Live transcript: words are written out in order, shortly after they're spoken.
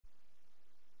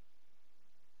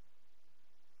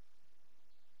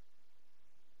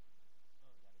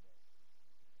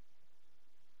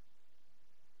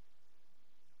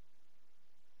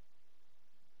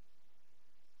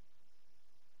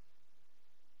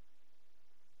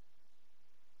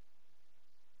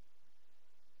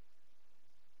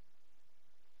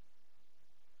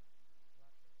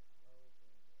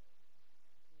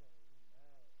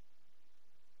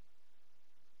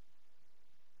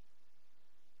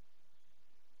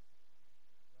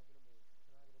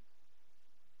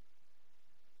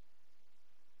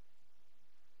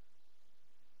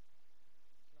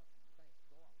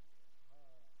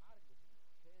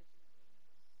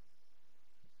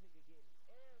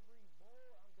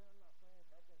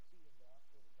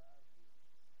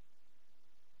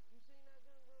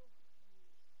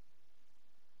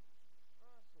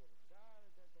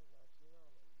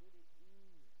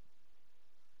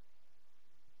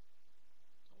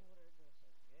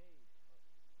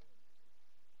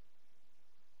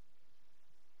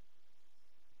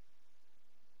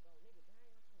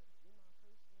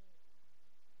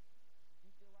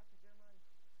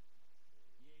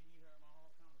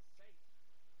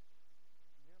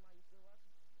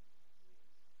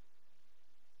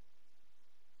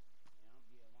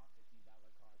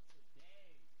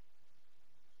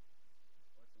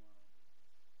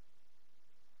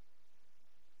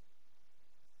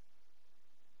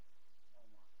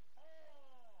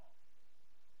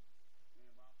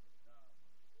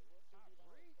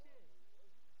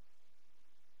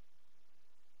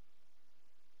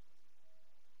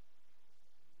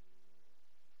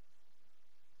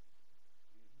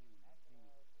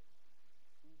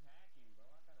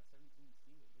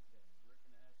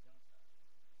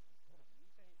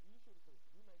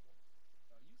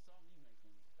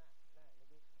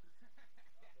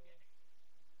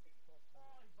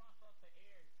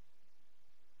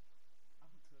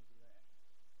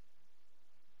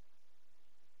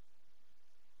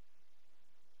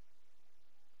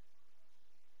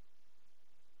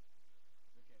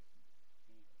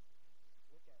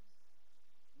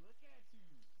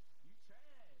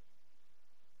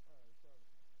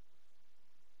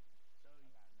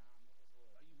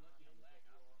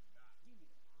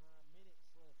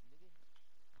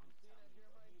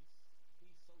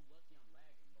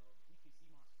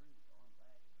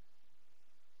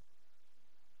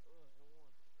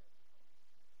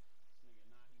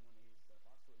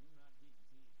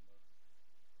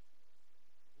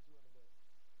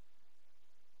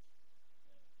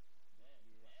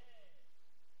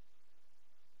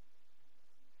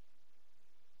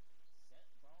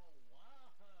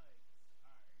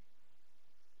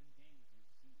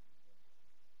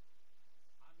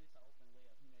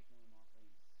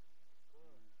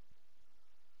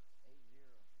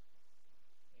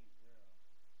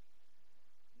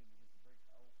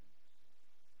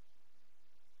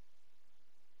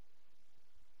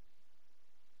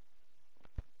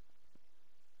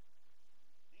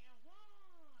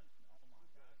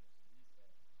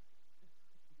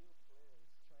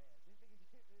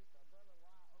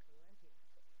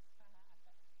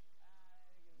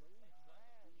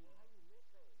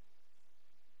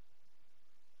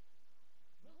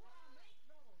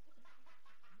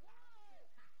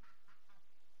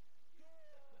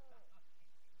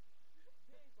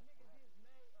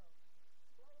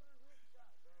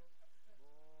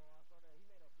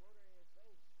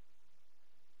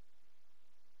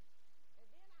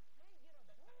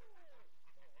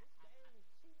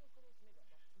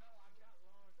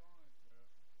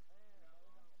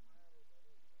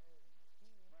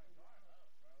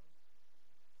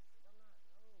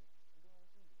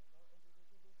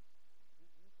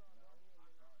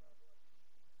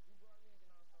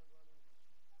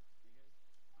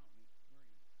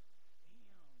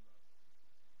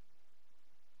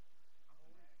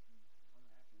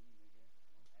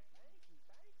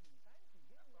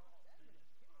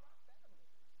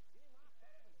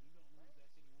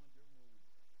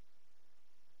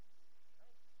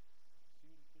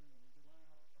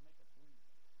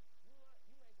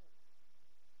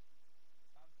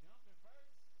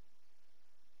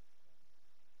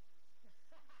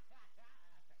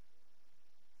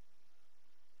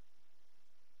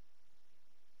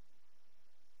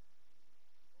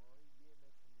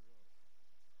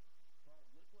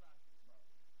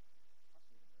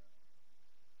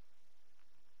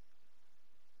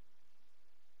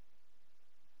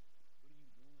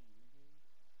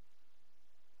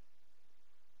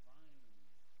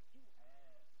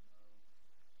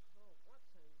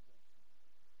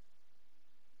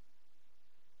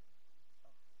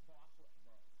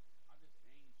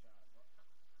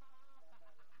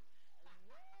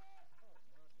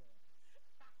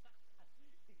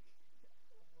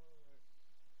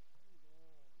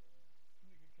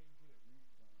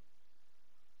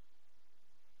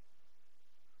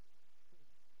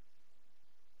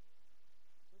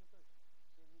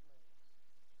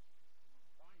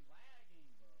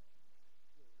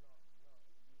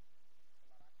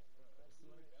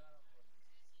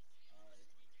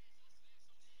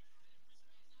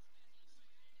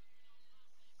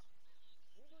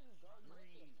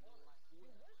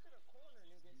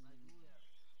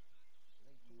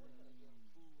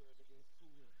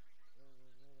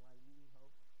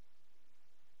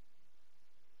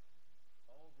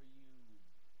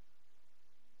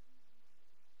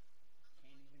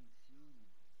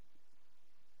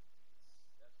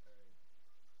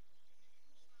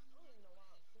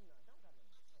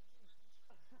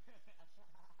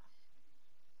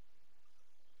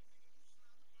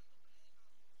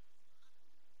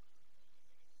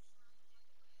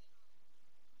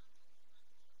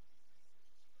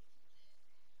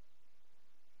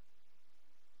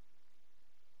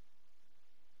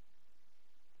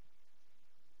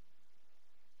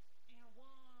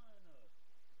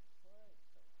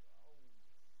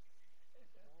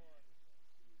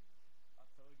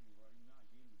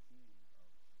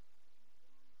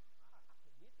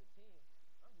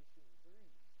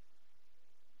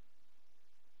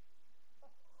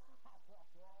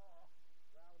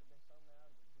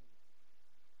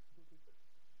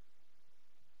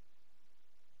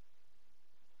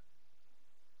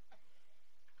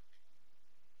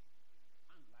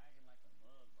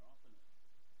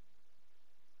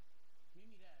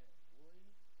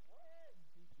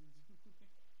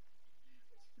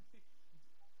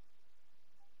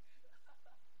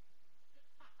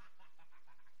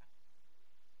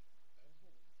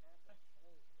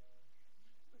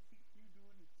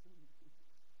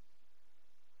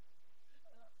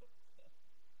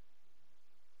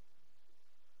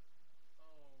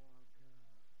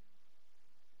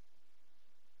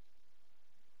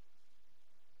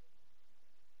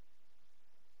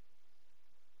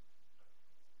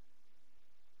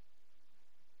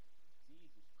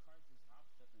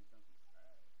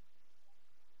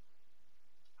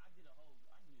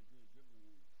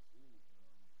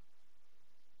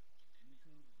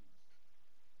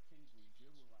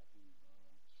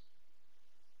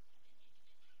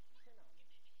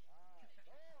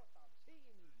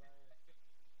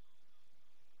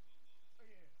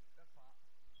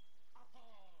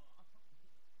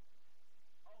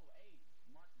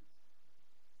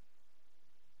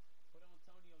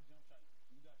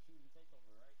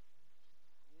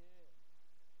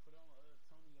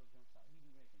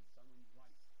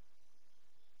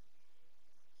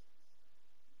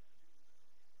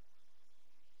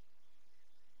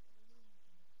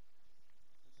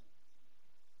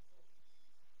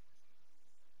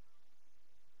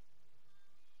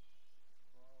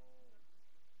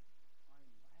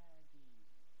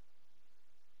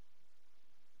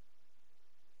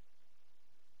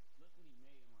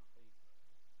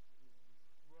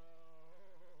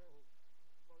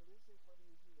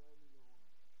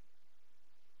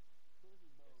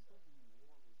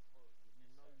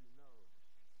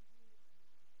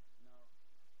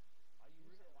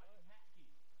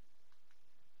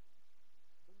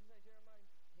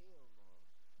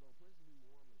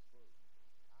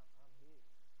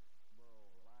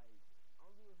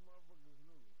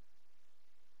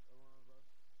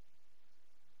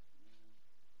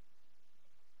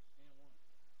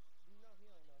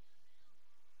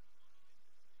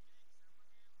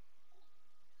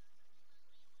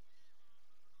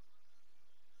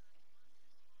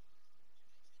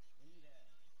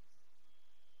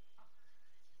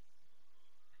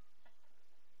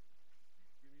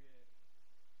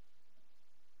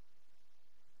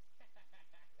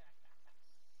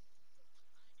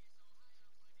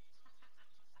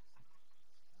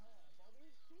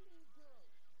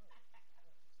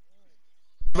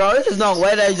Bro, this is no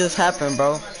way that just happened,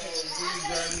 bro.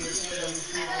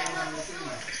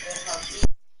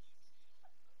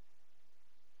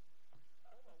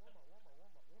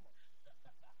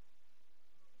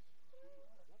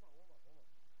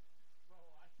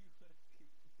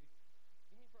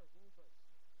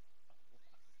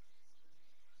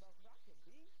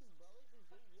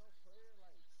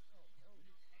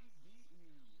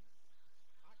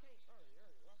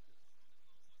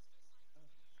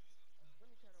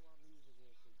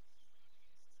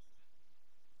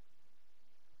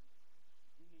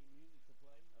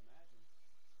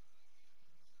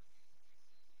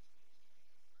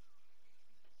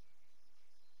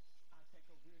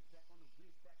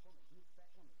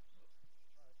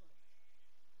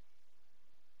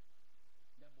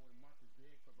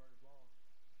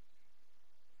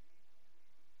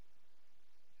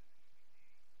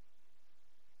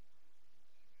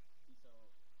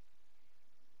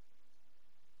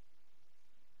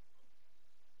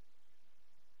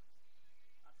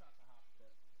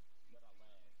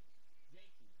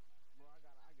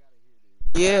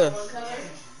 Yeah.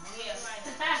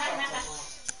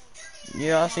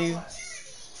 Yeah, I see you.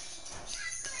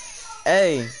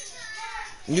 Hey,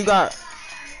 you got,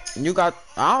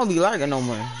 I don't be liking no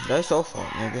more. That's so fun,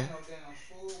 nigga.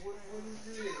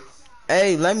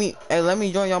 Let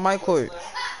me join your mic cord.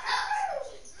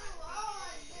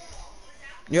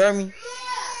 You heard me?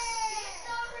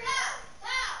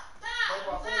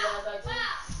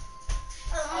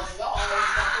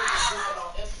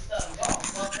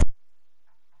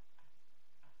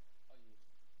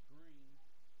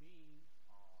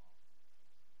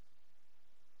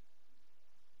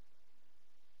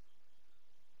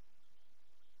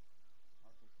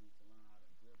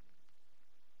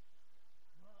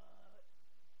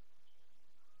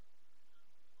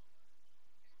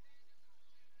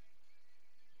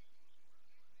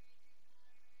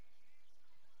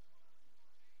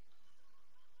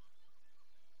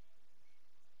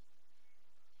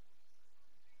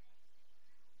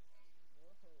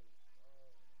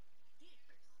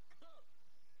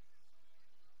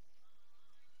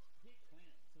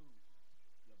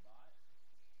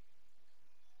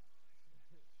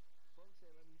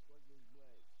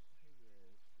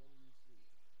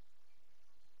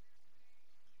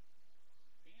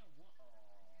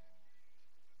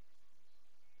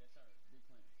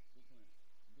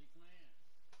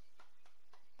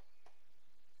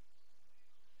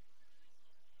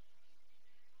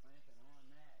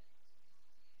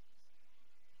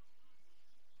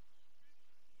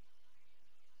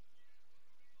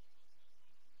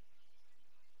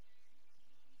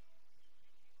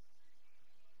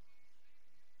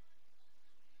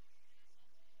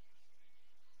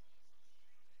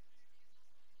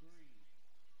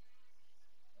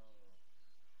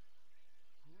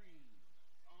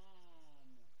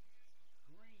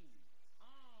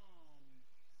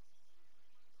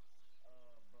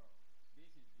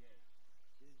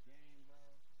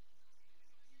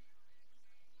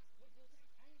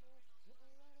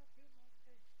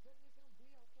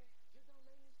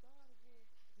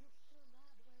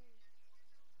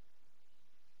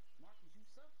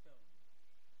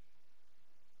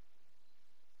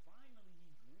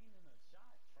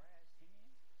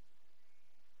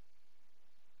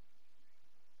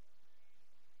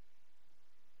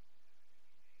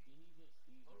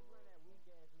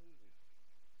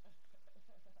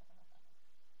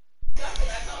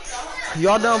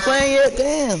 Y'all done playing yet?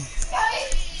 Damn.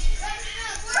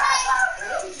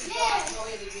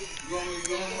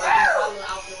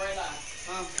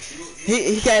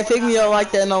 He can't pick me up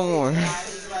like that no more.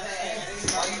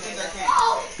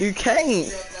 You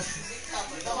can't.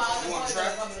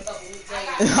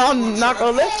 I'm not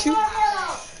gonna let you.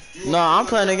 No, I'm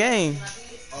playing the game.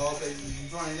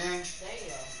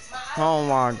 Oh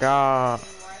my god.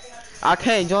 I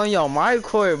can't join your mic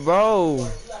court, bro.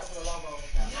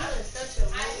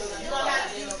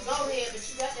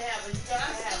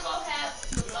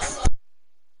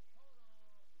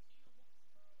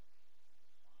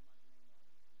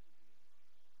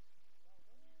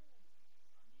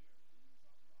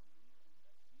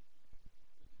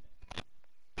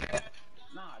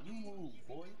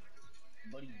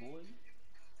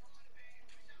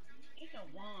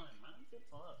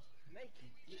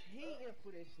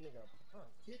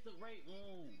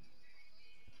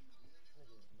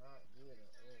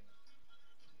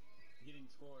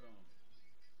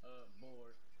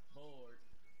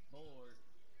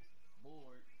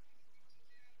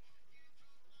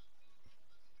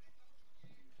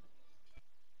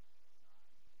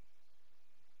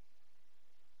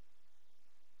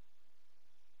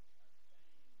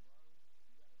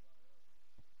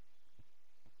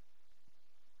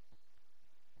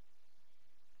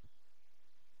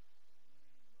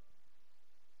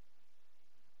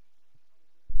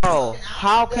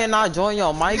 How can I join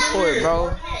your mic for it, bro?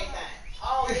 Where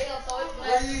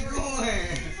you going?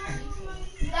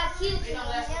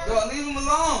 Yo, leave him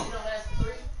alone. No,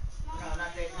 not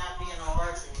being on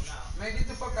virtual, no. Man, get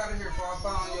the fuck out of here before I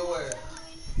pound your ass.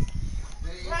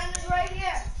 Brand is right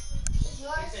here. It's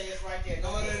yours? He said it's right there. No,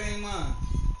 that ain't mine.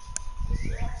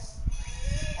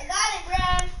 I got it,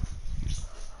 Brand.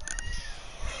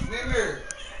 Nimmer.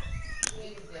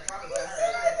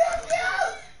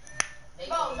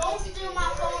 Bro, don't steal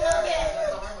my phone again.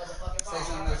 Say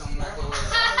something else, I'm not going to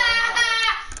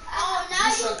Oh, now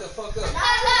you shut the fuck up. Now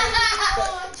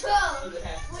you troll.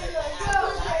 Okay.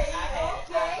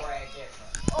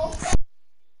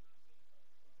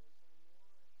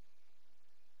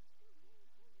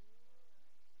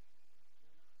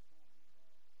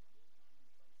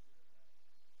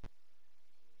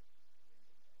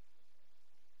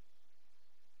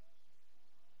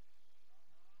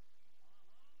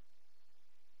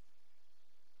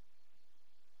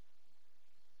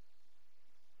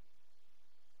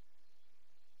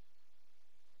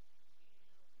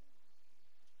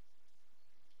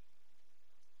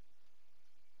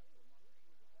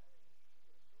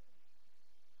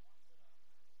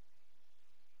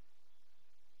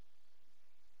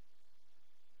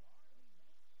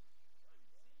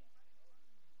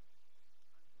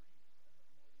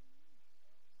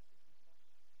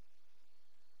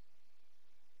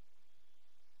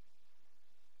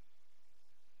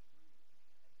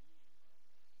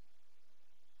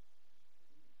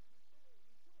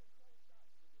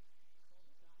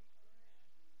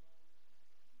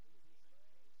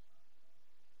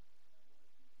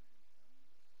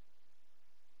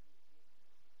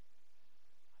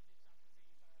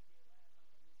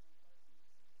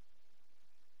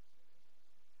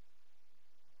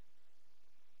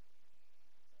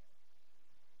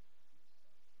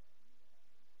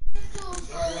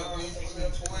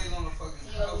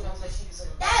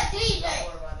 That DJ.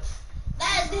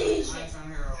 That DJ.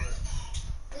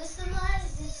 Did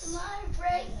somebody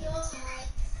break your heart?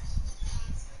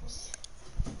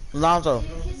 Lonzo,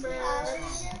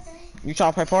 you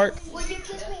trying to play part? Would you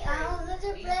kiss me out of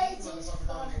the place?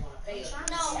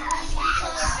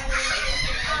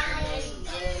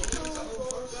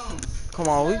 Come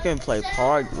on, we can play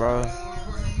part, bro.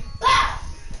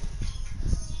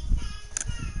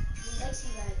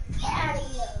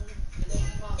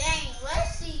 Dang,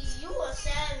 let's see. You a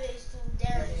savage too,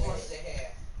 Derek. I'm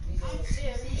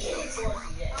serious.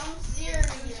 I'm serious.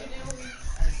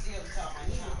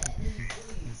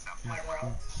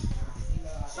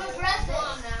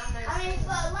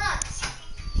 For lunch.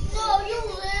 So you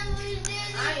literally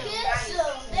didn't get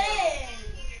some. Dang.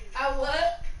 I what?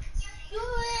 You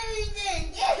really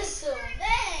didn't get some.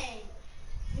 Dang.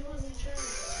 You wasn't sure.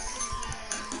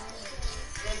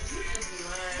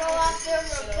 Go out there,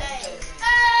 okay.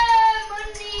 Hey,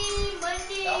 money.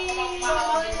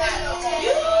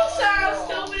 You sound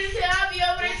stupid as hell. I'll be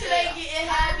over there till they get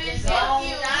high, bitch. Fuck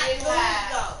you.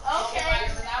 Okay.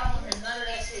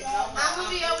 I'm gonna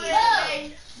be over there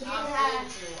today. I'm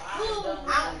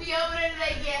gonna be over there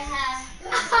today get high.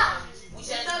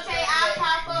 It's okay, I'll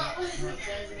pop up.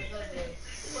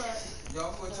 What?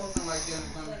 Y'all quit talking like that in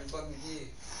front of the fucking kid.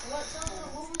 What talking?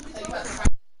 What was we talking about?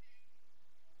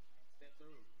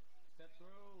 Step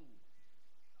through.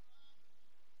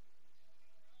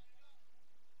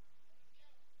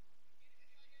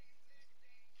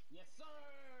 Yes, sir.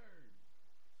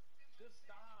 Good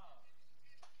stop.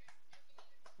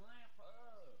 Clamp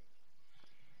up.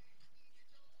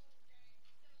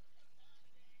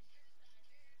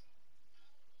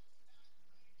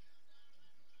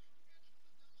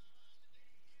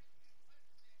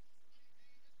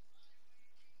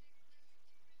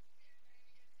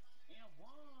 And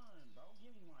one, bro.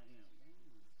 Give me my and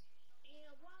one.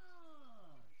 And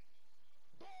one.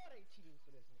 Boy, they cheated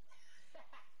for this one.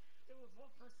 It was 1%.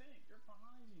 You're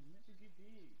behind me. You have to get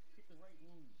big. Pick the right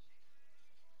move.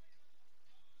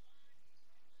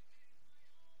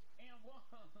 And one.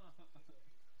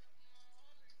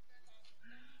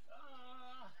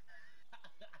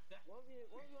 What was you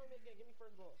on again? Give me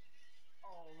first ball.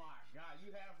 Oh my god,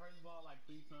 you have first ball like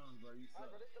 3 times, bro. You suck.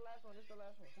 Alright, bro, this the last one.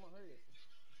 Come on, hurry it.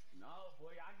 No,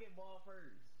 boy, I get ball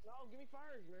first. No, give me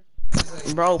first, man.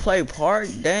 Bro, play part?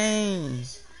 Dang.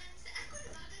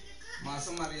 Ma,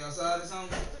 somebody outside or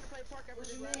something? I'm gonna play park after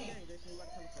this last game, Jason. You about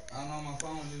to come to I don't know, my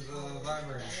phone just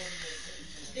vibrating.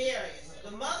 Darius,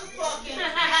 the motherfucking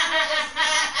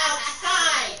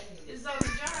outside. It's on the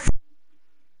jar.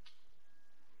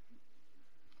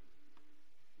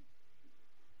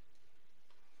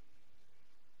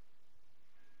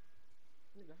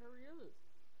 Nigga, hurry up.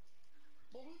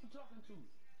 But who you talking to?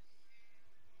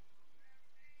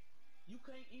 You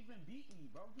can't even beat me,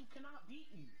 bro. You cannot beat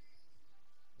me.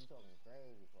 You talking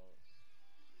crazy, folks.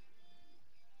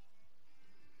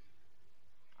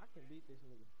 I can beat this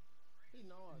nigga. He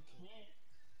know I You can. can't.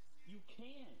 You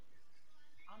can't.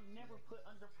 I'm never put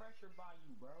under pressure by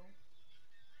you, bro.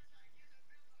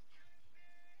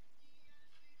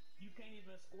 You can't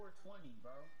even score 20,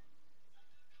 bro.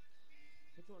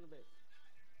 What you wanna bet?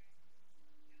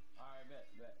 All right, bet.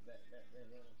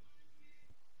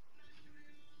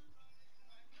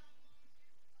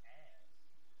 Ass.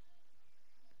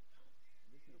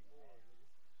 This Get a nigga board, ass. nigga.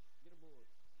 Get a board.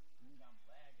 Nigga, I'm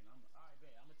lagging. All right,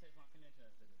 bet. I'm gonna test my connection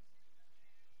after this.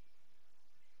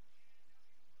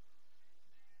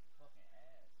 Fucking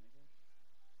ass, nigga.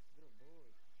 Get a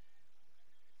board.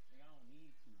 Nigga, I don't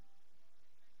need to.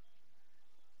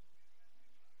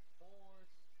 Force.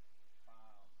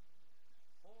 Foul.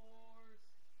 Force.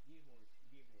 Get horse.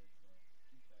 Get horse, bro.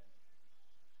 You trash.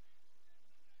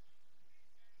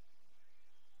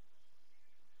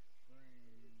 Where is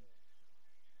Green. that?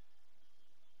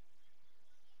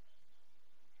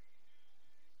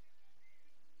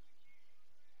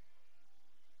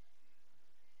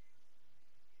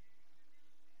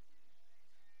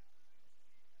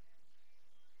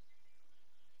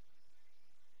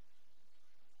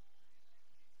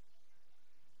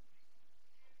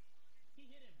 He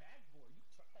hit it backboard. You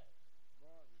trash.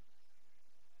 Garbage.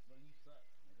 Bro, you suck,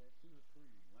 nigga. Shoot a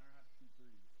three. Learn how to shoot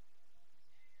threes.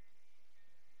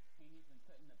 Can't even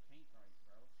cut in the paint right,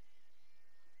 bro.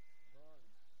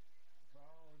 Garbage.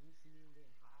 Bro, this nigga,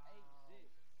 Ain't how?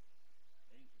 shit.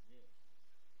 Ain't shit.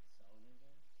 So,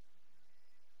 nigga,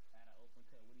 had an open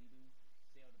cut. What do?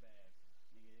 Sell the bag.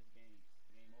 Nigga, it's game.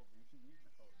 Game over. What you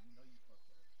reaching for? You know you fucked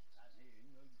up. Nigga, you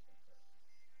know you fucked up.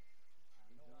 I It's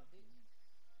know I done for didn't. you.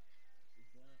 It's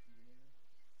done for you, nigga.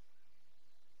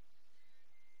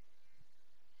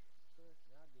 Trust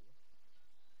me, I didn't.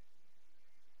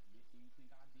 Bitch, you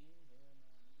think I did? Hell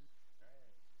no, nigga.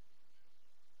 Trash.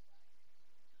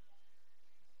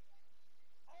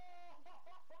 Oh!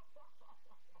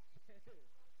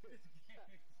 This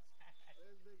game is trash.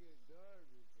 This nigga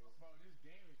garbage, bro. Bro, this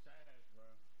game is trash,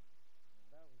 bro.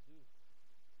 That was you.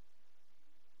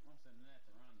 I'm sending that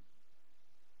to Ronnie.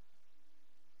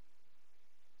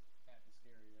 Had to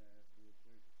scary ass real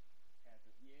quick. Had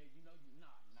to, yeah, you know you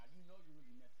nah, you know you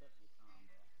really messed up this time,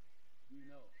 bro. You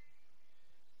know.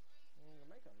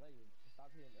 Make a layup.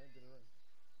 Stop hitting under the rim.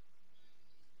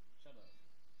 Shut up.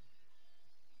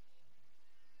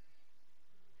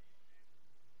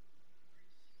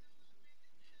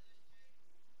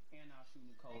 And I'll shoot in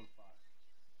the cold spot.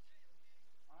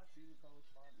 I'll shoot in the cold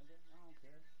spot, nigga. I don't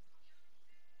care.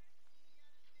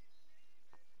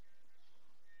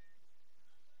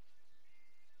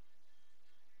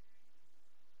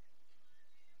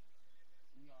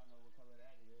 We all know what color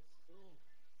that is. Ooh.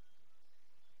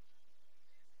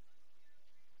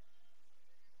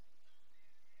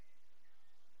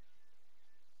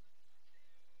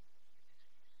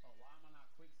 Oh, why am I not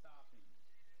quick stopping?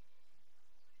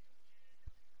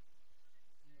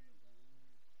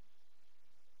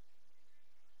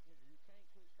 Nigga, you can't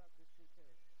quick stop this 2K.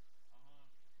 Uh-huh.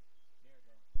 There you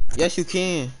go. Yes, you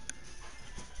can.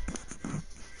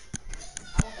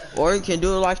 Or you can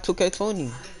do it like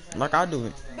 2K20, like I do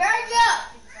it. Burger!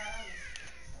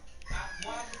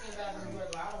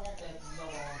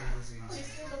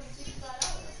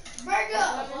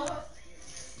 Burger!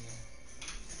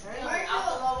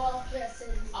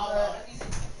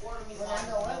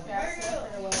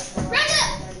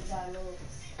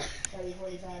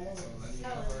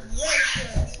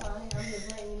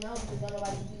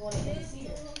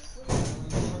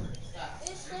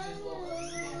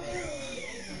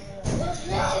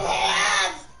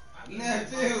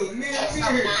 Nephew.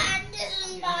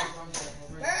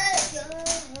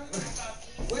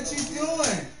 What you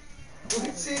doing?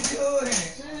 What you doing?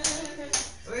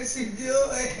 What you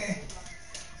doing?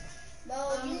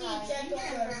 No, you need to check on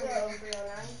your girl.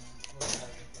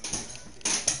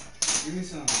 Give me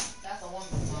some. That's a one.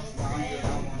 No, I'm good. I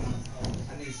want none.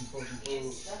 I need some fucking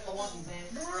food. That's the one,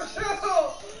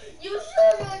 Bro, you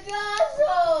should have got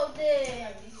something.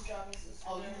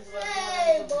 Oh, you was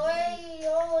Hey, boy, you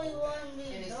always want to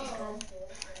be dumb.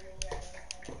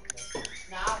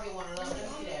 Nah, I'll get one of those. Let me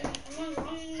see that.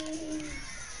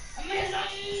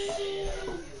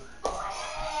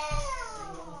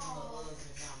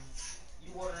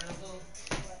 You ordering them too?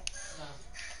 No.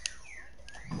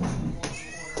 You want to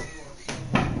order yours?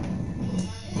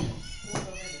 Who's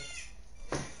the vendor?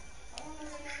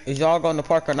 Is y'all going to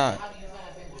park or not? How do you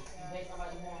find vendors? You pay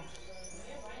somebody more?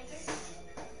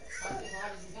 How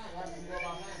did you find it? How did you go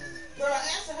about finding it? Girl,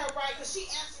 answer her right, because she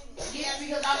answered. Yeah,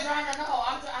 because I'm trying to know.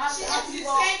 you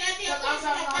all, because I'm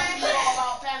trying to know how you all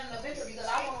about passing the picture because I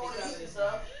want to order pizza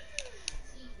stuff.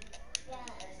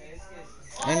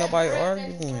 Ain't nobody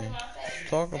arguing.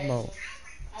 Talk about.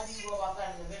 How do you go about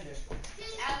finding the vendor?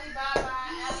 Alibaba,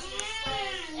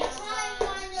 AliExpress,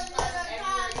 Amazon,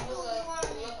 everywhere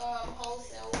you look up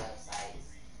wholesale websites.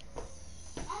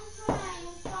 I'm trying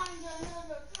to find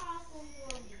another costume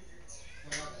for me.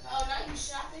 Oh, now you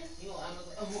shopping? You on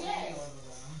Amazon? Oh, yes.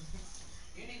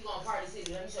 You need to go on Party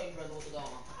City. Let me show you, brother, what to go on.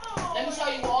 Oh. Let me show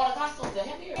you all the costumes.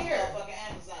 Come here. Fucking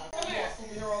Amazon. Come here.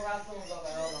 Superhero costumes.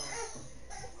 Okay, hold on.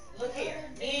 Look here.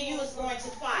 Me and you is going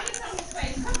to fight. Come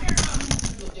here.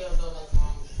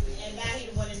 And now he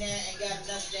went in there and got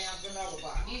nothing down for another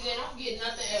bar. DJ, don't get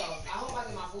nothing else. I hope I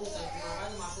get my food stamps tomorrow. I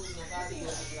get my food stamps. I'll be $50.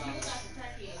 You got some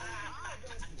crackheads.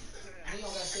 We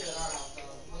don't got shit at our house, so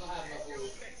we don't have no food.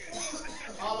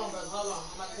 Hold on, brother. Hold on.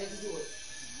 I'm about to take you to it.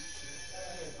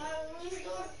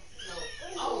 No.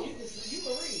 Oh, you can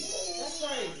read. That's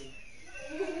crazy.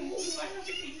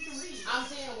 I'm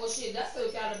saying, well, shit, that's still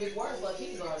kind of big word for a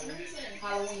kindergarten.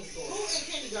 Halloween store. Who's in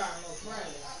kindergarten?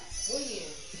 Right. When?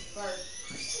 First.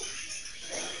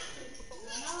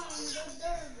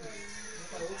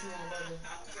 Okay, what you want, brother?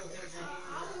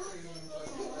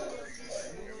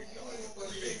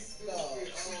 Oh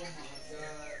my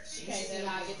God. She can't say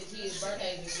how I get the kids'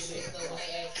 birthdays and shit mixed up when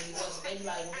they ask me what they be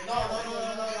like. No.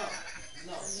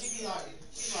 No, she be like,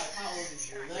 how old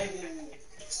is you? 11.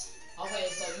 Okay,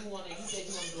 so you said you wanted to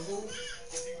do who?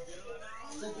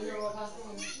 Superhero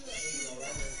costume?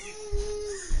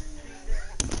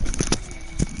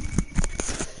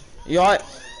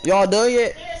 Y'all done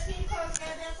yet?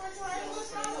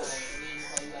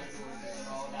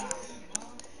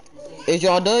 Is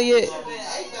y'all done yet?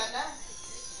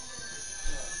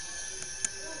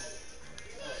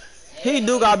 He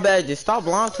do got badges. Stop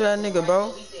lying to that nigga,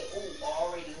 bro.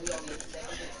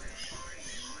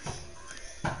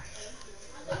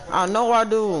 I know I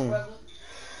do.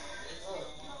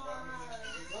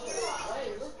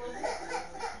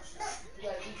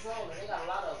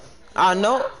 I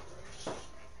know.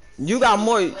 You got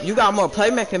more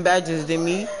playmaking badges than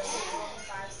me.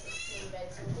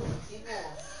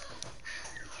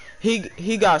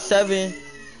 He got 7.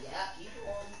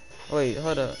 Wait,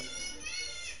 hold up.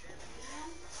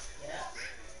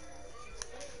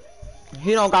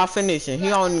 He don't got finishing.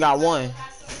 He only got 1. Leave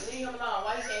him alone.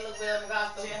 Why you can't look good in the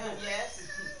costume? Tell her yes.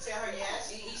 Tell her yes.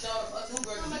 He showed us 2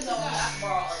 birds. He told me I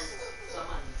borrow some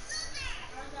money.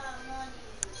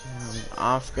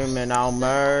 I'm screaming out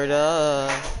murder.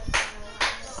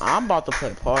 I'm about to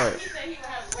play part. He said he would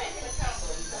have a banking account.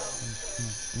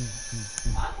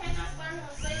 Okay, now start him a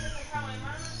savings account and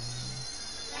murder.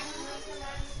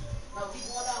 No, keep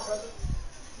going down, brother.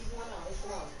 Keep going down. It's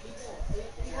going. Keep going.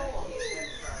 Keep going.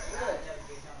 Good.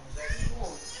 Keep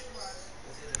going.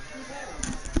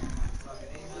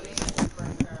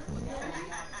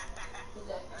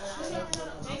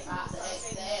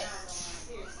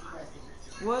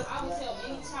 What? I would tell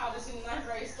any child that's in the 9th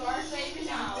grade, start saving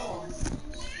now.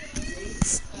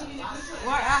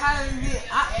 Why I haven't been,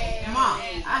 Mom,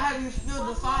 I haven't spilled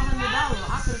the $500.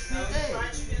 I could spend that.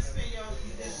 Right, you can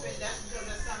spend that's because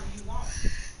that's something you want.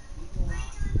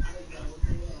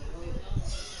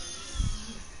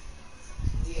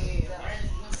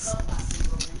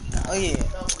 Oh yeah,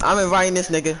 I'm inviting this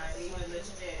nigga.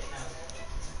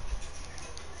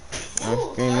 I'm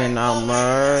screaming out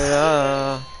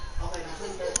murder. Okay, now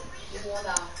please keep going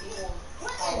down, keep going.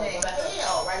 Oh, wait, go back up.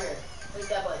 Oh, right here. Click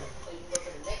that button so you can go to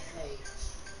the next page.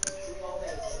 3 more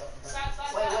pages.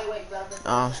 Wait, you gotta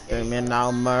I'm screaming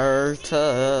out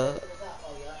murder.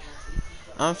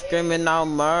 I'm screaming out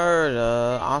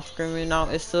murder. I'm screaming out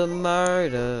it's a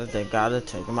murder. They gotta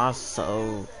take my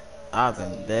soul. I've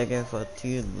been begging for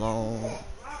too long.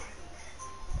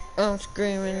 I'm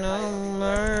screaming out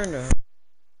murder.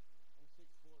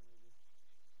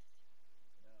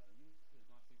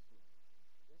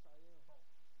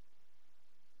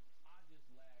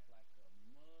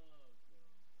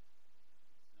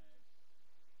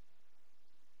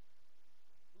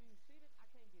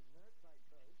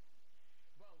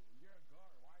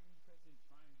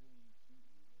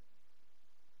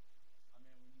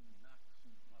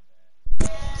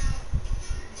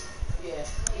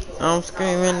 I'm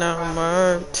screaming out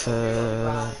murder.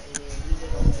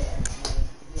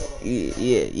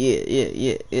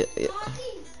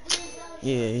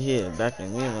 Yeah, back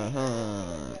in Milan, huh?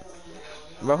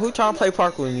 Bro, who trying to play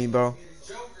parkour with me, bro?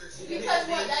 Because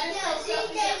what? That is so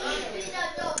selfish.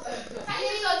 How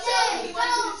you so selfish? He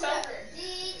wants you to choke her.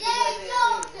 DJ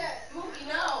Joker. Mookie,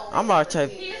 no. I'm about to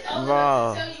take,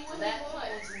 bro. That people to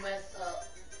mess up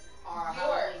our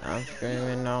Halloween. I'm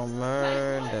screaming out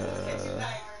murder.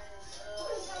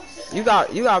 You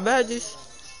got badges?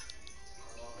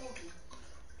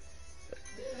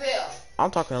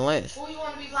 I'm talking Lynch. Who you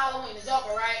want to be Halloween? The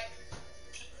Joker, right?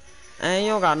 And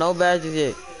you don't got no badges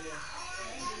yet.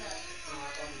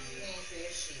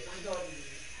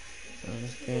 I'm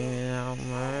screaming out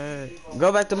murder.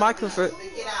 Go back to my career.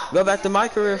 Go back to my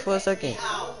career for a second.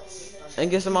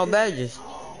 And get some more badges.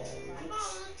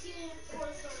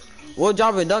 What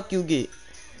job in Duck you get?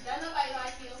 That nobody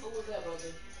like you. Who was that,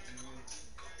 brother?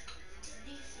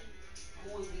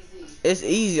 Who is DC? It's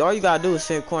easy. All you gotta do is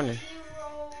sit corner.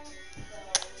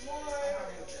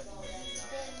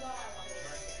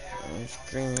 I'm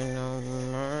screaming out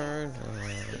murder.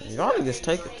 Y'all niggas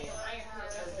take it.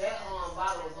 That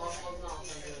bottle was almost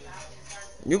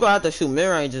gone. You gonna have to shoot mid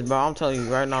ranges, bro. I'm telling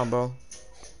you right now, bro.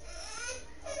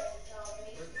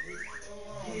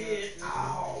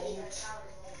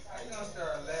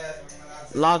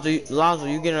 Lonzo,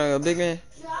 you getting on your big man?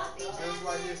 Just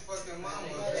like his fucking mama.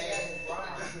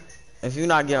 If you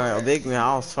not getting on your big man,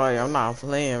 I'm sorry. I'm not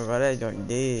playing, bro. That joint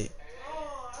dead.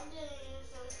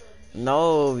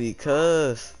 No,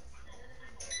 because.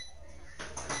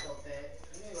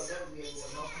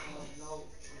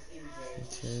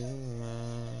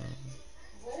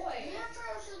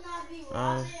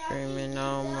 I'm screaming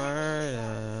no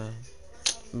murder.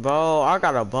 Bro, I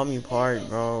got a bummy part,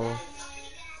 bro.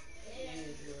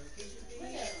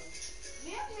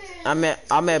 I'm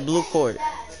at blue court.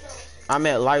 I'm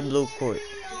at light blue court.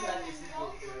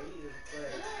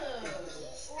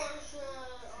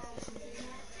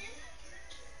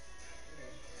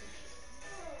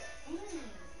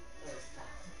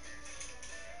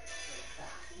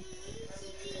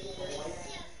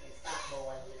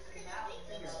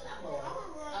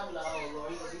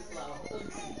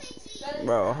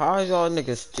 Bro, how is y'all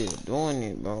niggas still doing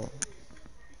it, bro?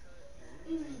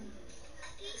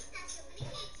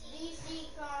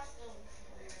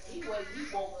 He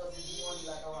woke up this morning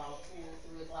like around 2 or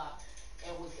 3 o'clock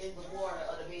and was in the corner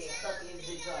of the bed stuck in his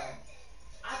big car.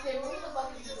 I said, what the fuck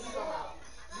is you talking about?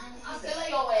 I said, lay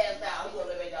your ass down. He gonna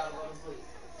lay back down and go to sleep.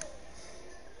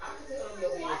 I can tell him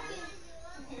your business.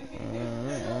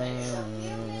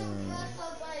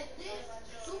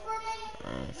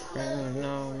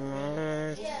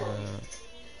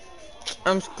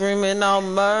 I'm screaming out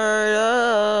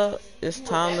murder. It's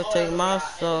time to take my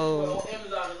soul.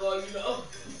 Amazon is all you know.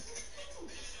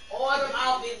 All them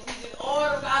outfits, all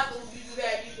them costumes you just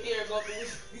had you here go through,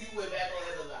 you went back on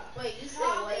Amazon. Wait, you said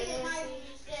what?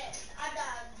 I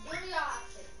got 3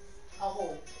 options.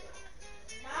 Oh,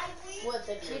 What,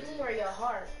 the kidney or your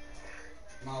heart?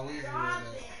 My weed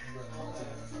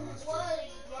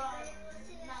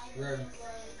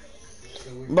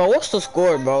Bro, what's the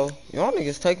score, bro? Y'all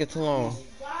niggas taking too long.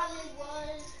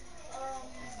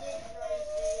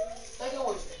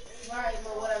 Right,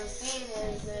 but what I'm saying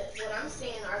is that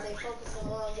are they focusing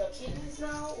more on your kidneys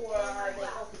now, or are they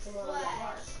focusing more on your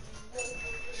heart?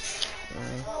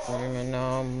 I'm screaming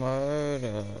out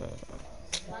murder.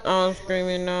 I'm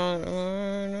screaming out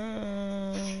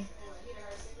murder.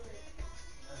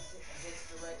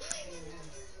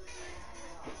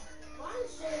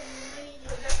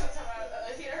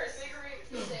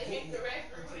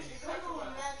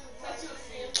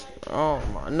 Oh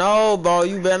my, no, bro,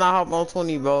 you better not hop on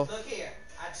 20, bro. Look here,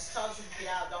 I just told you to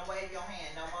get out. Don't wave your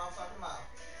hand, no motherfucking mouth.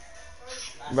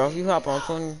 Bro, if you hop on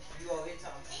 20. You over here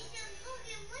talking.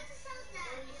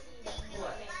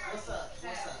 What? What's up?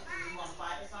 What's up? You want to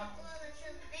fight or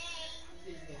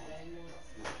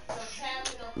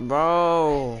something?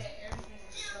 Bro.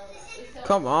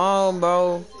 Come on,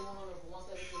 bro.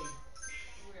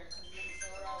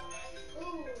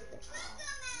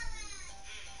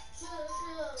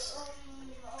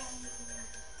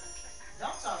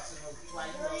 Don't talk to Mookie while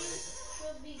you over here.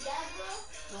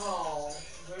 no.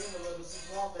 Dream a little bit too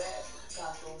small for that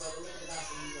costume, but look at the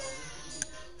costume you go.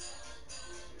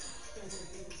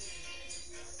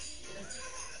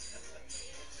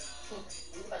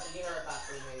 We about to get her a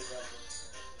costume made, brother.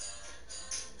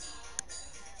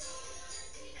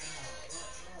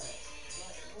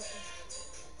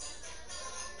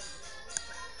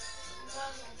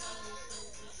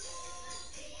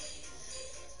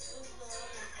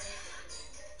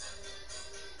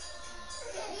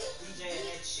 DJ and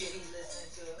that shit he's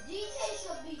listening to. DJ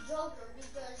should be Joker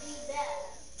because he's bad.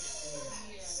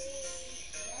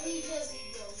 He should be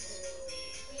Joker.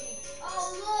 Oh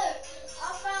look, I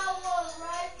found one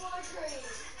right for a tree.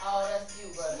 Oh, that's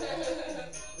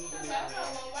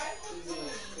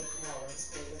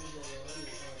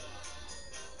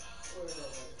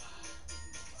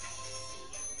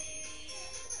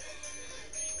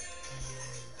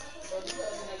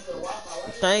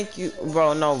Thank you,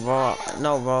 bro. No, bro.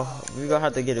 No, bro. We gonna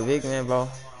have to get a big man, bro.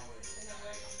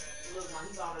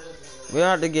 We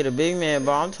have to get a big man,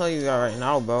 bro. I'm telling you that right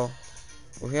now, bro.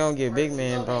 If we don't get a big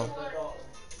man, bro.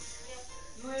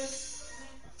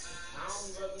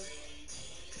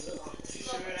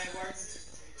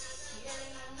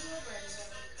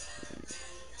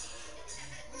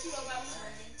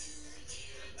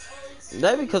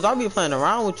 That because I be playing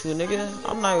around with you, nigga.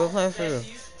 I'm not even playing for real.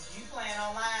 You playing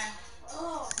online?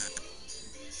 Oh.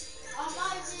 I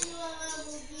might see you at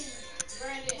Lamborghini.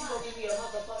 Brandon, you gonna give me a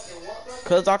motherfucking what, bro?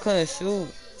 Cause I couldn't shoot.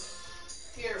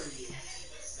 Period.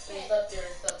 Stay up there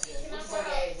and stuff there. What you gonna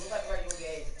get? What type of car you gonna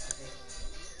get?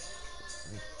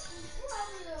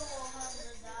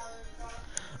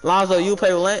 Lonzo, you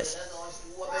play with Lance? Can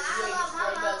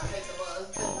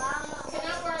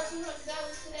I borrow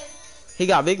 $200 today? He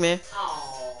got big man.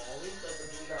 Oh, we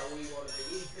got what we wanted to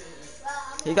eat.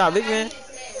 He got big man.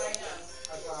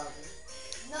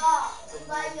 No,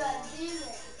 like a demon.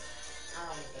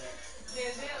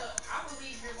 Denzel, I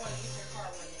believe you're going to get your car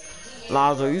one day.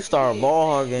 Lonzo, you start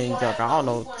ball hogging. I don't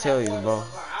know what to tell you, bro. I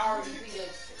already see it.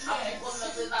 I'm pulling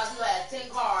up this house. You had 10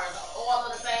 cars, all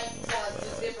of the same colors,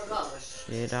 just different colors.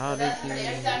 Shit out of Every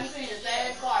here. time you see the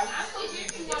same car, it's just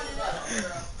different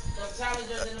colors. The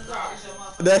challengers in the car.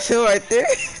 That shit right there.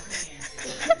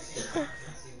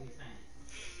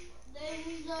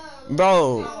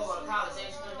 Bro.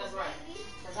 That's right.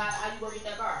 How you gonna get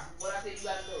that car? What I said you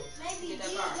gotta do? Get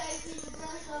that car.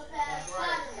 That's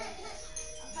right.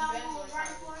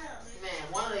 Man,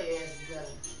 one of their asses is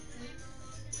better.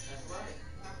 That's right.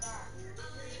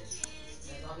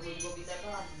 That's the only way you gonna get that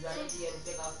car. You gotta be able to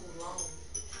take out student loans.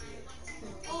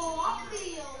 Oh, I'm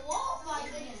be a wall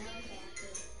fighter.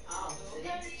 Oh, see,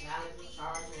 challenge,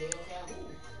 charge, Hellcat, who?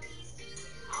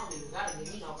 I don't even gotta get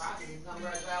me no car. I can just come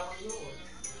right grab one of yours.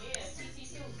 Yeah,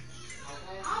 TT2.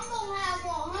 Okay. I'm gonna have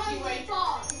 100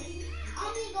 cars.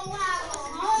 I'm just gonna have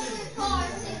 100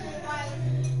 cars sitting right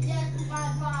next to my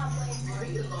driveway. Bro,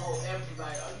 he just gonna hold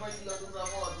everybody. First he gonna do something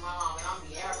for my mom, and I'm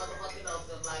gonna be every motherfucking else.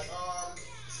 Just like,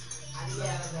 I need to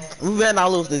have that. We better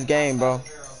not lose this game, bro.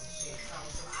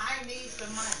 I need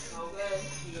some money. Okay.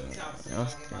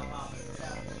 That's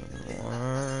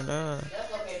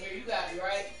That's okay, here. You got me,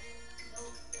 right?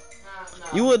 No.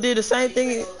 You would did the same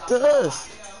thing to us.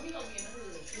 He gonna be in the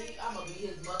hood. I'm gonna be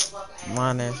his motherfucking ass.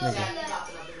 Mine ass nigga. He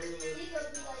popping up in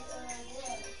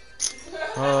the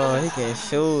hood. Oh, he can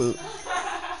shoot.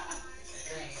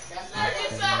 That's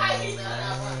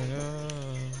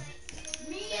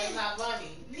not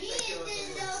funny. Me and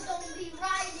Denzel gonna be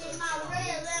riding my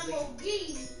red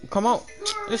Lamborghini. Come on.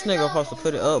 This nigga supposed to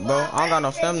put it up, bro. I don't got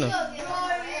no stamina.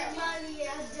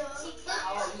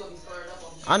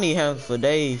 I need him for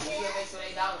days.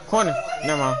 Corner.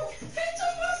 Never mind.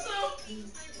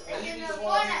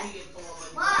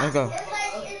 Let's go.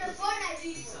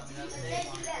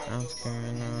 I'm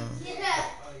scared now.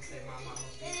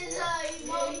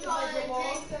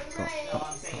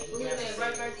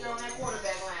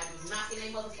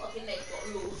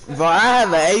 Bro, I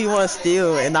have an 81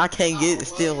 steal and I can't get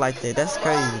steal like that. That's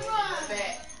crazy.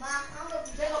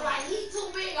 He too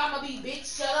big, I'ma be bitch.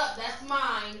 Shut up, that's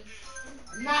mine.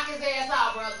 Knock his ass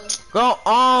out, brother. Go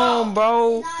on,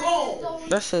 bro. Boom.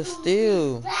 That's a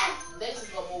steal. They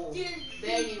just gonna move. They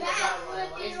ain't even gonna try to run.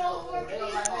 They just gonna move. They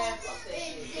don't like that. Fuck that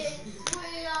shit.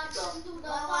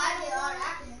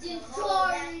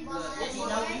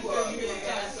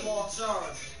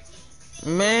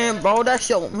 Man, bro, that's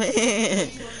your man.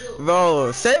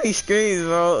 Bro, send me screens,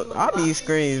 bro. I need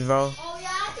screens, bro.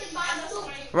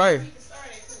 Right.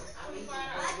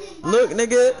 Look,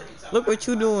 nigga. Look what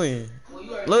you doing.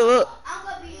 Look, look.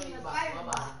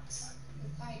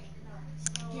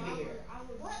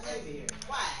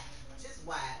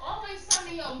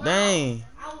 Dang.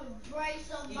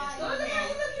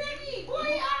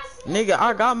 Nigga,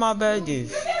 I got my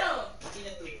badges.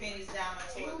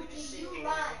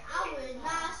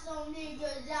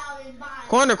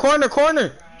 Corner, corner,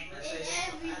 corner.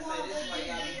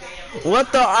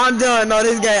 What the? I'm done. No,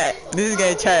 this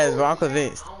game trash, bro. I'm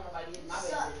convinced.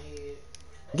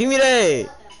 Give me that.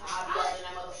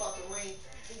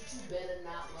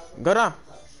 Go down.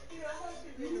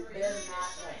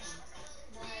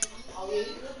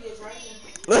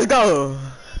 Let's go.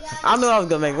 I knew I was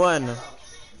gonna make one.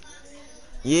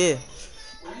 Yeah.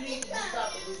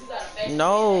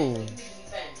 No.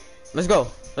 Let's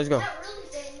go. Let's go.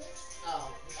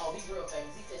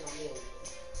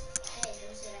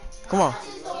 Come on.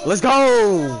 Let's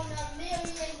go.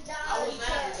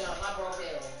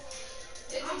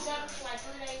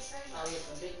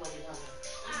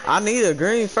 I need a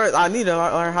green first. I need to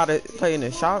learn how to play in the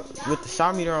shop with the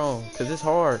shot meter on, cause it's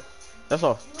hard. That's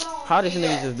all. How does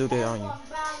nigga just do that on you?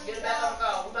 Get it back on the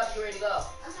go. We about to get ready to go.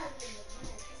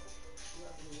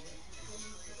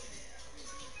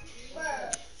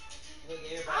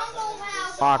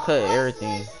 Oh, I cut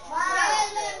everything.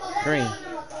 Green.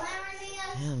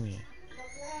 Damn it.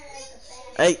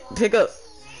 Hey, pick up.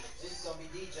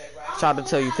 Tried to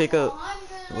tell you, pick up.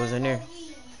 It was in there.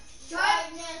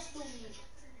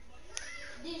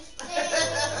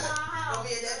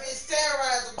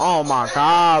 Oh my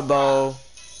god, bro.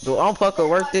 Do unplucker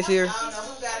work this year? I don't know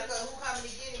who coming to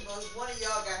get him, but one of y'all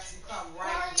got to come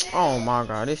right now. Oh my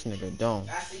god, this nigga dumb.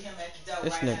 I see him at the door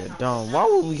This right nigga now. dumb. Why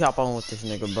would we hop on with this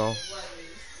nigga, bro?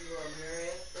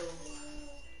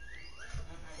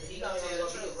 He gonna tell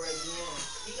the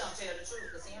truth. He gonna tell the truth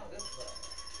because he don't give a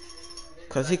fuck.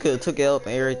 Cause he could have took it up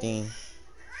and everything.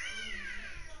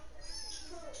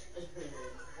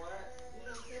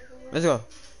 Let's go.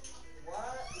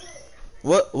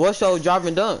 What's your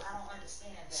driving dunk? I don't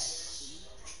understand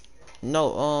that.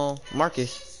 No,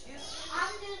 Marcus. I'm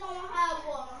just gonna have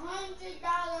 $100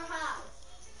 house.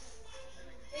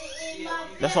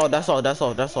 That's all. And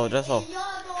y'all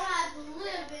don't have to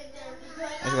live in there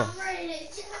because Let's go. I'm ready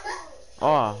to.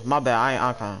 Oh, my bad. I ain't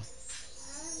icon.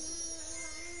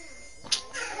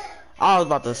 I was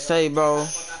about to say, bro.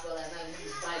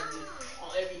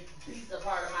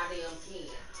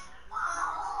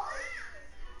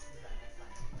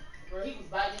 Girl, he was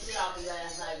biting shit out me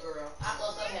last night, girl. I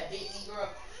fucked up that big D girl.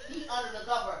 He under the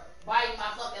cover biting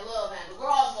my fucking love handle.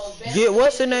 Girl, almost best. Get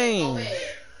what's her name?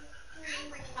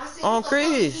 On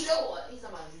Chris. He's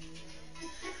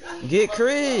somebody. Get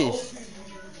Chris.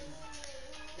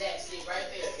 That shit right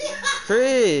there.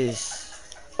 Chris.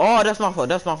 Oh, that's my fault.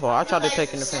 That's my fault. I tried to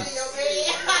take in the pen.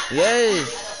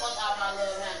 Yes.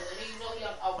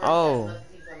 Oh. I know,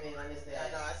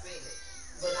 I seen it.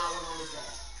 But not one on this side.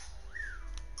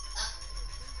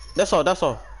 That's all. That's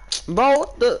all. Bro,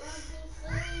 what the?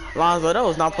 Lonzo, that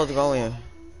was not supposed to go in. And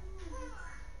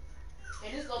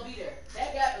it's gonna be there.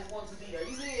 That gap is going to be there.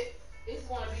 You see it? It's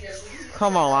going to be there.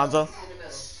 Come on, Lonzo.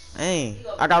 Dang.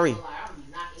 I got read.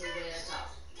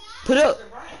 Put it up.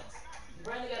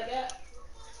 Brandon got a gap?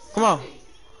 Come on.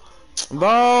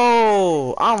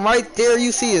 Bro, I'm right there.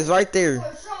 You see it's right there.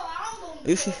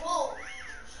 You see?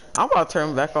 I'm about to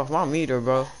turn back off my meter,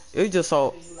 bro. It just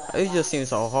seemed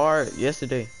so hard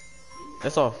yesterday.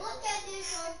 That's all.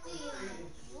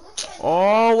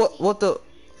 Oh, what the?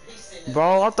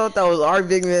 Bro, I thought that was our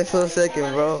big man for a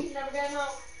second, bro.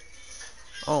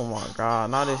 Oh my god,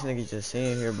 now this nigga just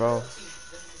sitting here, bro.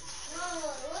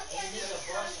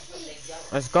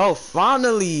 Let's go,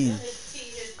 finally.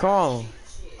 Come on.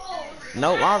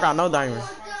 Nope, I don't got no diamonds.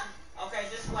 Okay,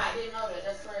 just wait. I didn't know that.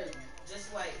 That's crazy.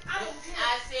 Just wait.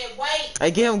 I said wait.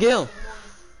 Hey, get him, get him.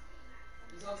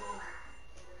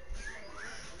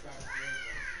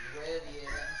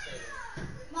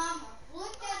 Mama,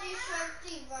 look at this shirt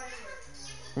thing right here.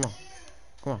 Come on,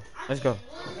 come on, let's go.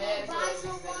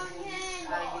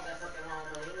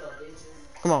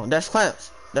 Come on, that's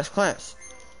clamps. That's clamps.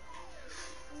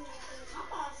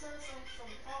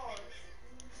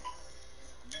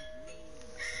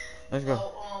 Let's go.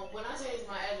 So, when I change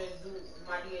my address, do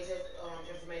my DHS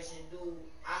information, do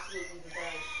I still use the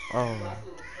same? Oh, Do I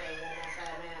still use the same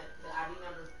 115 man, the ID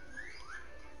number?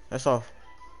 that's off.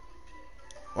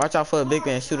 Watch out for a big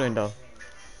man shooting though.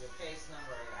 The case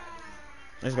number of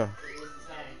the ID. Let's go. It's the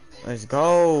same. Let's go.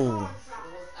 Your ID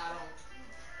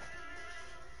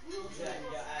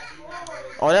number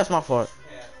is Oh, that's my fault.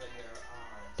 you have for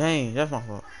your Dang, that's my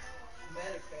fault. Medicaid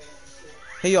and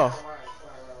shit. He off.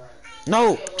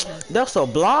 No, that's a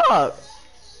block.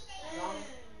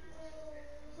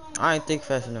 I ain't think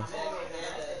fast enough. So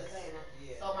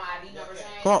my ID number changed?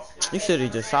 Come on, you should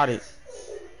have just shot it.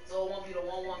 So it won't be the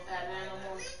 115 no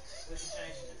more?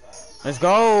 Let's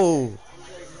go.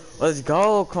 Let's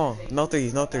go. Come on. No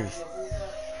threes, no threes.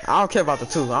 I don't care about the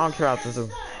two. I don't care about the two.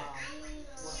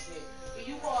 Can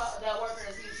you call that worker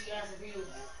and see if she answers for you?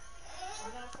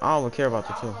 I don't care about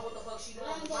the I don't two. know what the fuck she doing.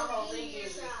 My whole thing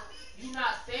is, you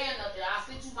not saying nothing. I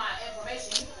sent you my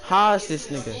information. How is this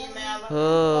nigga?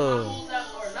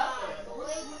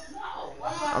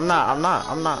 I'm not. No,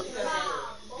 I'm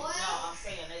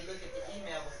saying they look at the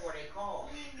email before they call.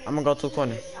 I'm gonna go to a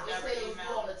corner. It said it was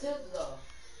on the 10th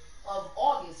of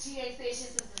August. She ain't said shit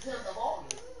since the 10th of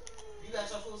August. You got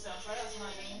your food stamp trash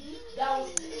money. That was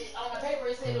on the paper.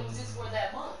 It said it was just for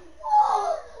that month.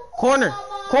 Corner,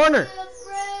 corner. It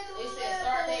said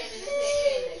start date and it said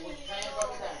end date. Was the same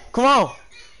fucking thing. Come on.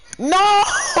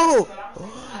 No.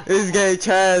 This game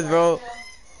trash, bro.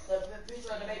 The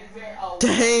picture of the baby bear. Oh,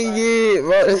 Dang it,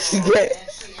 bro. She get. And they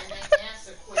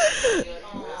answer quick. I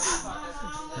thought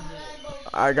that's what you did.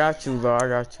 I got you, bro. I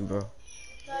got you, bro.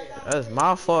 That's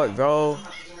my fault, bro.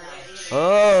 Oh.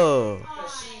 Oh.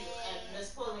 Because she and Miss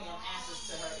Pulliam answers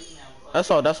to her email. That's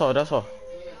all. That's all. That's all. Yeah,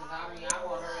 because I mean, I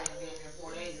bought her in damn near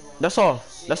 4 days ago. That's all.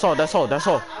 That's all. That's all. That's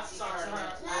all. I started her. I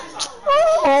talked to her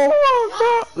Oh my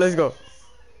god. Let's go.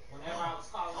 whenever I was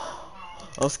calling her from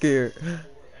home. I'm scared. And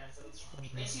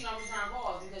she don't return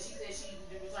calls because she said she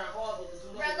did return calls with the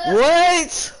two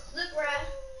What? Look, Brad.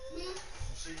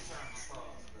 She returned my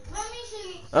calls. Let me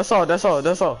see. That's all. That's all.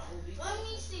 That's all. Let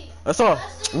me see. That's all.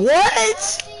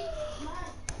 What?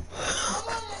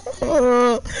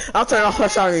 I'll turn off the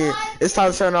shot meter. It's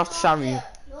time to turn off the shot meter.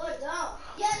 No, it don't.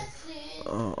 Yes, it.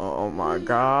 Oh my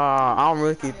god. I'm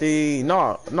rookie 3.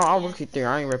 No, I'm rookie 3.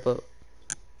 I ain't rip up.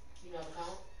 You never count?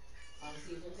 I'm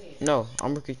season 10. No,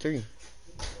 I'm rookie 3.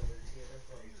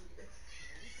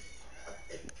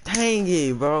 Dang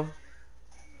it, bro.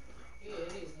 Yeah,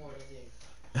 it is more than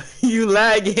 10. You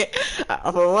lagging.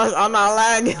 For once, I'm not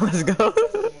lagging. Let's go. More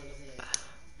than 10.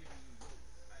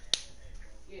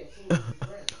 Yeah, 2 is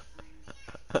correct.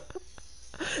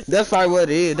 That's probably what it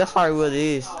is. That's probably what it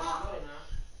is. Oh, no, they're not.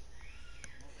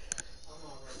 I'm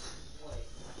already. Wait.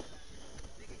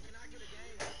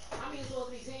 How many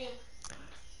supposed to be 10?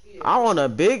 Yeah. I want a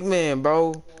big man,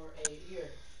 bro. For a year.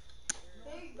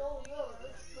 There you go,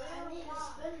 yours. I need a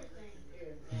spinner thing.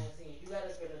 Here, 19. You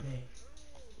gotta spend a thing.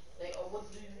 They, oh,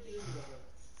 what do you do?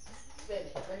 Spend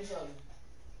it. Let me show you.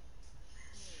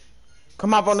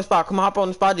 Come hop on the spot. Come hop on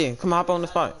the spot then. Come hop on the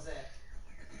spot.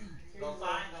 Go find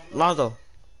them. Lonzo.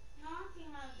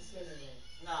 Spend a thing.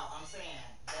 No, I'm saying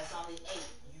that's only 8.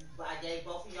 I gave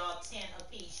both of y'all 10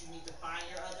 apiece. You need to find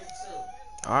your other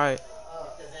 2. Alright.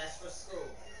 Because that's for school.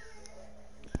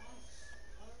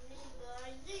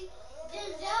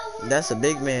 That's a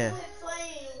big man.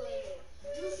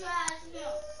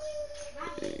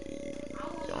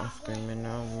 I'm screaming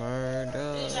out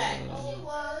murder.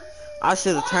 I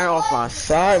should have turned off my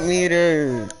shot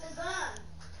meter.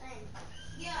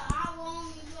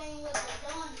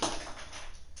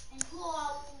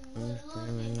 I'm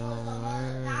screaming out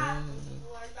murder. Mama,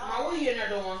 what are you in there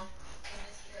doing?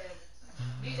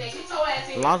 DJ, get your ass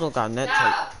in here. Lonzo got net tape.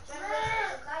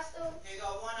 Here go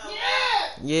one of them.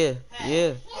 Yeah,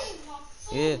 yeah,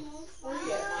 yeah. Here go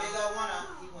one of them.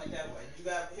 He went that way.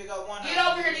 Here go one of them. Get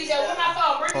over here, DJ. Where's my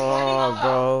phone? Bring Oh,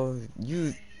 bro.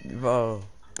 You, bro.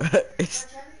 This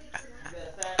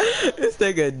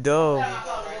nigga dumb.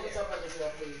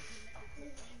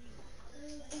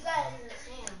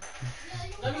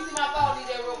 Let me see my phone,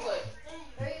 DJ, real quick.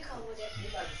 You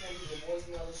about to send me the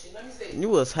voicemail and shit. Let me see. You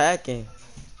was hacking.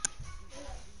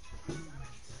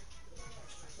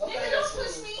 Go find your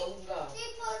shoes so we can go.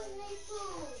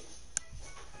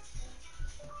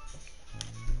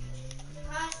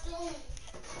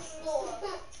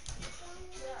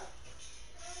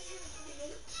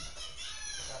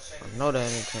 No, that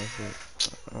nigga can't shoot.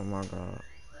 Oh my god. I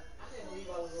can't believe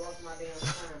I was lost my damn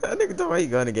time. That nigga told me he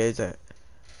gonna gauge that.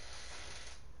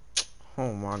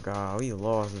 Oh my god, we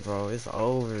lost, bro. It's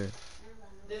over.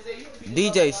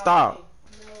 DJ, stop.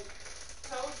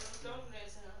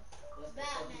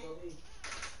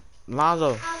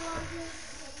 Lonzo.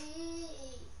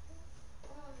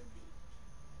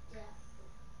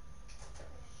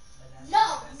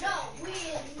 No, we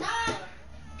are not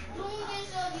doing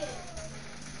this again.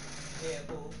 Yeah,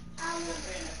 cool.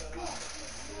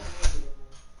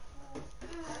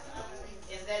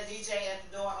 Is that DJ at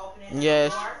the door opening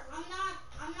Yes. the door? I'm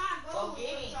not going Go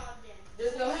get him. with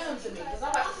Just go him to me, because I'm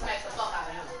about to smack the fuck out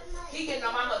of him. He getting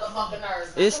on my motherfucking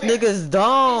nerves. This Come here. nigga's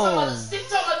dumb. Sit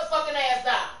your motherfucking ass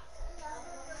down.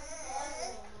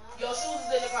 Your shoes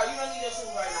is in the car. You don't need your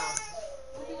shoes right now.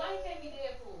 Why you can't be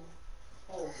Deadpool?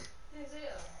 Oh.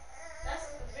 Denzel. That's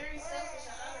very selfish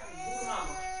and honoring. Who's mama?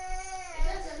 It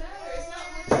doesn't matter. It's not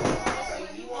what you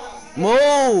Okay, you want him? Move.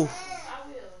 I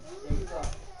will. There you go.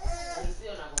 And he's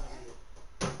still not going to do it.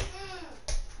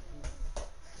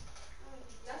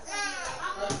 That's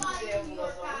what Let's be careful though,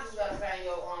 so you gotta find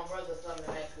your brother something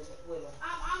to act with him.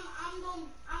 I'm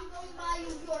gonna buy you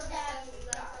your dad's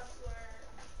stuff.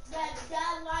 That's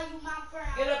why you my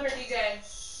friend. Get up here, DJ.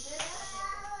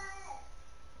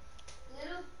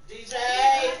 Little DJ.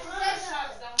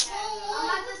 shops don't have I'm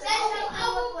about to say something. I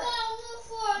will look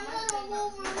for a little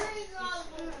Wolverine.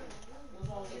 What's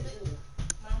wrong with your shoes?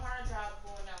 my hard drive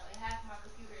going out and half my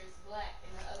computer is black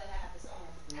and the other half is on.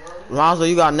 Lonzo,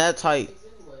 you got net tight.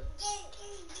 Anyway.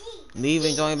 Leave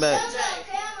and join back.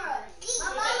 Camera. My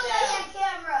mom got that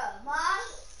camera. Mom,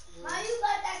 you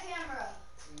got that camera.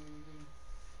 Mm-hmm.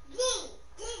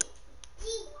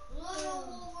 Little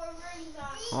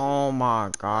Oh my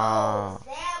god. Oh,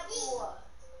 that boy.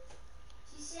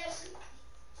 She said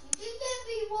she can't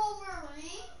be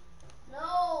Wolverine.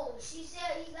 No, she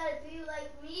said he gotta be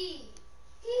like me.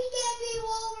 He can't be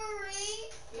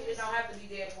Wolverine. It don't have to be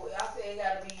Deadpool. I said it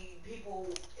gotta be people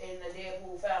in the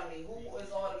Deadpool family. Who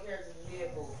is all the characters in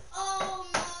Deadpool?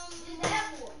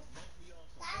 Deadpool.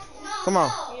 No, Come on.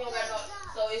 no. He don't got no.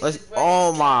 So it's Let's. just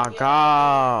Oh my him.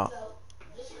 god.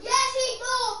 Yes, he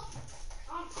do.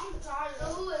 I'm tired. So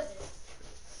who is it?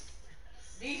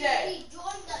 DJ, He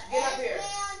joined the get up here.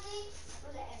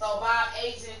 X-Men. So Bob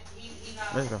Agent, he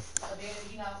not. Let's go.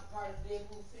 He not part of the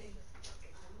Deadpool thing.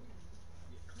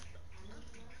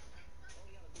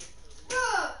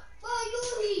 Bro,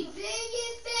 you big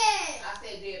and fat. I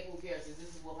said Deadpool characters.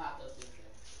 This is what popped up.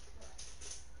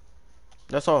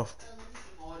 That's off.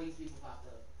 All these people popped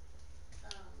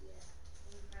up.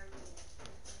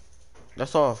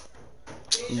 That's off.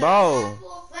 Bro.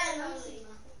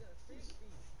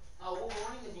 Oh,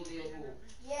 Wolverine is with Deadpool.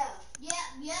 Yeah.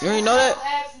 You ain't know that?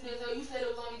 I asked you this, though. You said it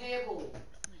was only Deadpool.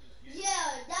 Yeah,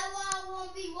 that's why I want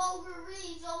to be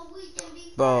Wolverine so we can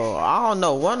be. Bro, I don't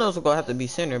know. One of us gonna have to be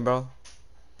center, bro.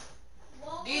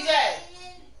 DJ, get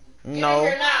in No.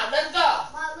 here now. Let's go.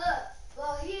 My look,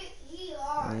 bro, he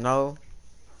hard. No.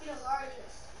 He the hardest.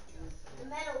 The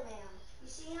metal man. You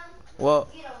see him? Well,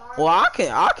 He the hardest. well,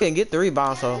 I can get the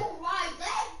rebound, so. Right,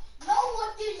 no one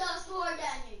did not score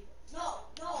that nigga.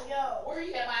 No. Yo, where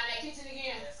you at behind that kitchen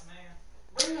again? Yes, ma'am.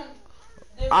 Bring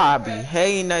him. I be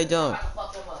hating that jump.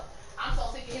 Fuck him up. I'm so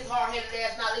sick of his hard-headed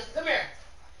ass now. Listen, come here.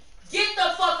 Get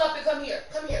the fuck up and come here.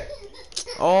 Come here.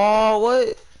 Oh,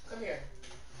 what? Come here.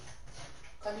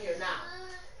 Come here now.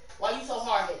 Why you so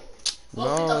hard-headed? Go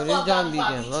Bro, sit the this fuck jump down be before I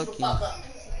getting beat you the lucky. fuck up.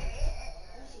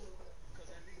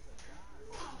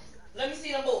 Let me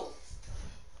see them boots.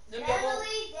 Them your boots.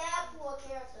 Family Deadpool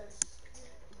characters.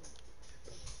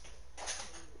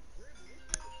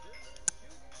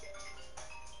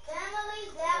 Family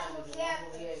Deadpool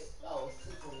characters. Oh, it's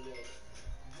 228.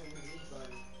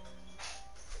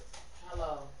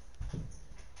 Hello.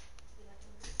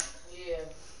 Yeah.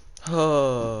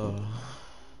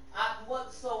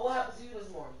 So what happened to you this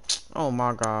morning? Oh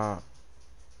my god.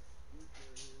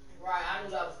 Right, I knew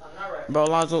that was coming. All right. Bro,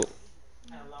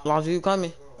 Lonzo, you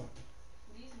coming?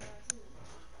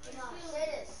 No, say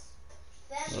this.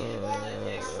 Family She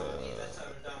Deadpool.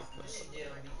 did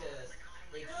them because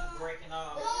they keep breaking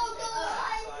off. No,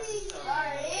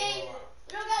 sorry.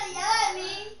 You don't gotta yell at me.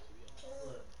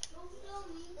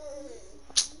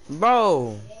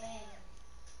 Bro.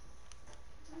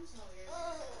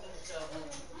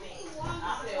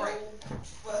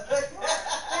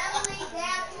 Family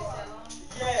Deadpool.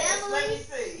 Yes, let me Family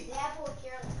see. Deadpool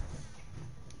characters.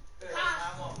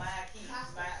 I want my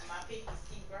pinkies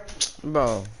keep breaking.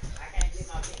 Bro. I can't get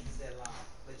my pinkies that long,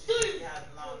 but you see how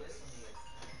long this one is.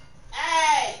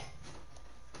 Hey!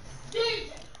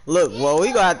 Look, well, we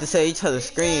gonna have to say each other's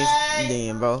screens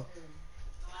then, bro.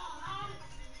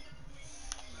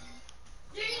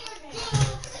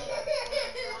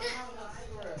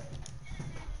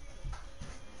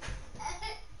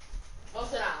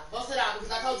 Go sit down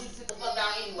because I told you to sit the fuck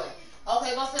down anyway.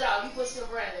 Okay, go sit down. You push him,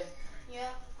 Brandon. Yeah.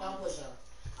 Don't push him.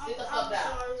 Sit the fuck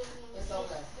down. It's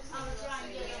okay. I'm trying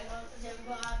to get him,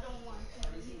 but I don't want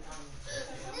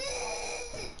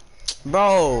to.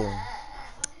 Bro.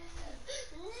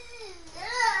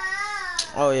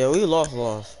 Oh yeah, we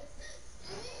lost.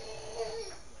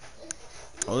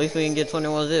 At least we can get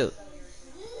 21 zip.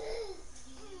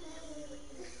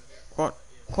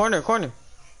 Corner.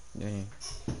 Dang.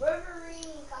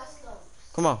 Wolverine costume.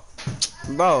 Come on.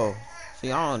 Bro. See,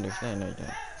 I don't understand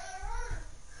that.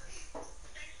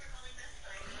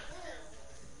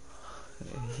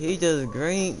 He just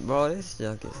green, bro. This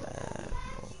junk is ass,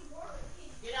 bro.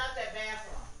 Get out that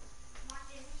bathroom.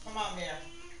 Come on, man.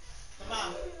 Come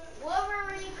on.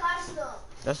 Wolverine costume.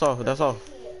 That's all. So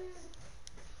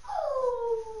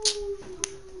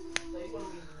you gonna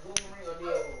be Wolverine or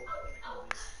Deadpool?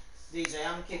 DJ,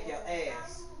 I'm gonna kick your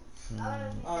ass.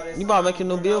 Oh, You about to make a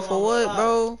new bill for what,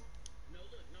 bro?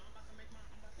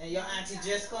 And your auntie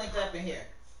just cleaned up in here.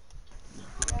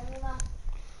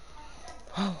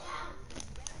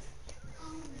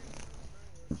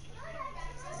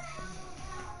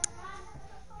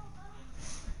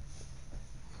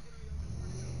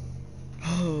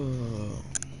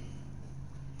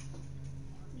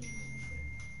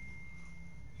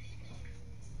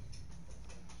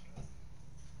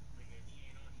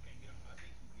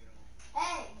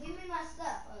 Hey, give me my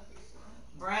stuff.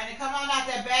 Brandon, come on out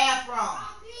that bathroom.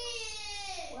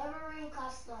 Wolverine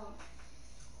costume.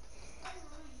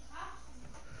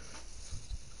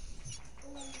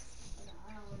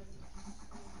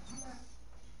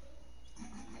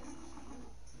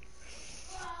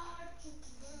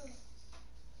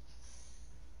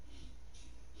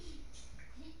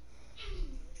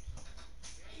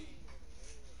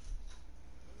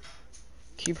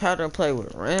 Keep having to play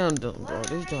with random, bro.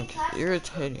 This junk is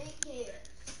irritating.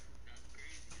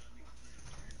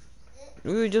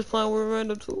 We were just playing with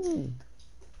random too.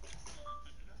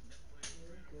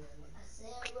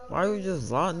 Why you just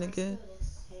lie, nigga?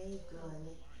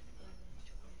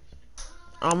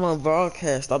 I'm on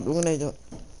broadcast. Stop doing that.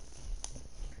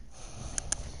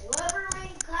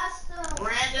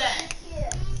 Brandon,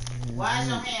 why is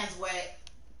your hands wet?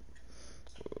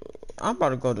 I'm about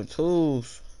to go to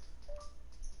tools.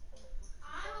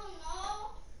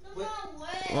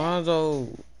 Lonzo,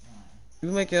 you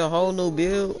making a whole new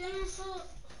build?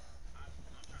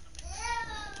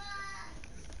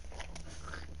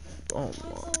 Oh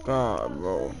my god,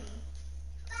 bro.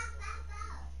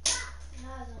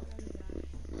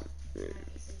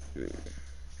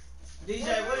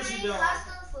 DJ, what is you doing?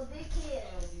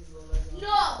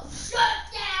 No, shut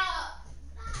down.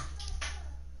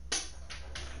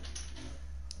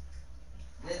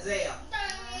 Denzel,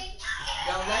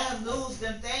 don't let him lose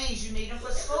them things. You need them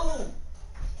for school.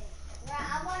 Yeah,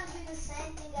 I want to be the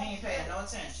same thing. He ain't paying no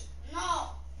attention. No.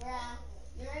 Yeah.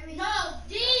 No,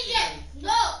 DJ.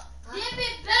 No. Give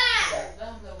it back. Let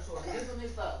him play with yours. Give him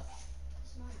his stuff.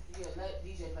 Yeah, let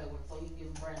DJ play with him so he can give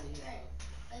him Brandon his stuff.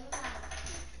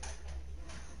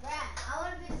 I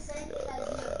want to be the same thing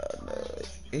as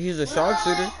you. He's a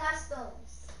sharpshooter.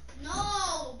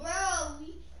 No, bro.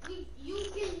 You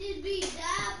can just be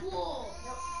that poor.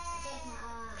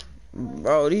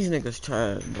 Bro, these niggas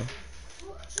trash, bro.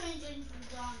 Change into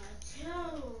Donna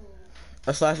too.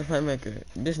 A slasher playmaker.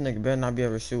 This nigga better not be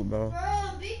able to shoot, bro. Bro,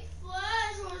 big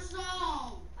flash or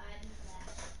something.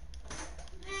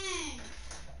 Man.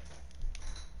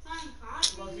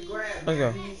 Let's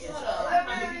go. Shut up. How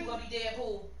many people gonna be dead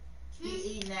pool? He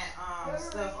eating that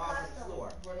stuff off the floor.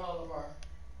 Granola bar.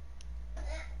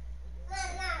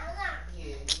 Yeah,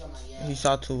 you got my yeah. He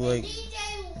shot too late. DJ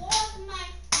lost my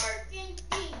freaking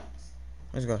things.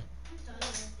 Let's go.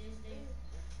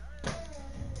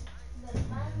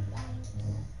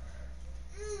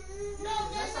 No,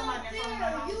 that's not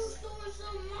fair. You stole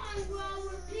some mine while I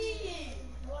was peeing.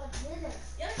 No, I didn't.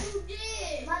 Yes, you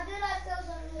did. Why did I steal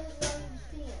some of his while he was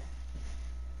peeing?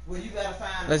 Well, you gotta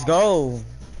find. Let's go.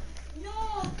 No,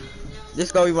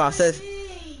 This gonna be my second.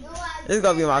 This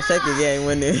gonna be my second game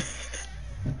winning.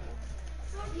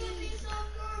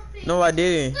 No, I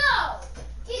didn't. No.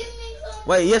 Give me some.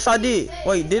 Wait, yes, I did.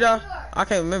 Wait, did I? I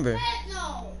can't remember.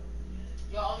 No.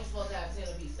 You're only supposed to have 10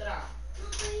 apiece. Sit down.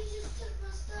 Nobody just took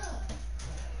my stuff.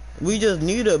 We just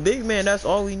need a big man. That's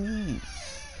all we need. I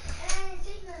didn't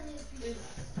take none of these people.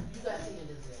 You got 10 in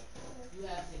this deal. You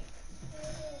have 10.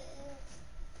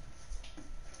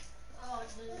 Oh,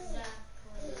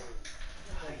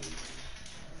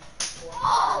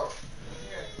 oh!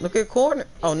 Look at corner.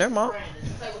 Oh, never mind. Brandon,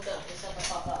 play with them and shut the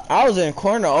fuck up. I was in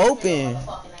corner open. Motherfucking ass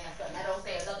up. Now don't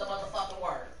say another motherfucking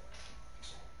word.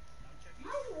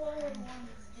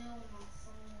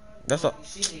 That's a.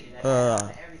 She needed that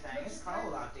and everything. It's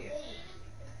cold out there.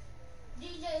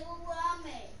 DJ, look what I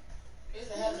made. It's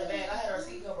a hell of a bag. I had her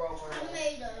seat cover over her. I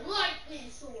made a lightning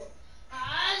sword.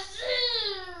 I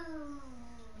see.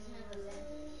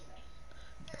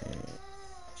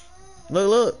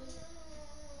 Look.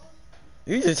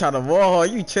 You just trying to ball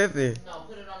hard. You tripping. No,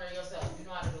 put it on there yourself. You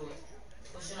know how to do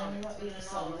it. Push it on there. Put it in the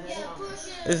soul. Yeah, push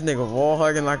it. This nigga wall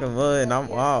hugging like a mud, and I'm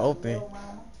wide open.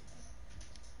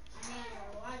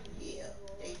 Yeah,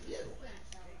 they do.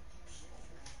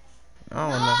 I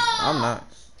don't know. I'm not.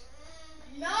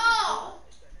 No.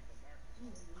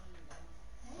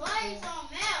 Play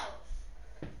something else.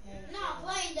 Not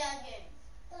playing that game.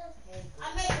 I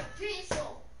made a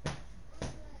pistol.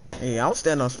 Hey, I'm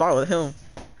standing on spot with him.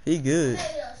 He I good. made a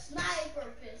sniper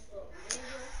pistol.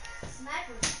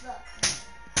 Sniper suck.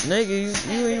 Nigga,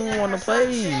 you ain't even want to play.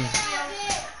 Sniper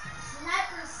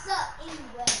suck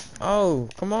anyway. Oh,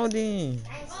 come on then.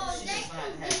 Oh, She thank just gonna you,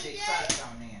 have big DJ. socks on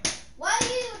then. Why are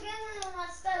you giving me my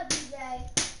stuff, DJ?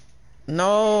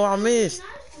 No, I missed.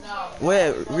 No. We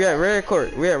at red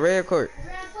court. We at red court. Put my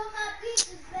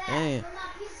pieces back. Damn. Put my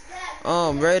pieces back.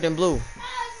 Red and blue.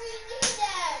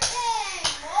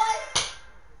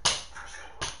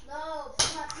 No,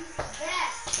 put my pieces back.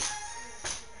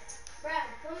 Brad,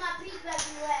 put my piece back in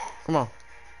the lab. Come on.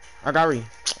 I got ready.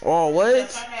 Oh, Just what? turn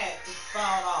that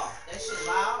fall off. That shit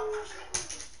loud.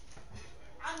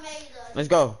 I made a Let's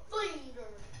go. finger.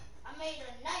 I made a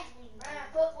knife finger.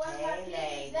 Brad, put one of my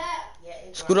pieces back. Yeah,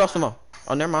 it's Scoot off some more.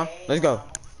 Oh, never mind. Let's go.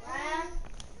 Brad.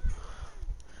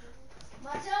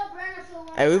 Tell Brandon put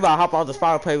one Hey, we of about to my hop off the pieces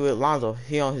spot and play with Lonzo.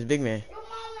 He on his big man. Your mom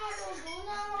not gonna do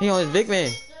nothing. He on his big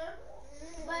man.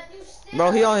 But you still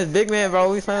Bro, he on his big man,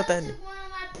 bro. We playing with that. took one of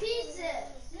my pieces.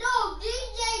 No,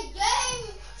 DJ gave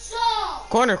me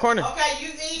Corner, corner. Okay, you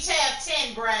each have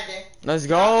 10, Brandon. Let's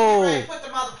Y'all get ready go. to put the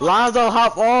motherfucker- Lonzo,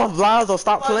 hop off. Lonzo,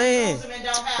 stop Before you playing. lose them and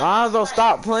don't have Lonzo, no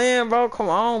stop friends. playing, bro. Come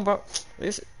on, bro.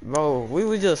 Bro, we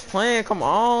was just playing. Come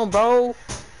on, bro.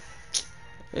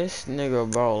 This nigga,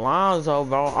 bro. Lonzo,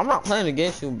 bro. I'm not playing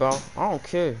against you, bro. I don't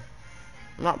care.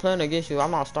 I'm not playing against you.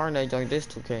 I'm not starting that joint this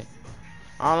 2K.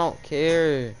 I don't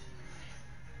care.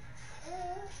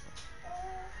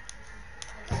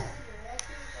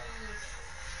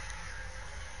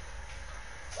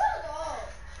 Shut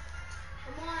up.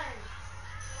 Come on.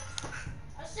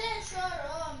 I said shut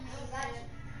up, man.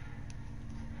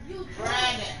 You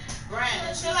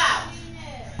Brandon, chill out.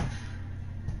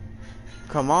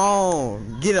 Come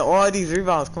on. Get all these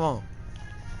rebounds. Come on.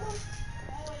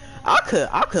 I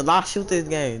could not shoot this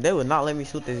game. They would not let me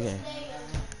shoot this game.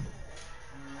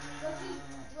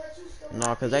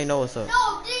 No, cause they know what's up.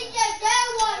 No, DJ,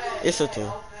 that one. It's a 2.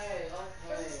 Shut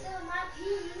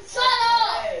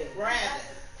up. Brandon.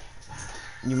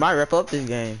 You might wrap up this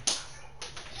game.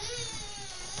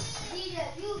 DJ,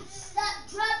 you stop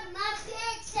dropping my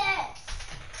pictures.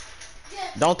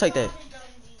 Don't take that.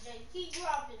 Keep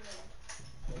dropping them.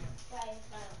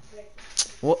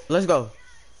 What? Let's go.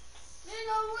 You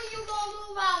know what you gonna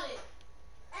do about it?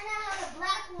 And I have a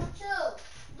black one too.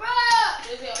 Bruh!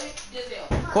 Giselle.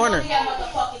 Corner. You got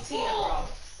motherfucking 10, bro.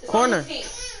 It's Corner. only 10.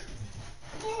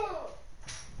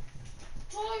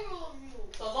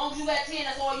 So as long as you got 10,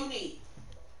 that's all you need.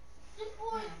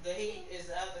 The heat is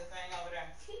the other thing over there.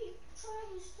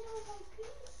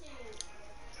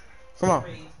 Come on.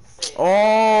 3, 6,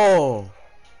 Oh.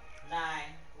 9.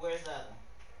 Where's the other?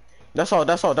 That's all.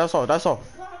 That's all. That's all. That's all.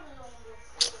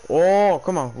 Oh,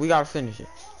 come on. We gotta finish it.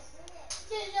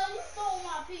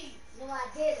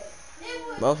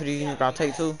 Both of these gotta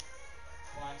take 2. 1, 2,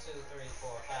 3, 4,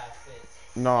 5,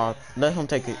 6. No, let him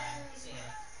take it. 9, 10.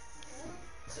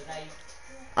 So now you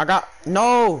I got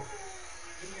no.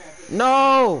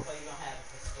 No. so you don't have it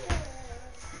for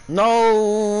school.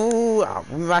 No.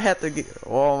 We might have to get.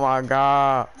 Oh my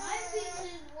God.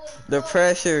 The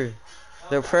pressure.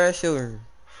 The pressure.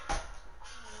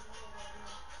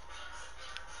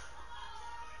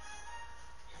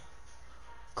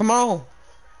 Come on.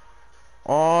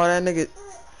 Oh, that nigga.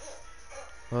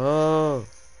 Oh.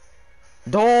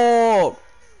 Dog.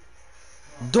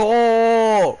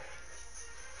 Dog.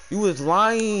 You was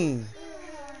lying.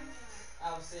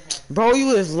 I was sitting here. Bro, you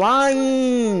was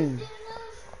lying.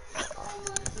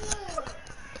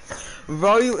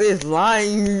 Bro, you is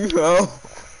lying, bro.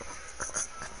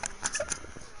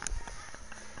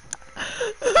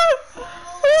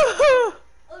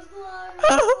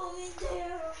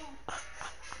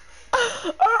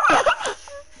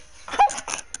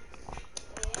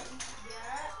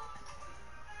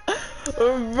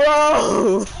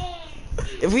 Bro,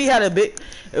 if we had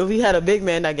a big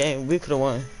man in that game, we could have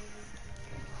won.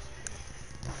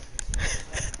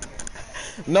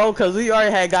 No, cause we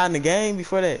already had gotten the game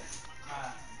before that.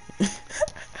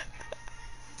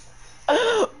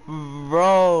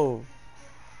 Bro,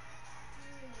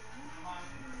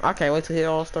 I can't wait to hit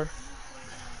All-Star.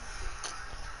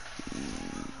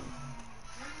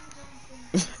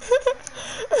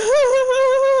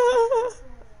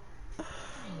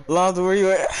 Lonzo, where you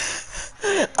at?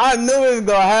 I knew it was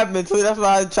gonna happen too. That's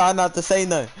why I try not to say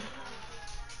nothing.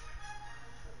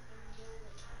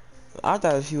 I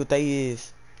gotta see what they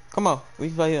is. Come on, we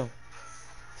can play him.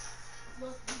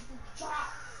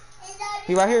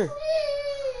 He right here.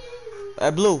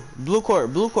 At blue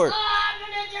court, blue court.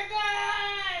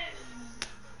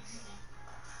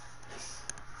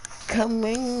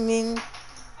 Coming in.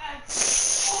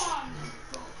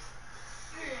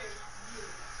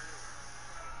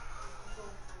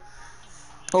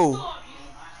 Who?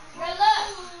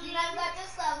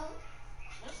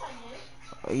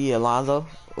 Oh yeah, Alonzo.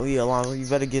 Oh yeah, Alonzo. You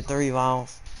better get 3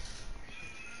 rounds.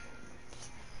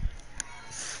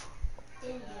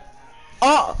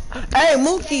 Oh, hey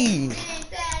Mookie.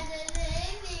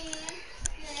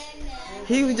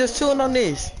 He was just chewing on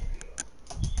this.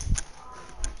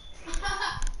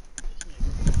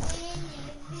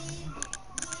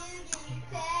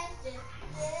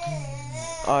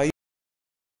 Oh.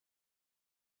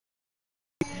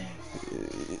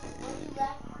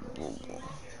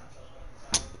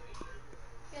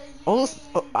 Oh,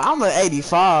 I'm an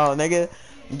 85, nigga.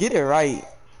 Get it right.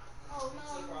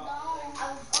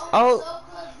 Oh,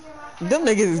 them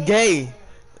niggas is gay.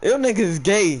 Them niggas is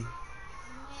gay.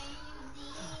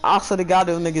 I swear to God,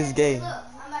 them niggas is gay.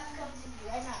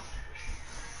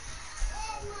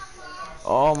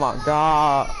 Oh my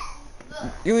God.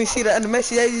 You ain't see the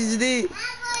animation they just did?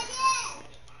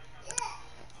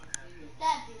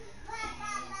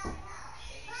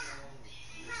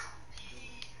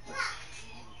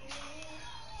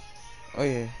 Oh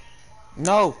yeah.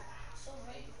 No. So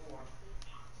late for.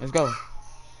 Let's go.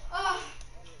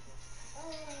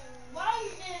 Why you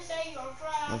didn't say you're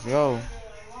fried? Let's go.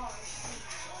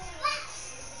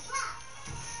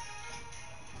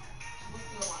 We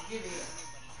still want. Give it here.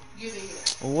 Give it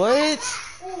here. What?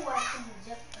 Ooh, I can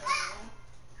reject her.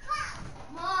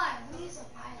 Come on, we need some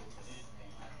ice.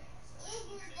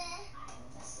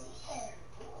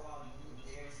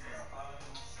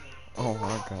 Oh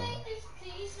my god. Take this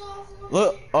piece off of me.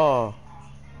 Look.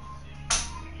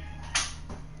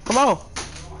 Come on.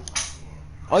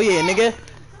 Oh yeah, nigga. Don't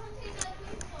take that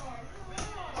piece off.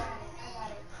 I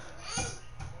got it.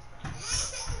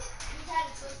 You tried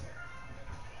to twist it.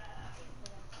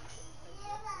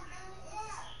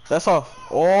 That's off.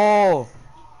 Oh.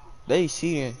 They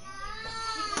cheating.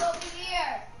 Keep it over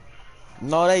here.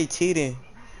 No, they cheating.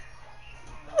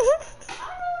 I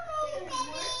don't know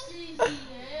what she did or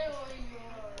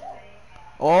yours.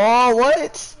 Oh,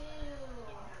 what?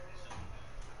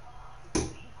 Ew.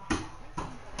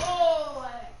 Oh,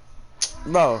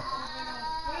 Bro.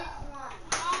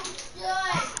 I'm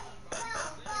done.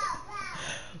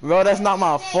 Bro, that's not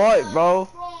my fault, bro.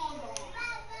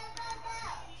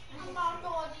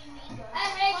 I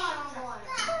hate someone.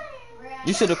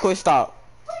 You should have quit stop.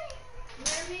 Oh,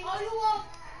 you want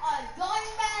a gun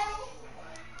battle?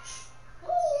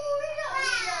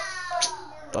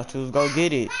 Thought you was gonna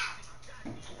get it.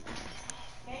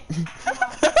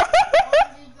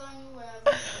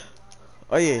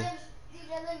 Oh yeah.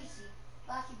 Let me see.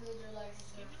 Boxy builder license.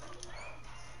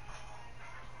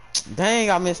 Dang,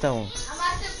 I missed that one. I'm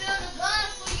about to build a gun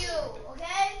for you,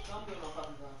 okay? Don't build no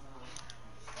fucking gun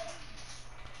for him.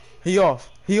 He off.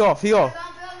 He off. He off. Don't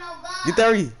build no gun. Get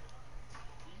 30.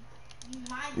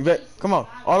 You bet. Come on.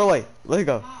 All the way. Let's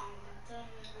go.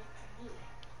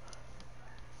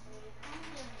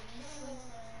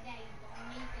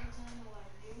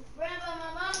 Remember,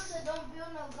 my mom said don't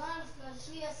build no guns because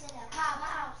she has said that pow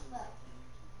pow stuff.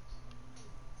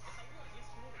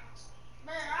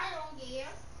 Man, I don't care.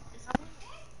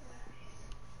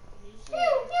 Pew,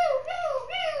 pew, pew,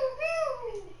 pew, pew,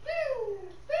 pew,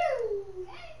 pew.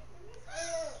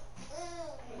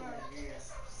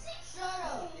 Shut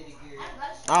up.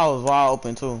 I was wide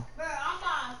open too. Bro, I'm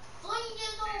gonna fling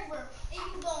this over and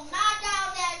you gonna knock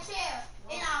out that chair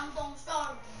and I'm gonna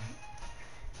start.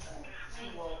 She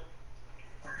won't.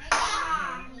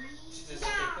 Yeah. She just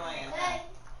keep playing. Okay.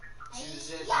 She was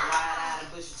just wide-eyed and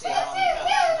bushy tail on the couch.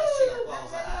 Now she'll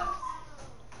close her eyes.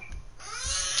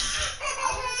 I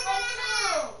will play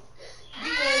too.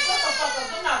 DJ, shut the fuck up.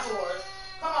 Them not yours.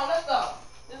 Come on, let's go.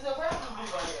 This is a reference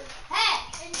book right here. Hey,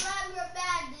 and grab your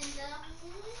bag, Dinda.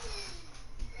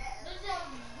 This is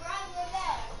grab your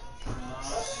bag.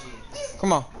 Oh, shit.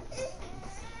 Come on.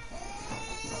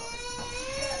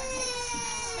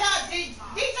 Yeah, DJ,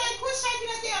 quit shaking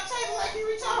that damn table like you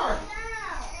retarded.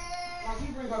 Now, can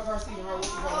you bring her car seat and her what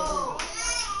you got to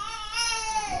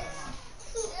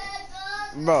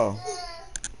do? Bro.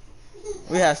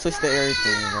 We had switched to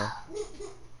everything, bro.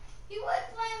 He was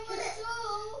playing with two.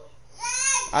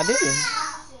 I did.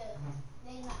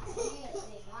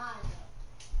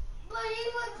 But he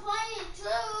was playing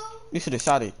too. You should have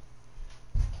shot it.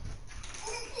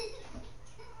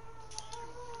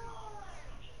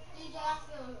 DJ, I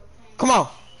feel your pain. Come on.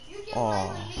 You can Aw. play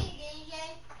with me, DJ.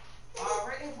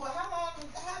 Already? Well, how long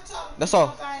That's all.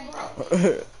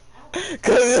 thing,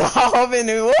 Cause how often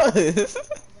it was.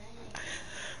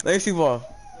 Let me see ball.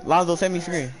 Lonzo, send me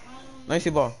screen. Let me see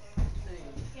ball.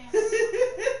 Give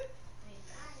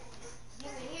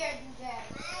it here, DJ.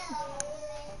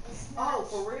 Oh,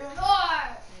 for real?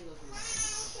 Lord.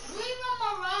 Leave him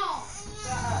alone.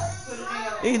 Put it in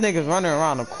your... These niggas running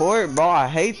around the court, bro. I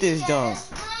hate this jump.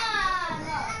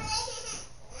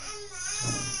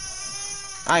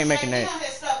 I ain't making Get that. on that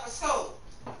stuff for school.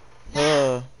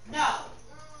 Uh, No.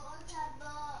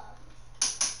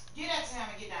 Get that to him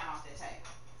and get down off that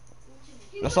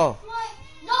table. that's all.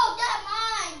 No, that's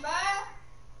mine, bro.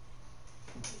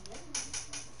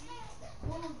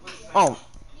 Oh,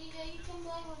 DJ, you can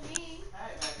play with me.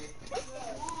 Hey, baby.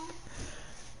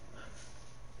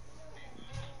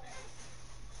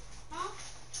 Huh?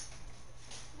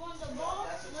 Want the ball?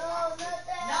 No, not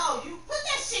that. No, you put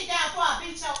that shit down before I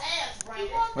beat your ass,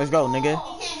 Brandon. let's go, nigga.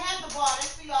 You can't have the ball.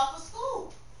 That's for y'all for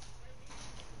school.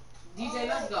 DJ,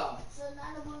 let's go. So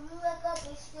now when we wake up,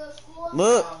 it's still school?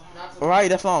 Look. Not to- Alright,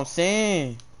 that's what I'm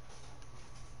saying.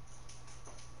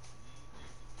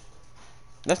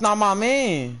 That's not my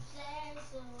man.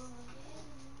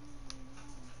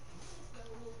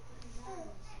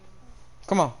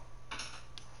 Come on.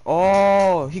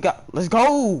 Oh, he got. Let's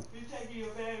go. You taking your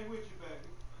bag with you,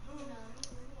 baby.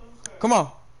 Okay. Come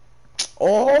on.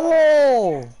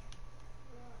 Oh.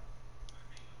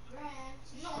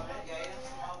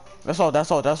 That's all. That's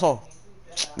all. That's all.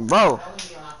 Bro. That was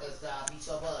me on my first job. Beat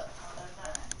your butt.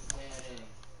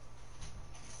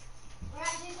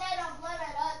 She said don't play like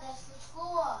that. That's the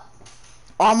score.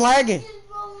 Oh, I'm lagging. Okay,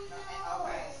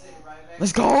 sit right back.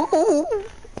 Let's go.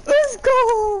 Let's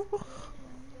go. Push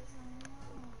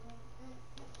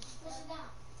it down.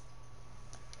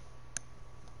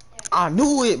 I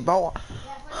knew it, bro.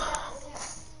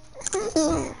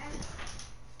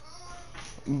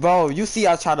 Bro, you see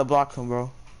I try to block him,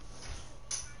 bro.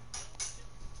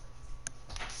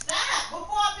 Stop before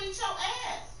I beat your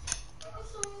ass. I want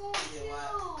some more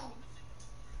kills.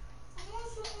 I want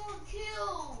some more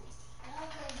kills.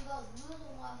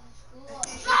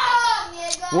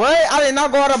 What? I did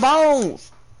not go out of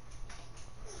bounds.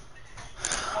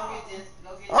 Go get this. Go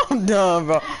get this. I'm done,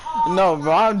 bro. No,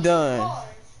 bro, I'm done.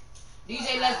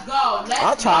 DJ, let's go. Let's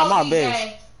I'm trying go, my DJ.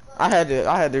 best. I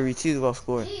had to retrieve the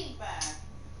score. This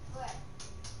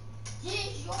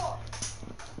is yours. No,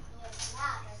 it's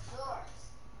not. That's yours.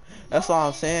 That's all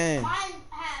I'm saying. Mine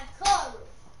had color.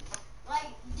 Like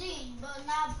these, but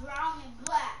not brown and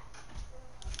black.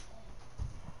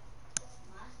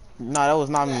 Nah, that was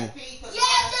not me.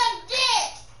 Yes, it did.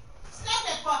 Stop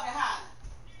that fucking hot.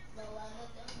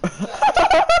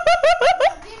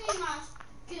 Give me my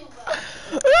skill back.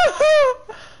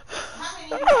 How many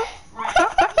you got? Right.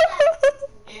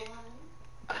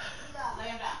 Lay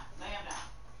him down. Lay him down.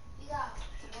 You got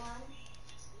one.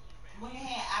 Move your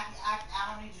hand. I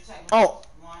don't need you to take. Oh.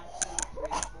 1, 2, 3,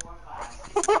 4, 5,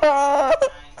 6, 7, 8, 9,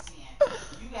 10.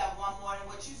 You got one more than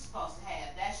what you supposed to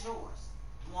have. That's yours.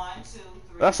 1, 2, 3,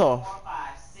 That's all. 4,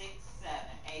 5, 6, 7,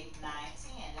 8, 9, 10.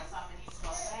 That's how many you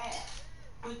supposed to have.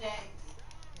 Put that.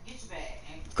 Get your bag.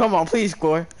 And Come on, please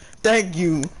score. Thank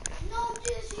you. No,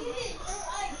 this is.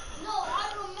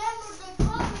 I remember the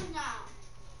color now.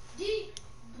 The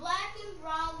black and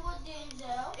brown with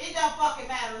Denzel. it don't fucking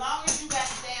matter. As long as you got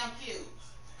the damn cubes.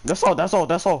 That's all. That's all.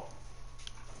 That's all.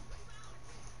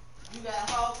 You got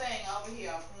a whole thing over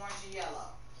here, orange and yellow.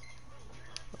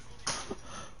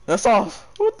 That's all.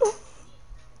 What the?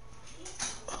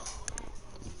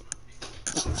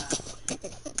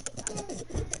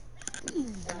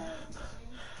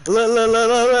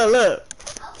 Look.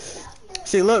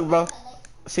 See, look, bro.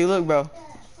 See, look, bro.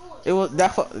 It was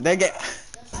that. They get.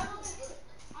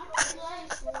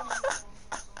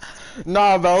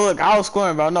 No, bro. Look, I was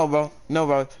scoring, bro. No, bro. No,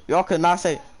 bro. Y'all could not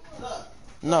say. Look.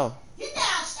 No. Get down.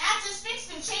 I just fixed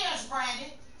them chairs, Brandon.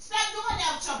 Stop doing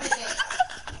that with your big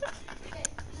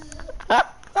ass.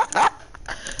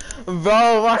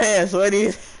 Bro, my hand's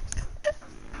sweaty.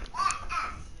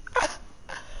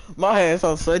 My hand's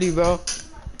so sweaty, bro.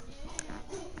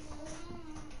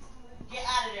 Get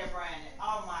out of there, Brandon.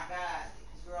 Oh my God.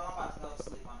 Girl, I'm about to go to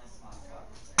sleep on this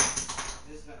motherfucker.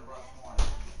 This has been a rough morning.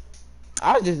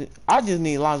 I just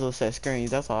need Lonzo set screens.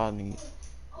 That's all I need.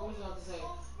 What was you about to say?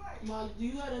 Ma, do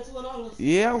you have that $12?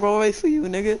 Yeah, I'm gonna wait for you,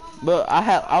 nigga. But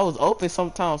I was open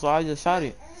sometimes, so I just shot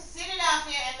it. Sit it out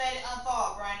there and let it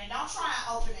unfold, Brandon. Don't try and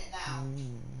open it now.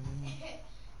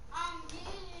 I'm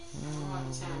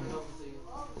about to turn it over to you.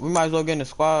 We might as well get in the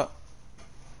squad.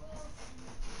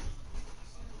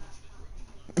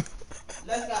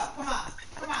 Let's go. Come on.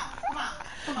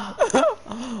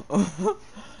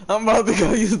 I'm about to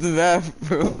go use the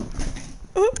bathroom.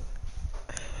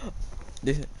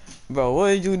 Bro, what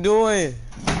are you doing?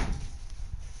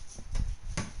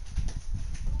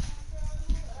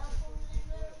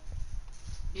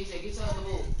 DJ, get your other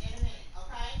ball. In a minute,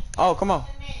 okay? Oh, come on. In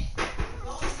a minute.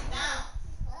 Go sit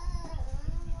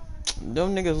down.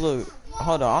 Them niggas look.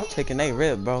 Hold on, I'm taking they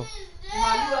rip, bro.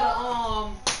 Ma,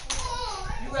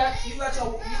 you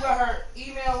got her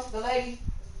email, the lady.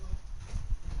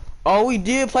 Oh, we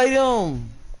did play them.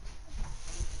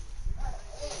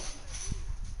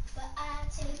 But I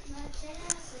take my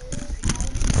chances.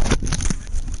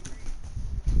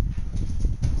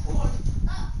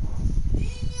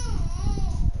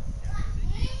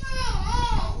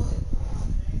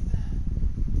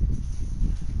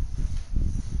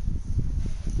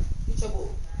 Get your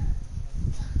ball.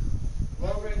 Go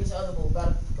over there and get your other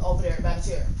ball. Over there, back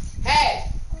chair. Hey,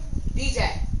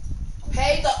 DJ,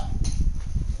 pay the.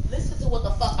 Listen to what the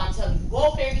fuck I'm telling you. Go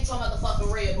over there and get your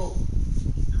motherfucking red ball.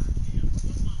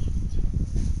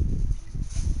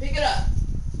 Pick it up.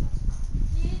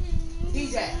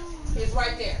 DJ, it's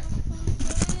right there.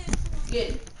 Get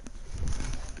it.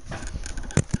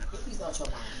 Get these out your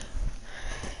mind.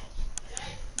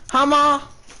 Huh, Ma?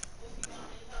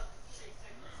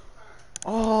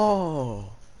 Oh,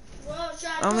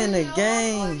 I'm in the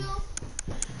game.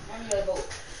 Hand me your ball.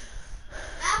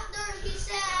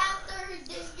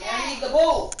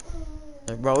 Peekaboo.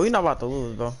 Like, bro, we not about to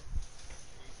lose, bro.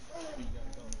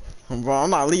 Bro, I'm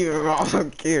not leaving, bro. I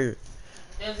don't care.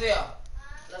 Denzel,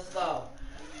 let's go.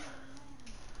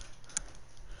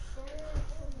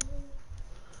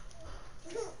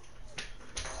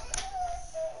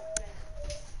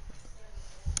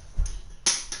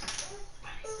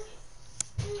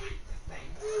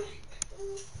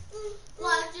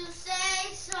 What you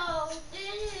say so?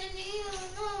 Didn't you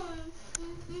know?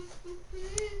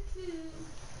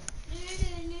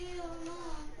 Didn't you know?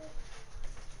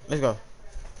 Let's go.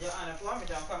 Your unemployment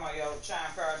don't come on your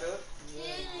time card, do it?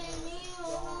 Didn't you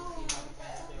know?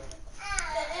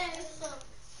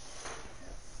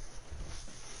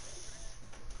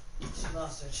 She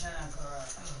lost her time card.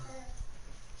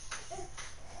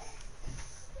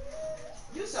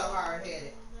 You so hard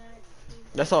headed.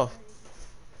 That's all.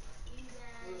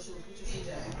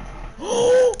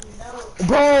 No.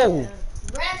 Bro!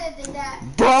 Brandon did that.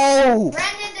 Bro!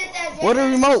 Brandon did that. What the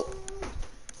remote?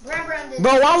 Brandon did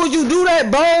Bro, why would you do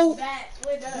that, bro? that.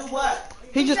 With Do what?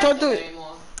 He just turned to it.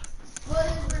 Put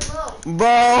his remote.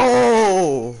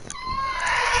 Bro!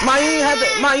 You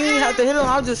ain't have to hit him.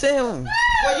 I'll just send him.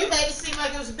 Well, you made it seem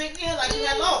like it was a big deal, like you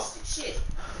had lost it. Shit.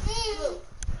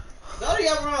 Go to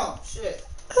your room. Shit.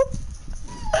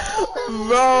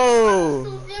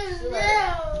 Bro!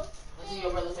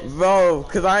 Bro,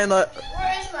 cause I ain't like.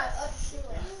 Where is my other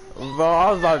shoe? Bro,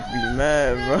 I was about to be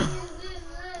mad, bro.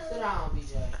 Sit down,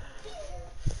 BJ.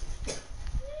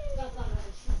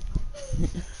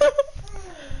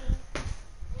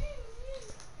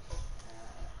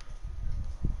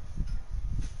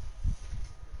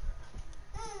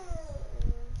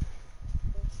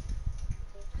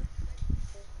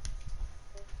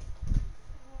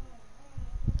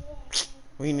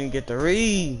 We need to get the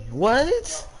read.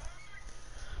 What?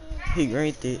 He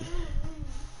granked it.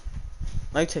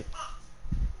 Let me take. Put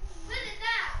it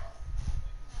down.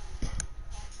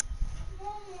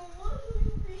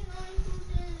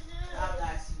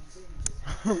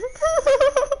 I'm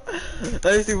not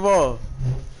Let me see the ball.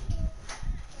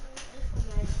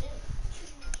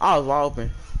 I was wide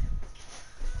open.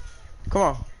 Come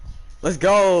on. Let's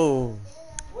go.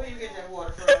 Where you get that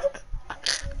water from?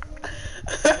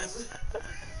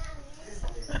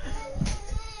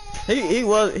 he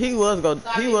was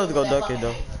go dunk it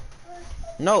though.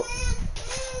 No.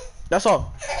 That's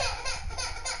all.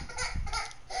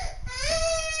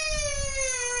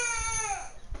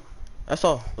 That's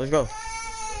all. Let's go.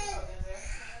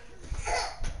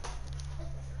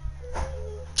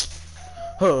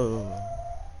 Oh.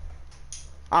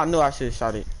 I knew I should have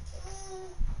shot it.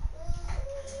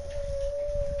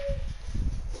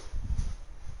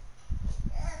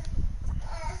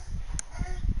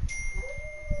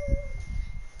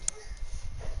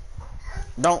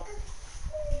 Don't.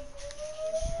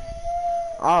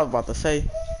 I was about to say.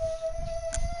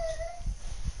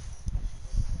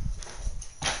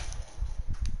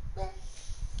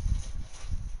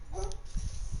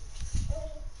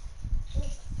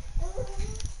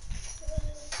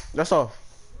 That's all.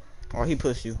 Oh, he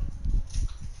pushed you.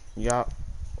 Yup.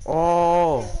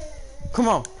 Oh. Come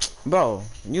on. Bro,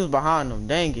 you was behind him.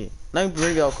 Dang it. Let me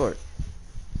bring you out court.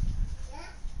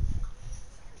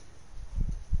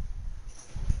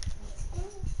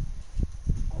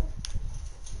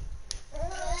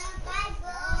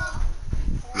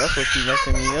 That's what keep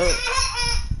messing me up.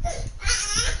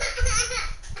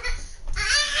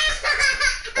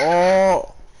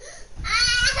 Oh.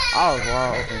 I was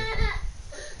wide open.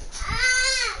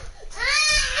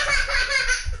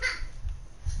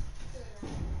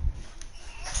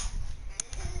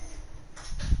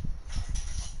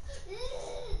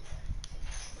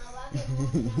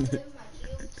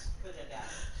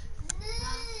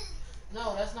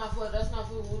 No, that's not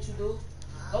for what you do.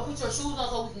 Go put your shoes on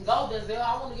so we can go, Denzel.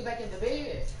 I want to get back in the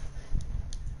bed.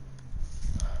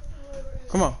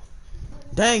 Come on.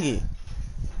 Dang it.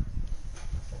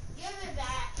 Give it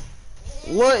back.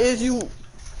 What is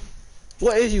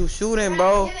you shooting,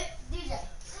 bro? Give it, DJ.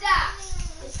 Stop.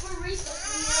 It's for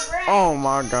recess. Oh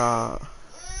my god.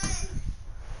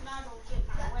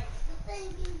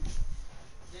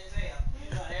 Denzel, you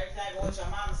know everything what your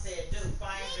mama said, do.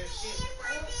 Find your shit.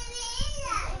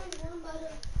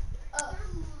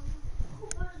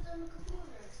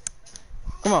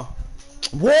 Come on.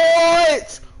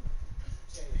 What?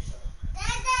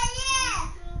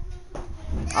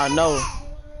 I know.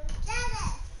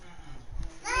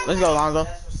 Let's go, Lonzo.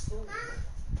 That's for school.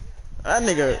 That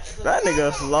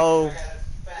nigga slow.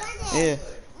 Yeah.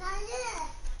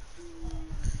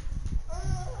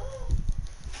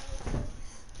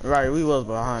 Right, we was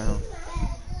behind him.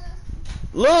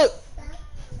 Look.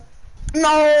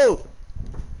 No!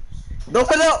 Don't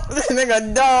put it up! This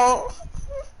nigga don't!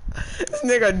 This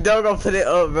nigga don't gonna put it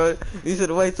up, bro. You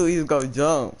should wait till he's gonna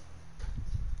jump.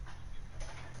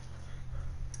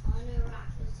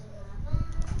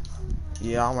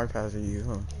 Yeah, I'm right past you,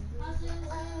 huh?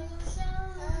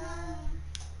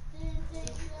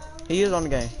 He is on the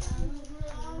game.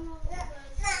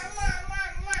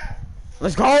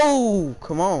 Let's go!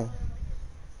 Come on.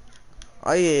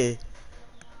 Oh, yeah.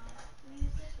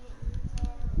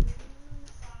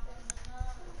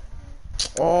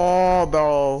 Oh,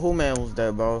 bro. Who man was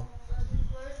that, bro?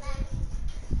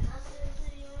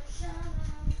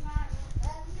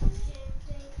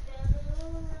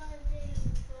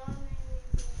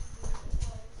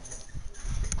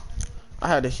 I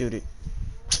had to shoot it.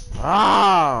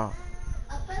 Ah!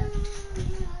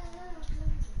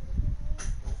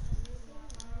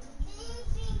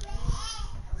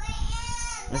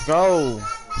 Let's go.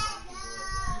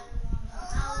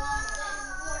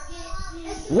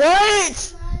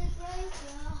 What?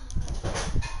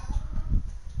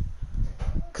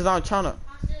 Cause I'm trying to.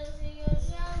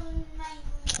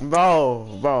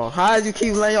 Bro, how'd you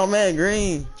keep laying your man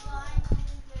green?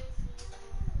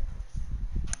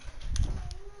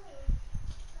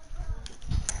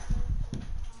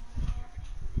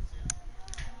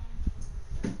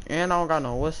 And I don't got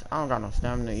no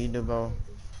stamina either, bro.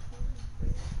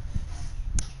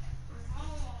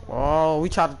 Oh, we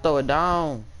tried to throw it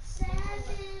down.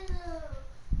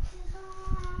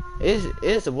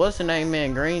 It's what's the name,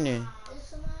 man, greening.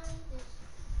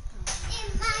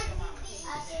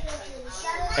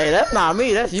 Hey, that's not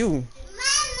me, that's you.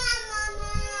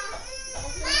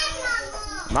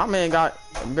 My man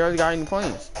barely got any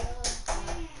points.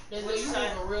 You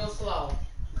moving real slow.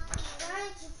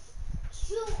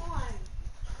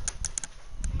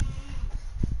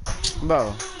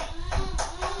 Bro.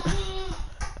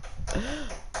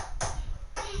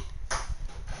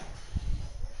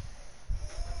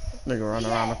 Nigga run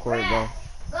around the court, bro.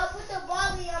 Go put the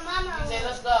ball in your mama. DJ,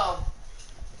 let's go.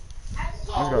 Let's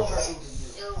go.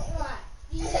 Shoot one.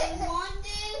 You say you want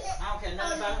this? I don't care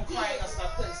nothing about him crying or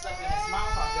start putting stuff in his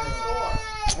mouth out there before.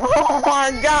 Oh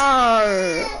my god.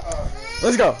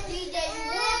 Let's go. DJ,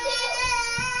 you want this?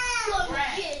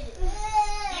 Brad, give it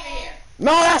here.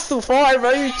 No, that's too far,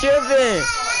 bro. You tripping.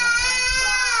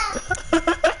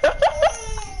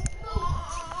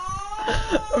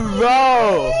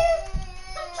 Bro.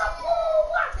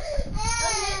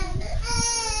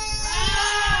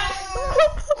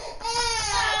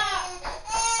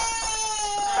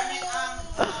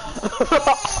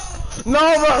 No,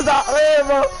 bro, stop playing,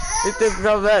 bro. You think we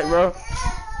come back, bro?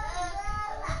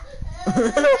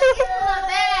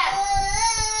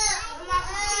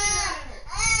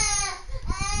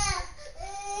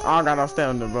 I don't got no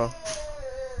stamina, bro.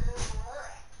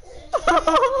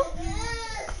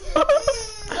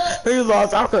 He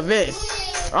lost. I'm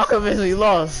convinced. I'm convinced he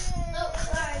lost.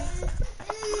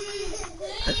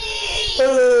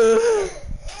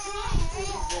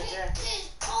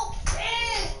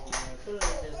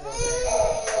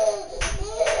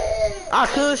 I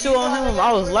could shoot on him.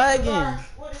 I was lagging.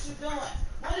 What is you doing?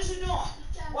 What is you doing?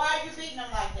 Why are you beating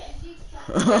him like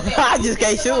that? I just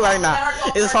can't shoot right now.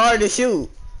 It's hard to shoot.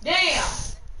 Damn.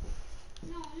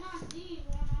 No, not these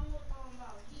one. I'm talking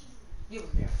about these. Give it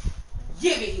here.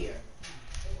 Give it here.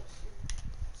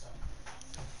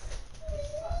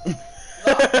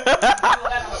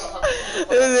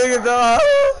 This nigga dog.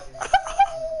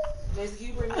 Jason, can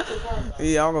you bring me to the car?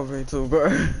 Yeah, I'm gonna bring two, bro.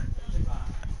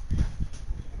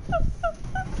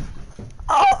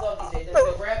 Let's go, DJ. Just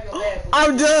go grab your bag.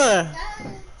 I'm done.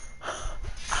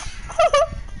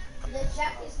 The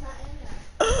jacket's not in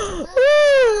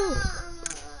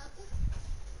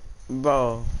there.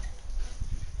 Bro,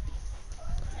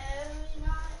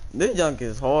 this junk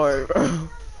is hard, bro.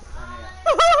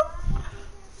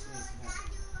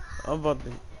 I'm about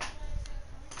to.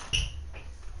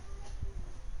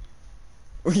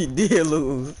 We did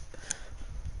lose.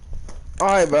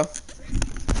 Alright, bro.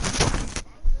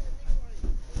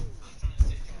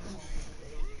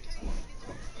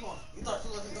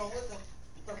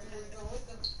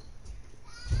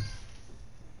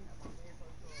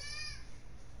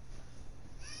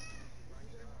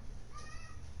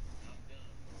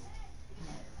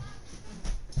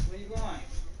 Where you going?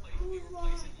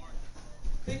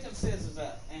 Pick them scissors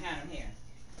up and hand them here.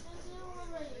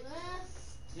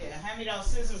 Yeah, hand me those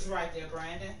scissors right there,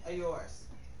 Brandon. Are yours?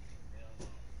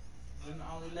 They're the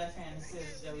only left-handed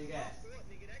scissors that we got.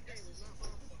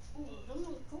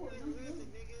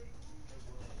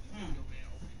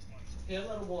 Here,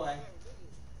 little boy.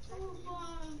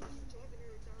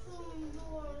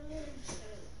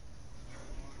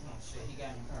 Shit, he got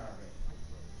in the car already.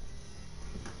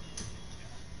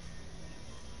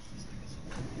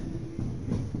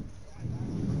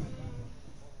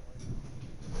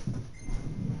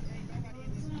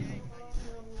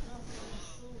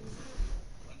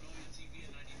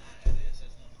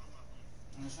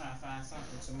 I'm trying to find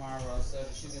something tomorrow so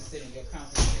that you can sit in your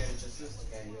comfy chair that your sister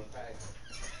gave you, okay?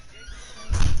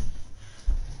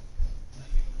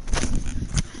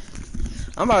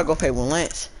 I'm about to go pay with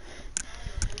Lance.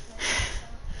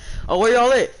 Oh, where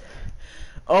y'all at?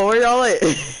 Oh, where y'all at?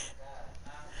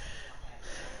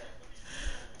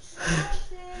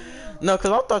 No,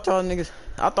 cause I thought y'all niggas.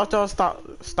 I thought y'all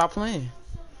stop playing.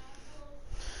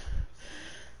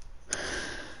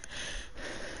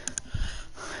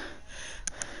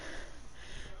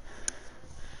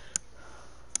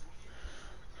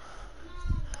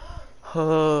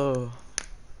 Oh.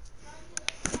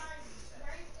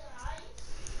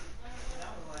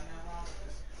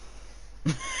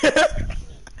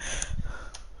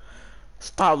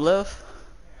 Stop left.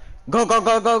 Go, go,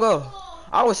 go, go, go.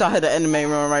 I wish I had the anime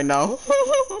run right now.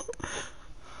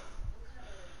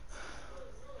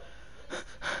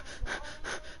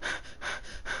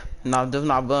 Nah, if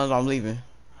not buns, I'm leaving.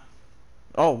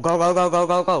 Oh, go, go, go, go,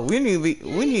 go, go. We need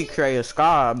to create a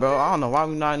squad, bro. I don't know why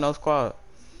we not in no squad.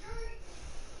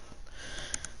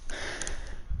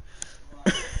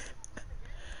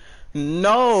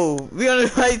 No, we only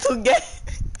play 2 games.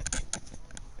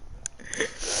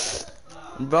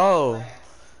 Bro.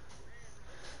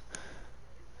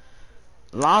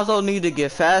 Lonzo need to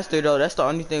get faster though. That's the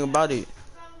only thing about it.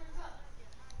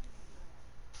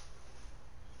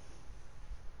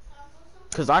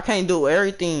 Cause I can't do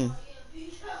everything.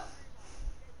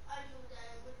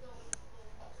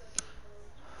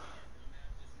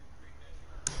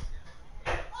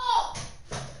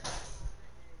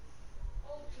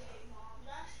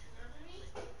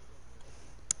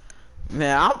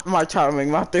 Man, I might try to make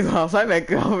my 3 house. I make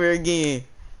it over again.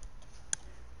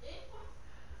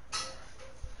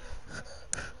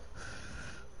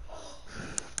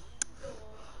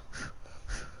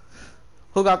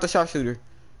 Who got the sharpshooter?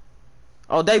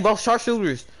 Oh, they both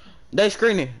sharpshooters. They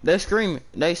screaming. They screaming.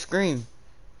 They scream.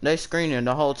 They screaming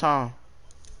the whole time.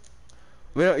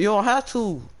 You don't have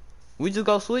to. We just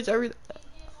go switch every.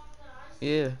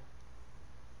 Yeah.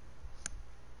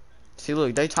 See,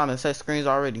 look, they trying to set screens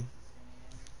already.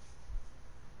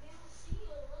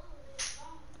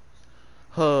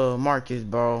 Marcus,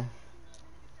 bro.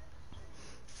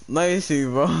 Let me see,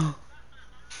 bro.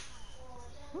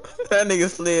 That nigga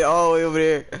slid all the way over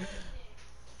there.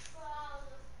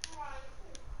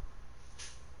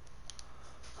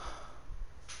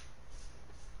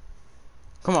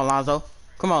 Come on, Lonzo.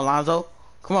 Come on, Lonzo.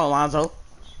 Come on, Lonzo.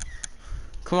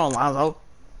 Come on, Lonzo.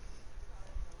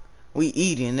 We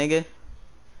eating, nigga.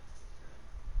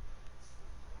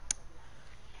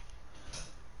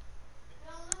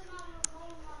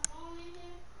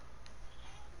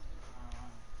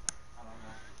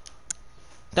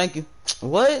 Thank you.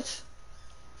 What?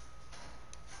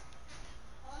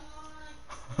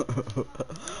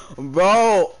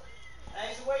 Bro.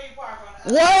 Hey, so where you park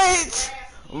on the What?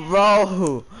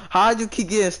 Bro. How'd you keep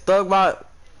getting stuck by...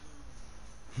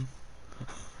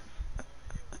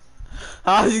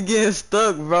 How'd you getting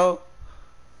stuck, bro?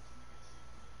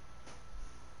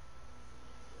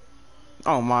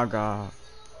 Oh my god.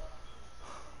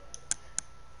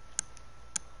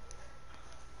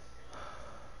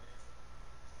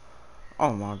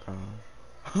 Oh my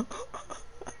god.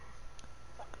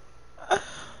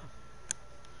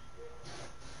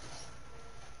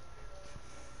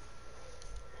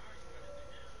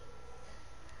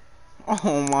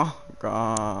 Oh my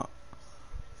god.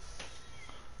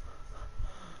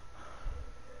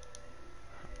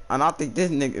 And I think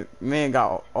this nigga man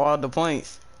got all the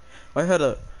points. Wait, hold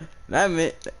up. That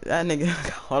nigga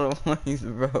got all the points,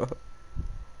 bro.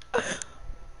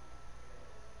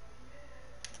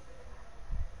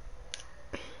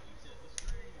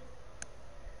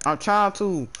 I'm trying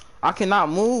to. I cannot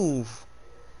move.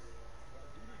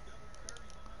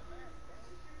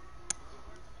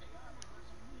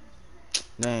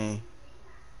 Dang.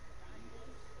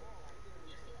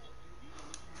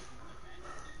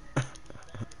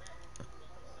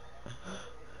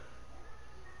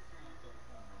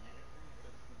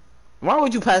 Why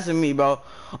would you pass it me, bro?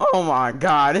 Oh my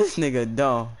god, this nigga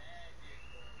dumb.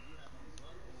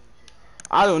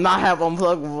 I do not have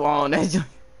unpluggable on that joint.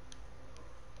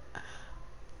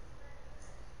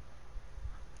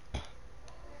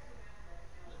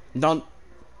 Don't.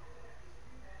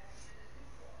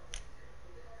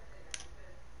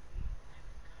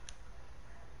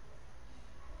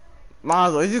 Might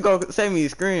as well. You go save me a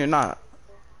screen or not?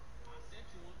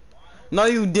 No,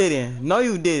 you didn't. No,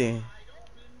 you didn't.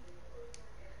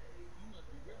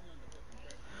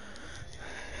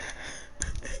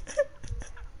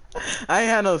 I ain't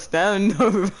had no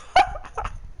stamina.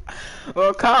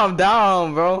 Bro, calm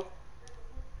down, bro.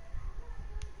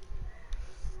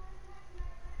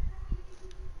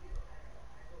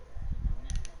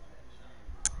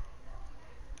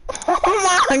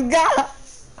 Oh my god.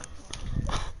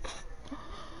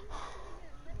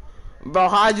 Bro,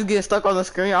 how'd you get stuck on the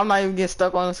screen? I'm not even getting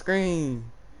stuck on the screen.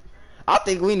 I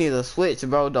think we need a switch,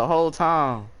 bro, the whole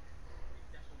time.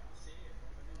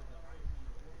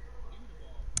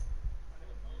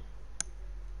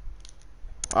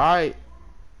 Alright.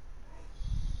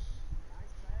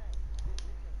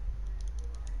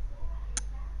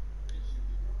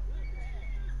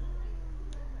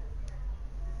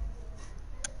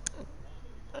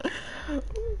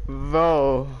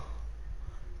 Bro.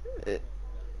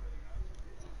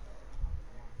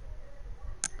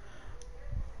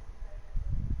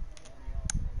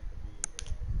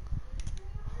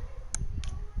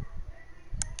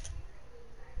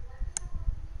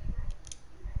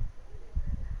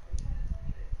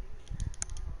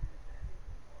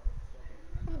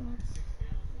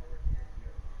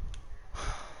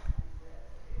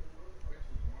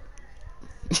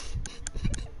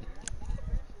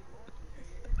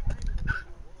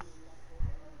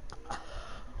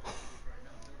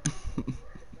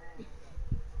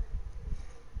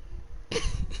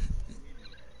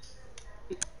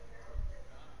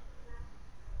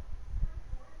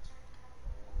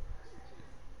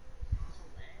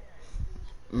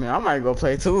 Man, I might go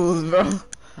play twos, bro.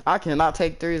 I cannot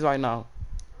take threes right now.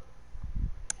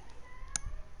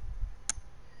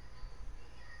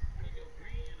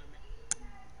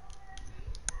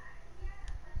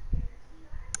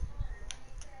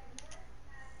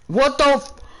 What the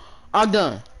f— I'm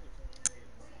done.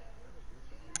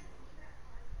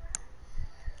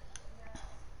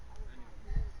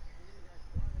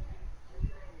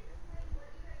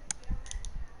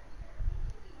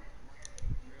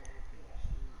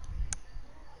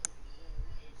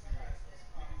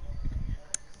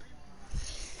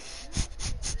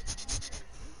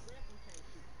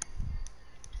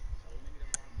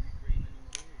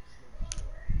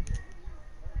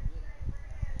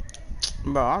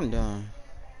 Bro, I'm done.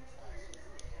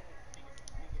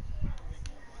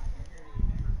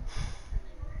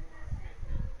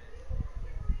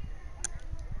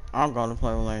 I'm gonna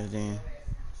play with Lance then.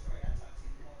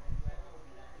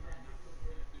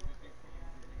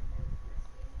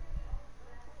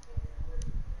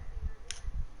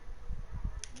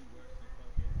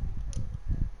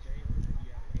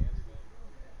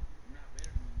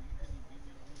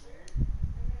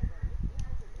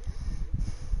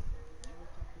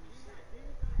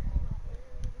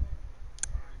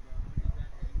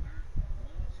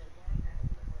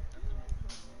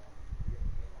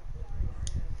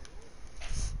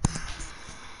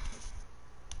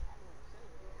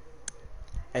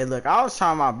 Hey, look, I was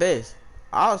trying my best.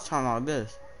 I was trying my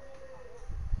best.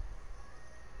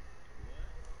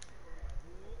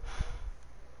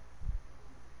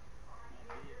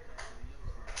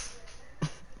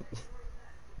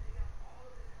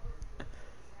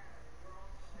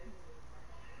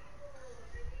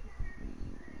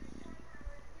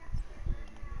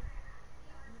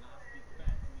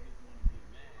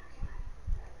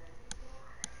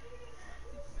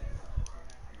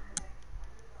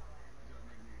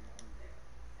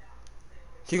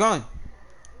 Keep going.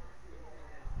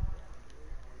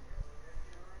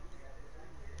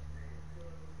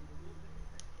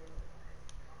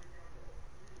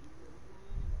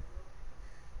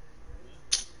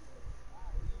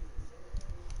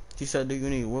 She said, do you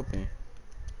need whooping?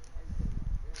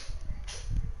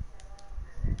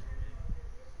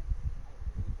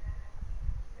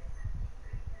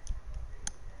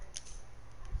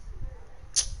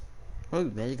 Oh,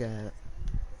 there you got it.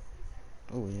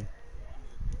 Oh, yeah.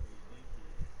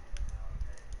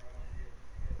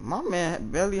 My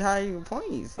man barely had even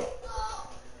points.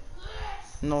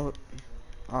 No.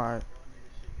 Alright.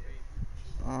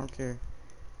 I don't care.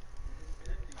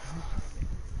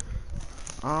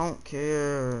 I don't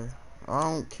care. I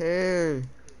don't care.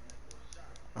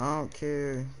 I don't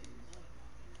care.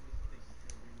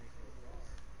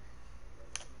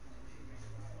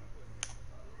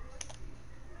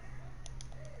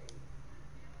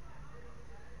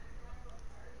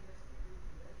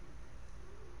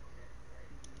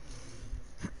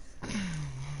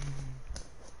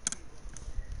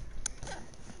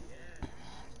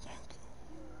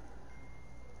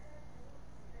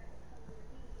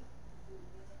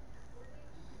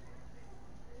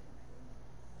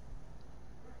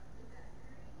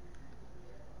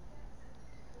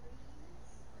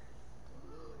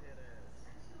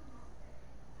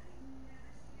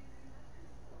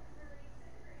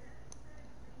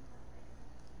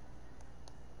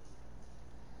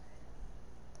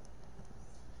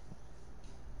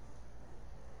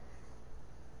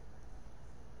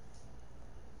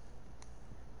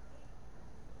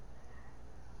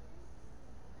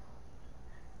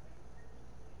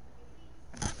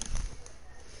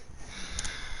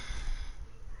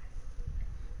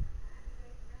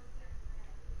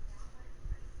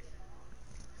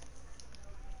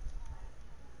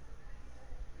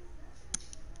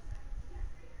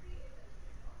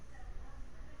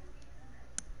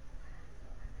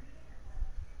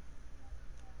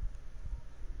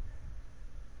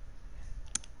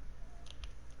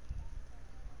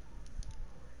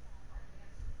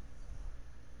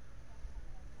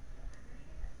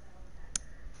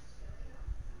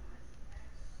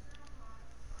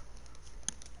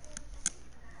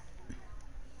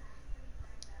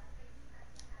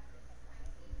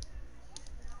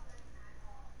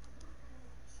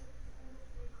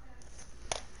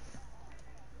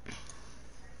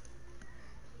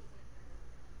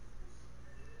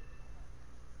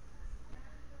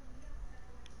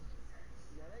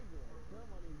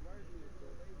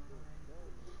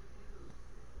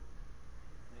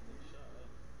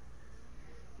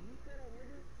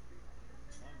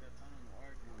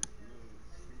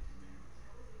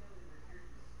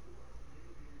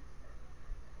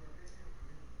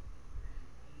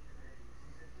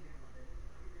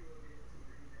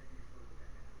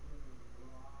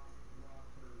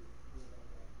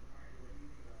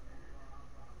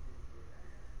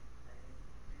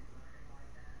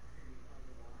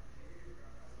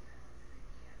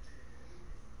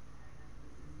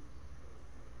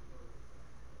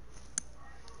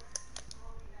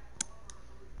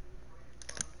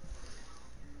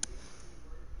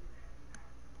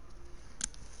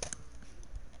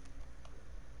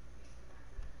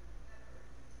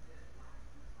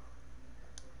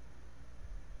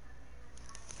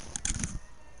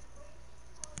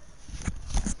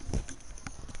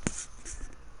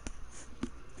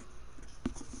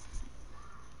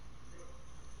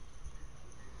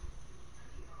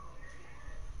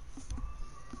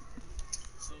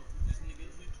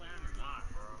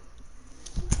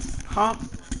 Huh?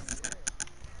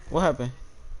 What happened?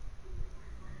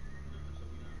 So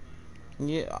we not playing, bro.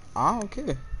 Yeah, I don't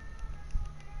care.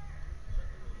 Shut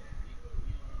the fuck up, Nico.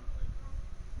 We don't wanna play.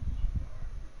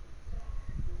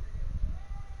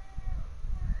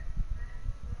 I'm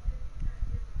on my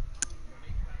guard. Bro,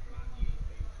 they capping our GA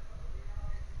base, bro.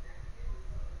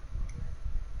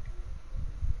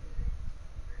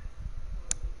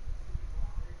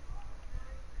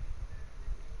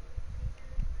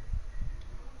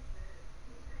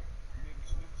 Nigga,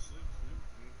 snip, slip, snip,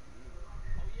 snip, snip.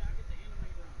 Oh yeah, I get the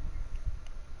animate now.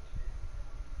 Hold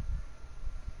on.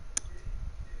 Let's go.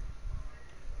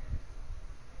 Animate now.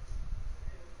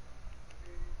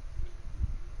 Yeah, this nigga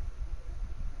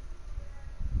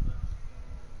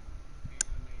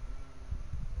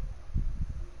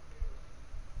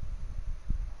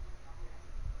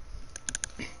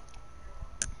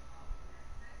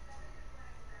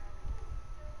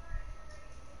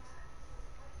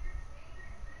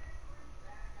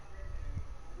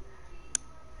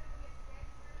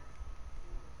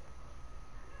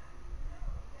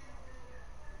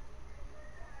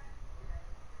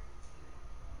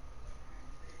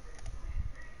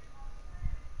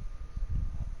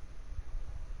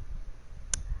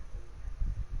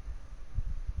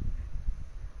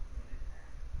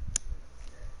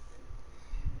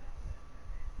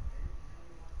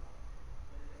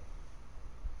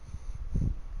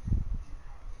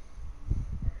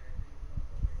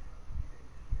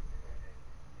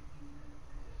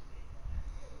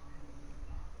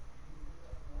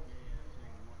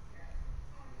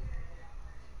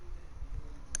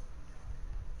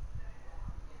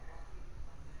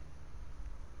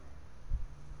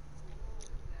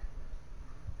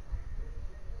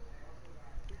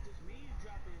Marcus. It's just me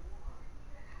dropping.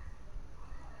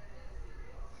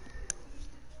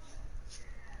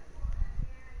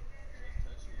 Just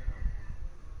touchdown.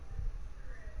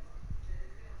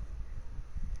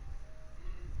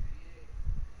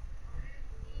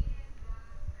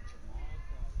 Jamal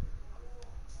Crawford.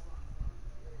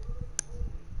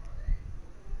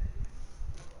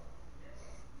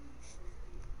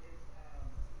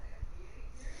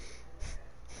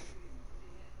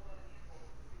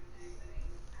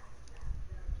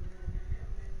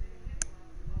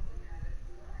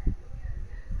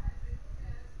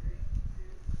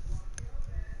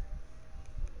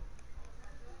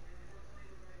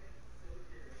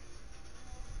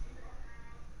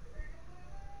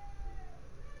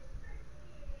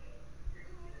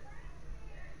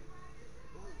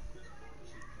 Oh, Chris Paul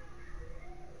receiving.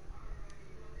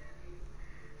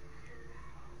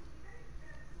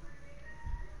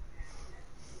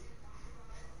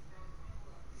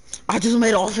 I just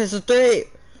made an offensive threat.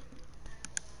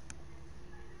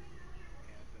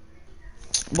 Capping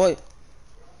ass. Boy,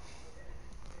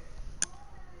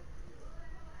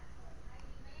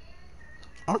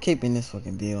 I'm keeping this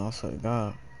fucking deal, I swear to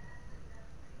God.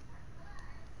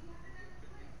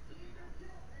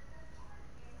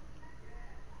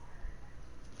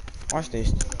 Watch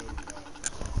this. What up,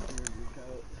 coach? What's good,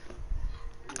 coach?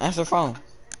 Answer phone.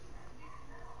 You ain't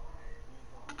talking.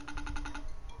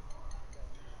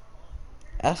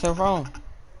 Answer phone.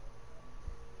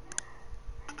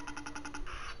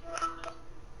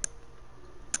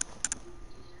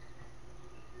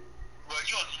 Bro,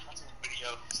 you on the YouTube video.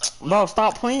 Stop playing. Bro,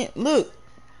 stop playing. Look.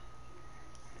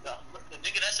 No, look, the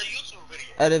nigga, that's a YouTube video.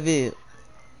 At the vid.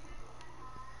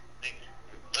 Nigga,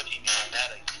 looking at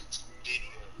that a YouTube video.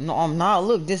 No, I'm not.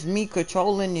 Look, this me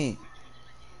controlling it.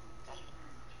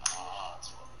 Ah,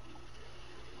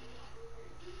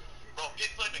 bro, get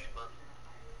playmaking, bro.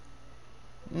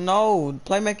 No,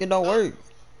 playmaking don't No, work.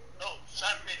 no, shot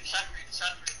creating, shot creating,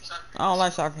 shot creating, shot I don't creating.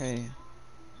 like soccer hand.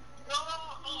 No!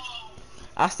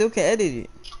 I still can edit it.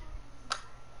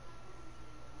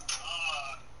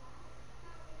 Ah,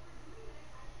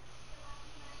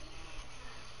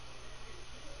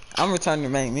 I'm returning the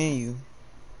main menu. you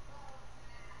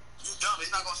dumb.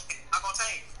 It's not gonna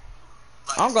change.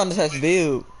 Like, I'm gonna touch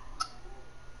build.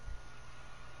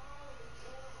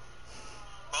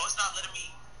 bro, it's not letting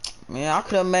me. Man, I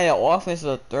could have made an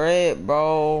offensive threat,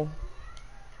 bro.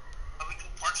 How we do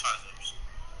part size ups?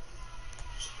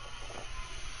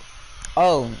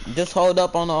 Oh, just hold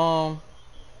up on the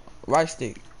right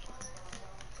stick.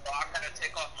 Bro, I gotta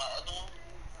take off my other one.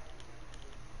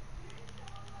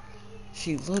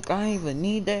 She look, I ain't even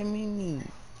need that many.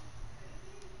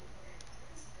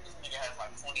 This nigga has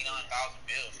like 29,000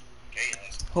 bills. Okay,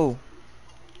 yes. Who?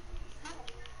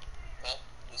 Huh?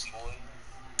 This boy.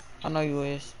 I know you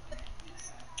is.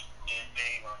 Yeah,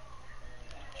 name,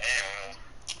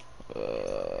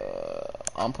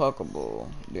 Unpuckable.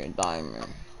 Then diamond.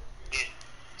 yeah.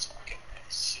 So, okay.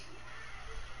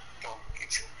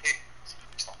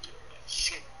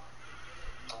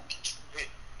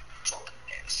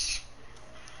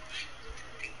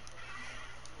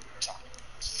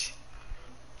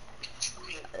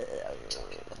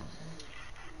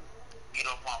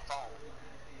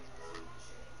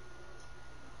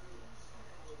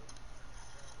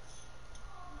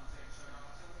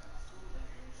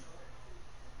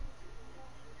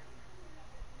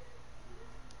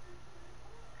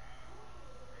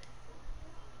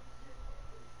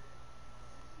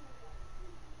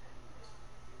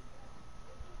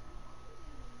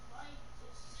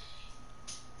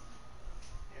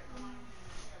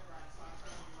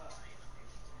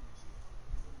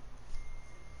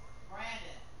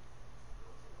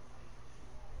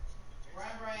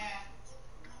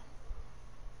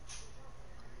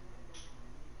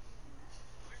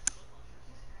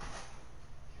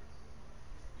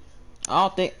 I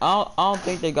don't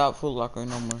think they got Foot Locker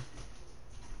no more.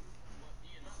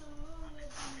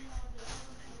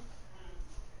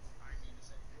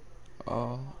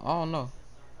 I don't know.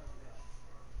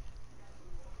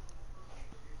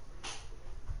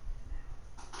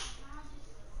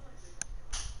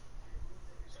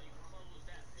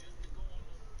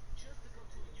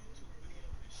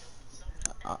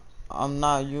 I, I'm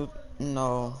not you.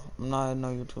 No, I'm not in no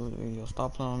YouTube video.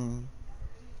 Stop playing on me.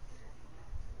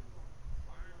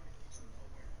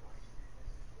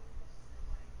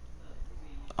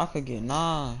 I could get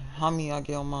 9. How many I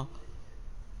get on my?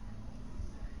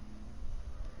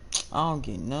 I don't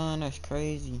get none. That's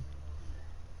crazy.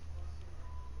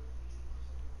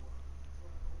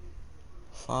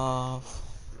 5.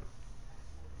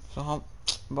 So how,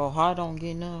 bro? How I don't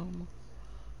get none?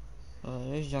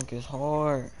 This junk is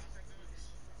hard.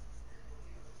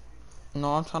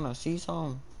 No, I'm trying to see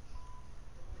something.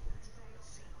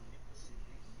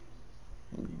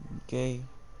 Gay.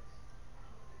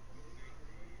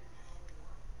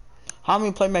 How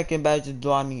many playmaking badges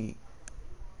do I need?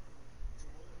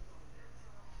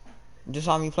 Just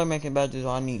how many playmaking badges do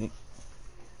I need?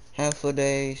 Handful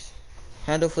days.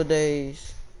 Handful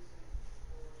days.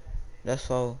 That's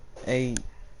all. 8.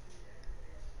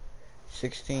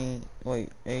 16. Wait,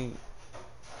 8.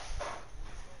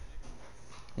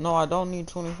 No, I don't need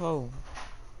 24.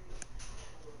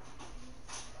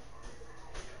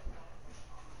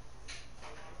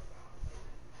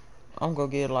 I'm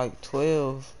gonna get like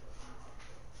 12.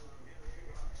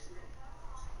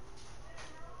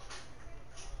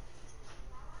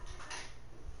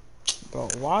 Bro,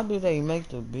 why do they make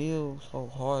the bill so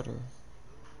harder?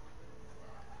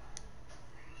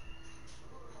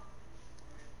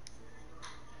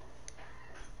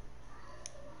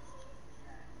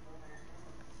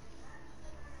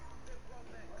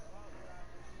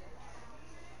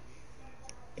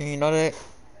 You know that?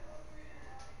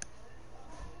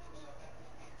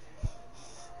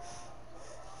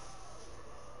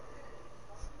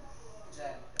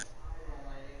 Jack, come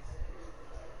on, lady.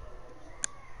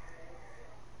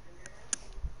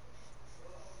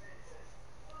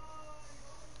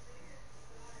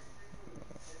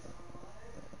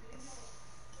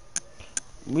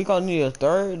 We gonna need a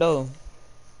third though.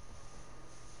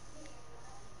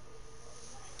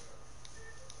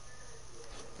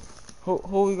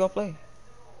 Who we gonna play?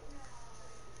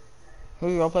 Who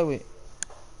you gonna play with?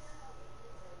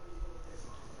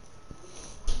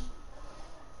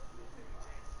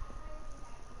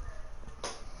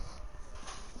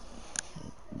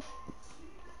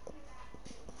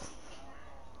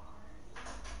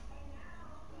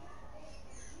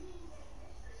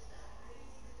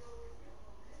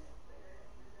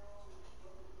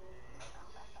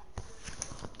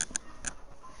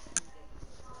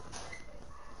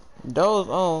 Those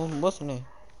what's the name?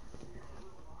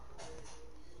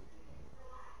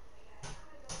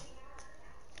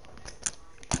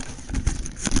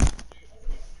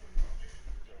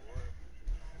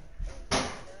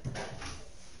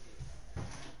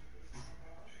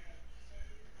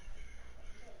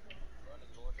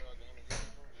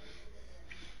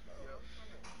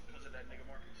 Because of that nigga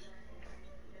Marcus.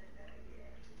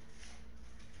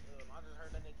 I just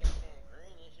heard that nigga came in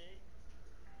green and shit.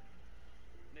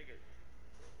 Nigga.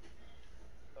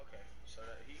 Okay, so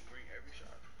that he green every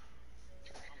shot.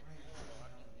 I'm green, bro. I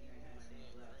keep seeing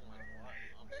green like what?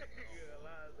 I'm tripping off. Yeah,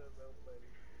 lies are so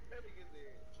funny. That nigga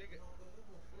said, nigga.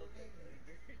 Okay, so he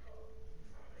green.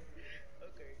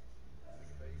 Okay.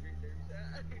 Nigga, so he green every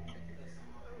shot.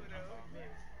 Oh no.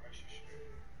 Pressure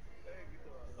shit. That nigga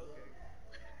thought, okay.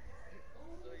 So he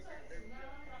green every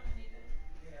shot.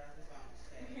 Yeah, that's why I'm just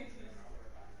staying in here. I'll worry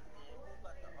about it now. Man, who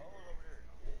got the hose over there?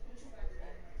 Just this one.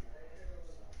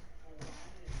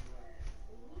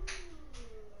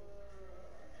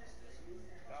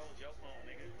 That was your phone,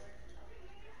 nigga.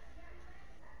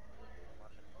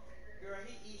 Girl,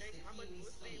 he eats the Jason, how much? kiwi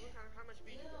What speed? skin. How much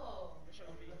speed you got? What's your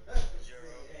speed?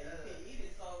 Zero. Yeah, you can't eat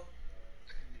it, so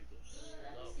Nigga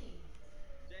slow.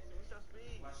 Jason, what's your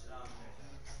speed? wash it off in there,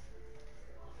 Jack.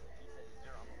 He said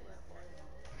zero. I'm gonna let part.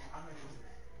 I know you do.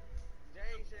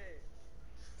 Jason,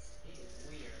 He is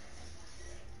weird.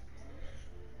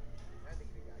 that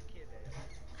nigga done got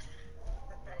kidnapped. Bro,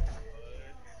 what?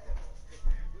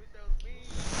 What's your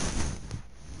speed?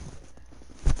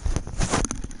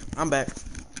 I'm back.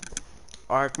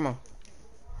 Alright, come on.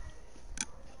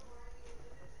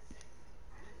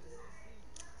 This is CC.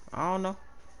 I don't know.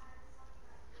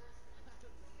 I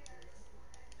don't know.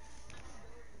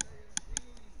 That nigga know your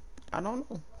speed. I don't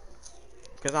know.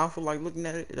 Cause I don't feel like looking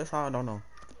at it. That's how I don't know.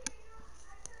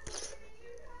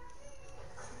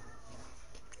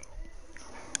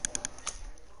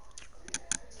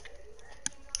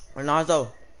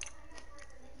 Renato,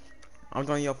 I'm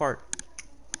going to your park.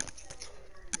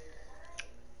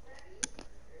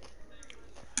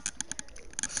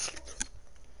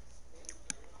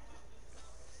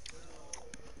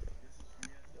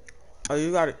 Oh,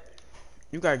 you got it.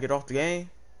 You gotta get off the game.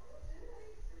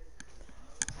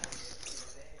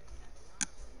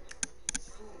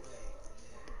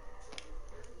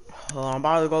 Oh, I'm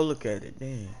about to go look at it.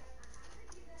 Damn.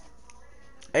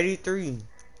 83.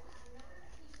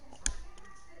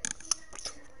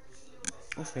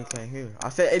 This thing can't hear. I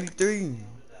said 83.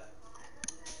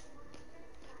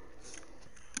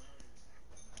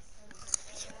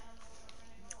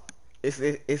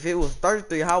 If it was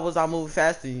 33, how was I moving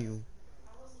faster than you?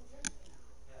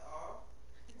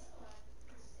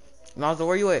 Lonzo,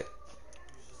 where you at?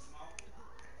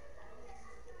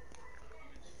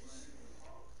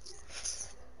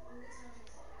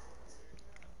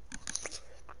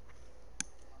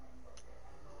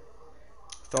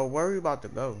 So where are you about to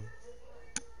go?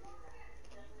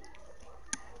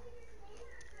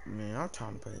 Man, I'm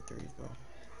trying to play threes, bro.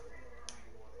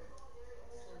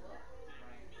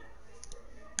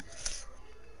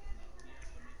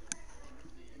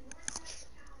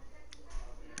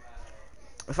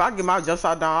 If I get my jump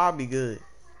shot down, I'll be good.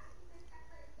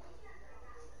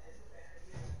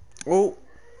 Oh,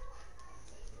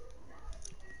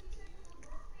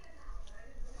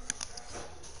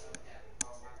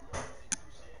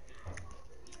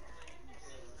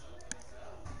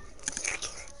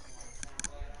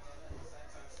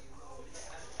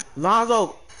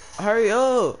 Lonzo, hurry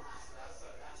up.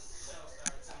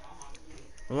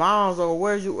 Lonzo,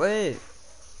 where's you at?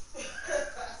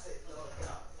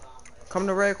 Come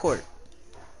to red court.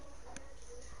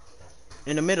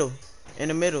 In the middle. In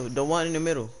the middle. The one in the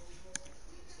middle.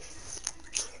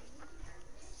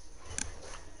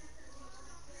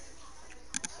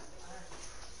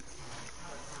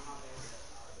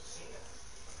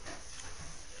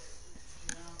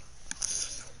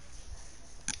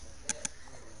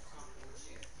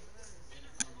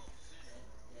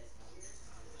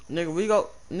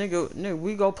 Nigga,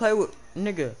 we go play with,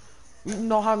 nigga. You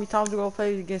know how many times we go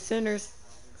play against sinners?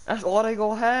 That's all they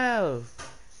gonna have.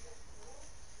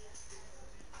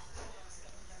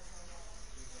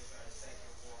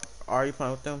 Are you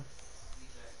playing with them?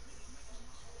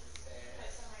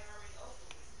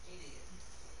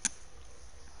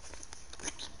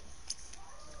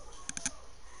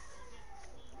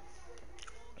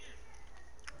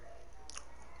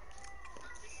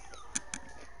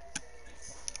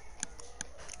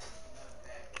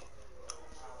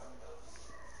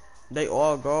 They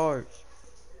all guards.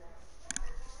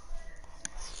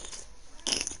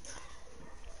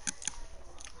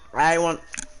 I ain't want.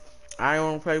 I ain't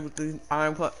want to play with these. I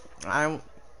ain't play. I ain't.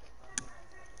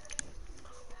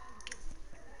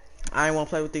 I ain't want to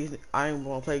play with these. I ain't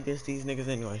want to play against these niggas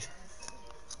anyways.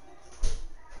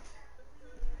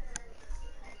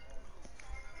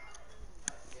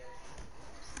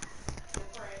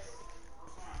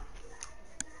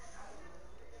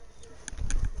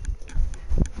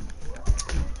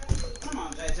 Come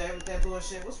on, JJ, with that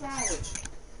bullshit. What's wrong with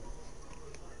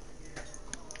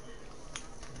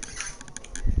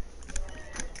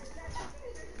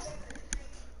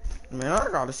Man,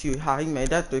 I gotta see how he made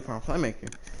that 3-point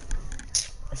playmaker.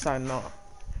 It's like no.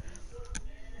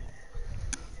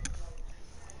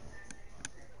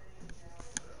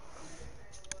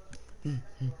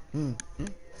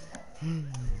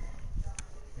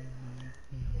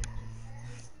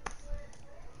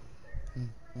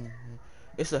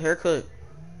 It's a haircut.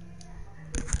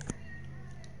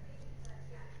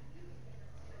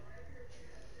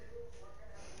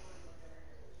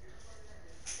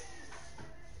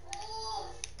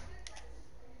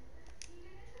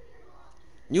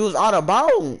 You was out of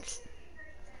bounds.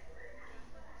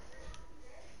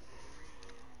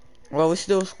 Well, we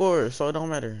still scored, so it don't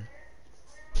matter.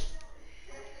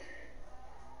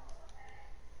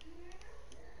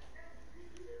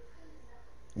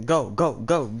 Go, go,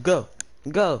 go, go,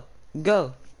 go,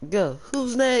 go, go.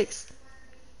 Who's next?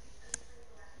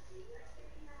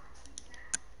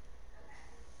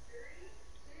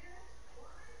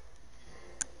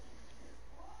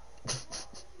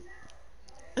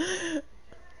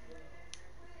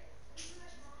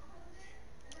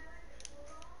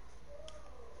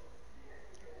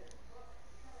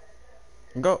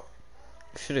 Go.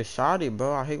 Should have shot it,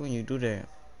 bro. I hate when you do that.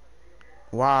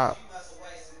 Wow.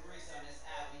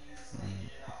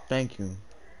 Thank you.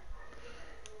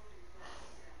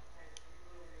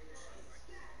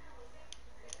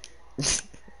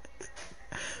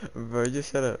 Bro,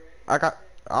 just shut up.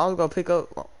 I was gonna pick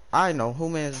up. I know who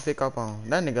man's to pick up on.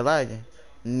 That nigga lagging.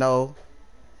 No.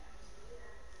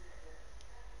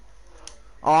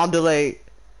 Oh, I'm delayed.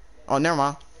 Oh, never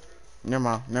mind. Never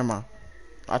mind. Never mind.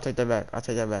 I'll take that back. I'll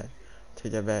take that back.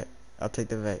 Take that back. I'll take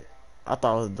that back. I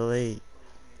thought it was delayed.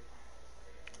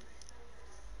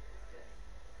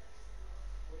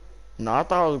 No, I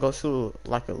thought I was gonna shoot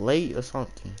like a late or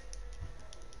something.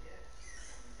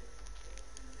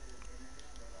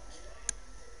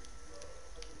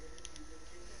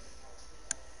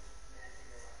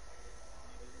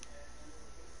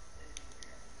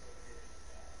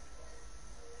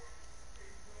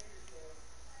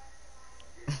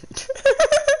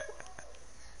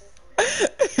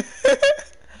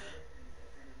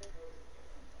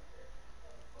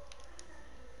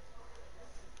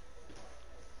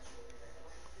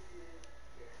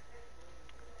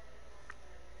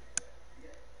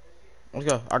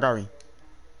 Let's go. I got me.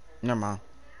 Never mind.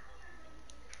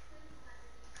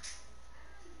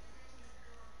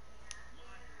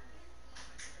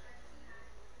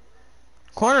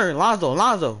 Corner, Lonzo,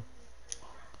 Lonzo.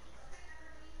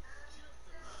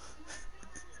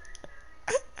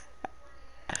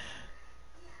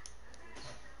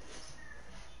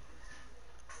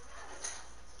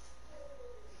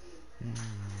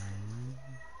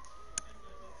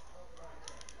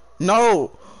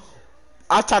 No.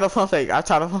 I tried to pump fake. I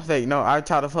tried to pump fake. No, I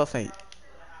tried to pump fake.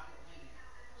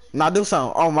 Now do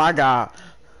something. Oh my god.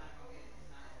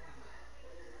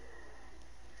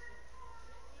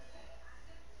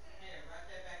 Here, wrap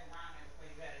that back around there before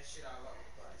you had that shit all over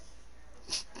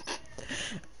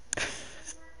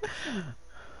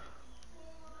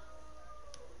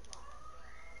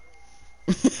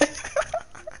the place.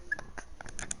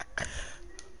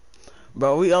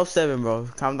 Bro, we up 7, bro.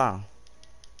 Calm down.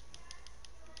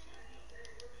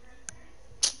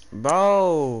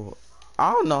 Bro,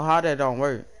 I don't know how that don't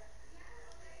work.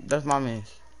 That's my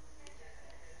miss.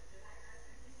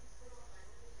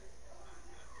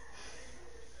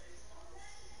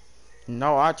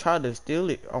 No, I tried to steal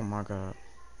it. Oh my god.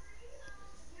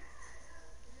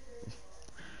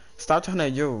 Stop trying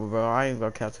to dribble, bro. I ain't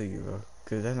gonna capture you, bro.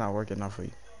 Cause that's not working out for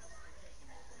you.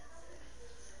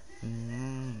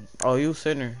 Oh, you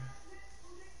center.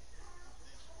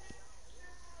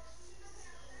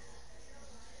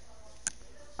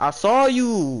 I saw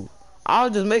you. I'll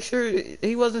just make sure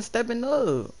he wasn't stepping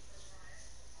up.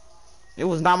 It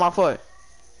was not my fault.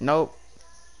 Nope.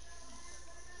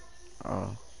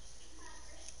 Oh.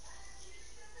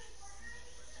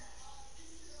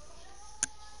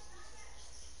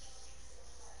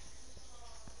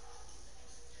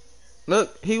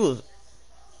 Look, he was.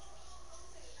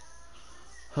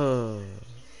 Bro,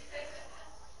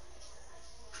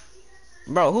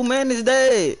 who man is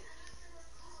that?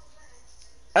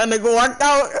 That nigga walked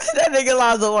out. That nigga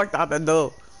Lonzo walked out the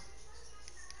door.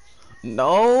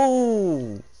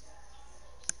 No.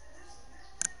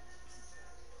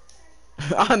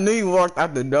 I knew you walked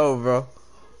out the door, bro.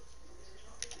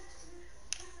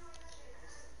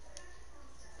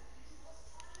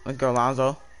 Let's go,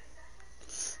 Lonzo.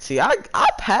 See, I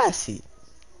pass it.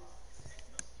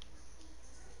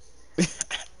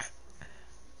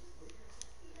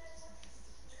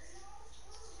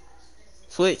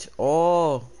 Switch.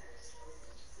 Oh.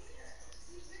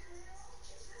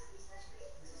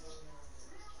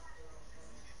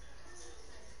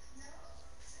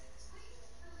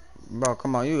 Bro,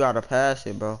 come on. You gotta pass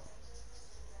it, bro.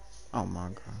 Oh, my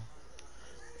God.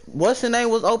 What's the name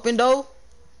was open, though?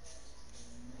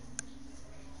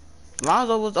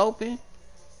 Lonzo was open.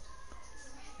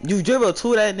 You dribble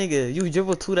to that nigga. You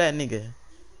dribble to that nigga.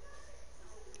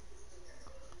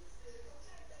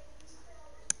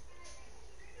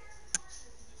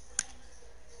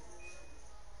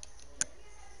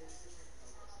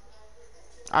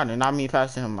 I did not mean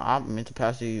passing him. I meant to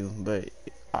pass to you, but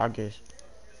I guess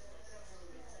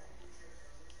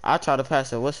I tried to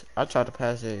pass it. I tried to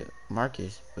pass it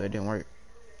Marcus, but it didn't work.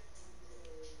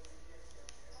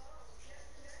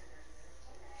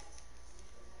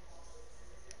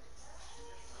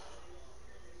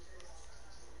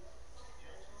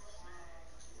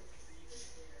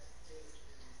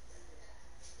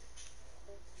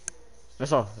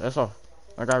 That's all. That's all.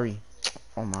 I got read.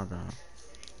 Oh my god.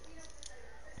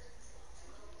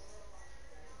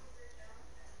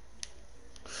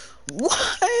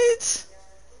 What?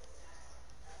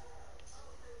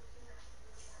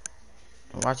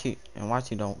 And watch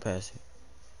he don't pass it.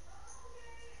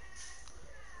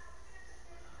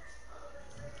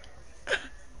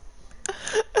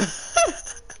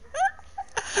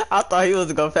 I thought he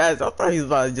was gonna pass. I thought he was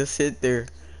about to just sit there.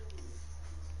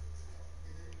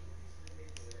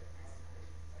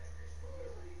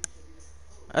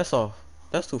 That's all.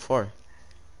 That's too far.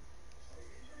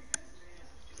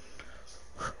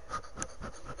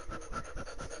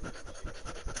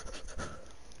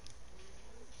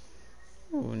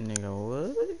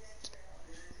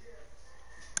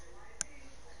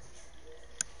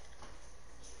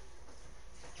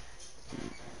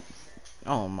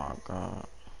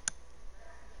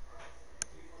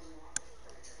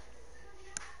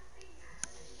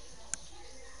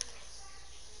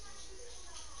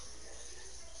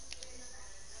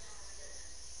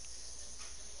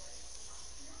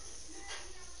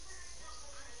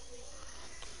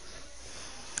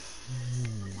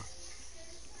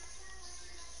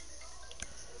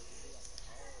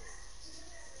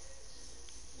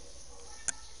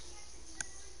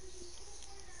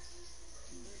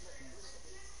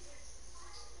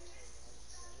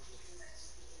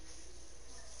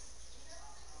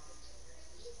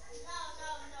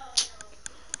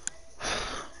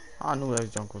 I knew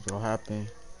that junk was gonna happen.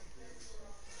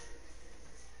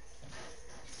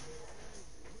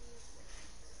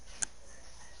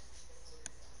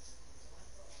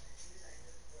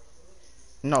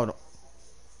 No, no.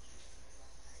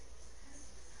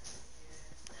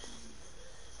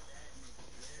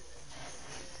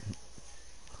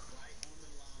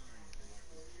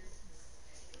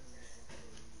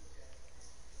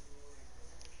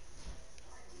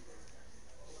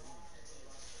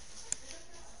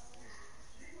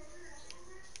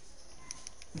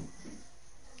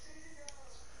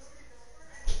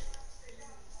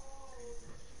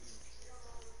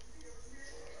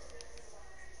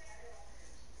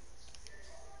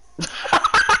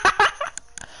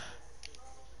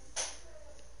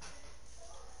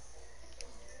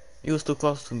 You was too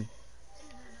close to me.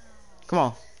 Come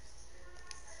on.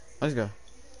 Let's go.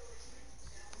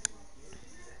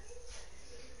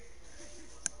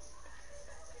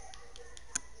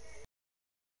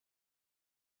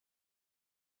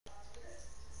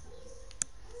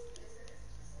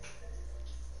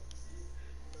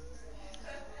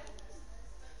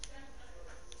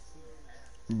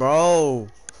 Bro,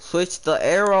 switch the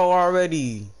arrow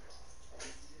already.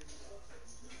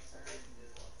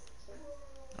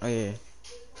 Oh yeah.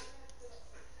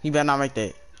 He better not make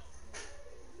that.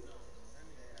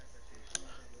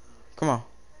 Come on.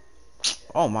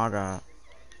 Oh my god.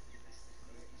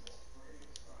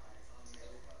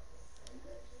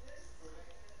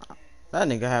 That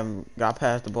nigga haven't got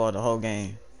past the ball the whole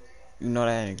game. You know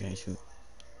that nigga can't shoot.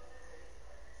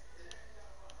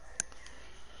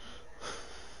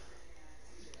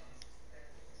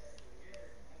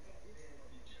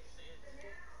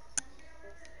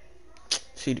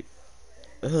 See,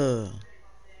 that's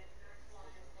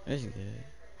good.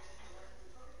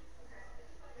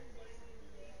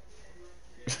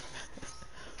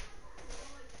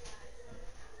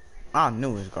 I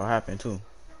knew it was gonna happen too.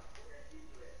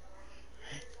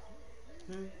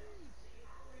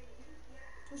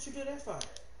 What you do that for?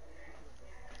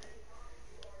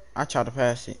 I tried to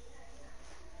pass it.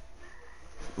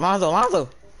 Lonzo.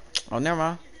 Oh, never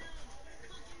mind.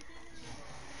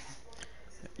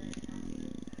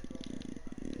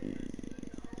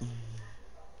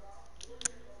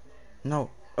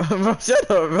 No. Bro, shut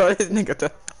up, bro. This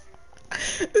nigga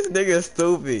is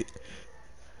stupid.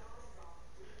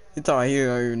 He talking he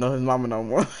don't even know his mama no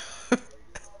more.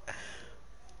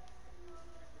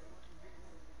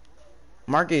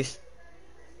 Marcus.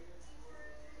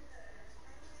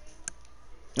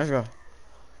 Let's go.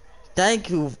 Thank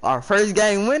you. Our first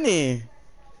game winning.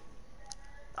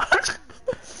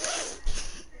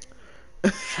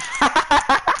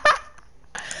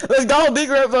 Let's go, big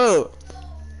red boat.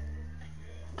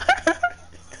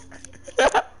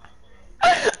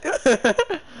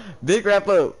 Big wrap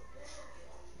up.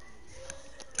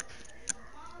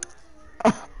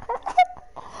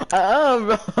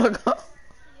 Bro.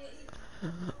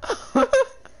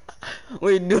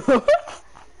 We do.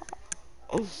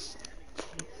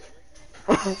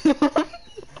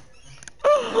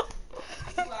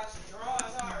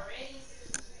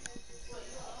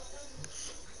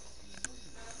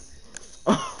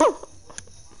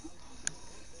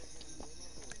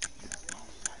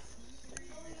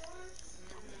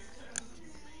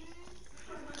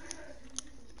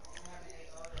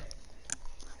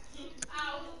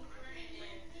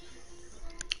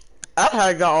 I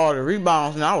had got all the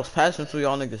rebounds and I was passing to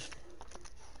y'all niggas.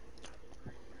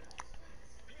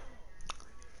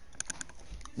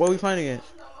 What we playing against?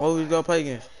 What we gonna play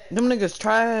against? Them niggas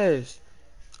trash.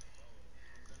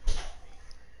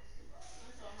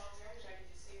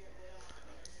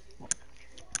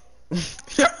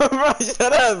 Bro,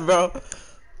 shut up, bro.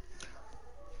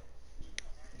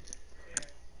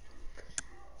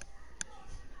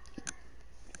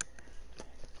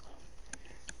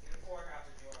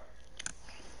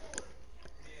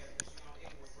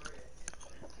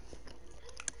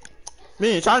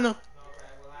 Me in China?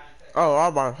 Oh,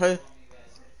 I'm about to say.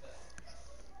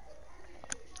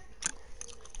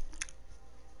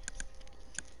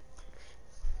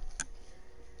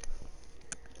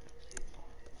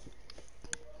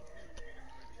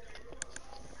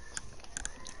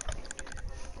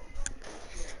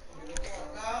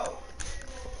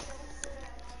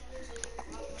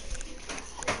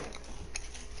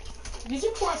 Did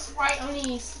you pour Sprite on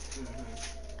these?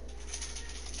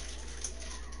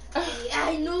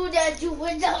 I knew that you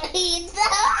would not eat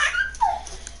that.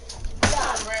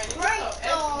 Right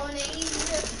on it.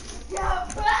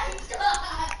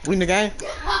 We in the game?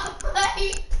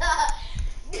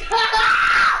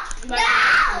 No!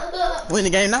 We in the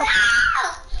game now?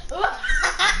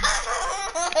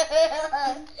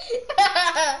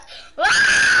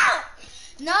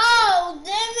 No,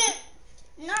 damn it.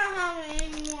 Not having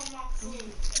any more of my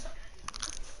food.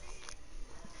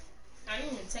 I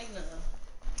didn't even take none.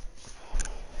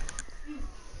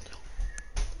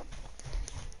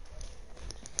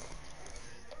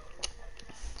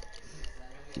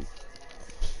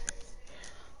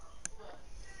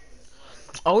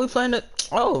 Oh, we playing it.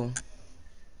 Oh.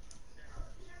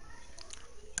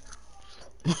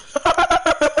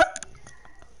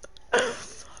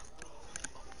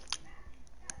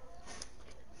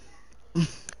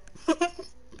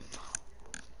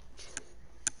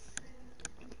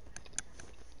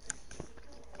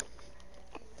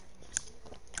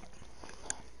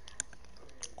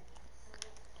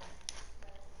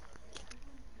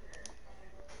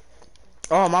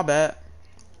 Oh, my bad.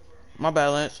 My bad,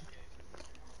 Lance.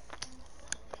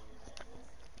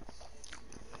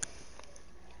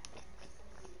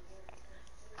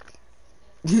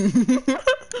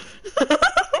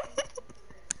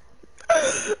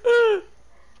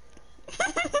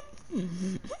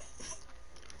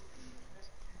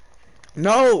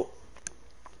 No.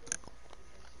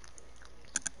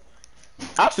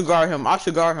 I should guard him. I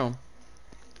should guard him.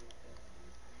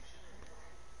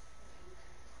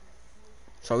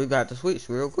 So we got the switch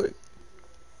real quick.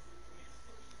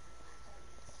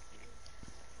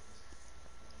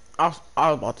 I was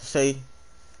about to say.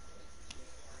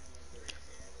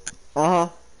 Uh huh.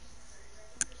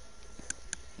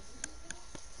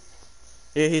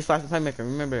 Yeah, he's fast playmaker.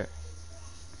 Remember it.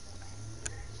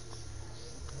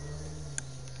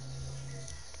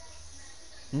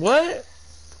 What?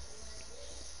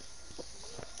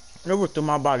 It was through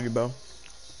my body, bro.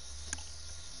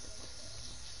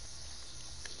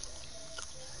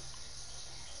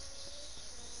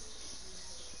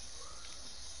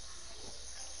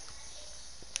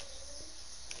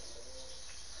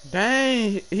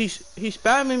 Dang, he's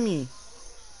spamming me.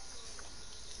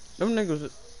 Them niggas,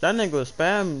 that nigga was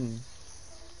spamming me.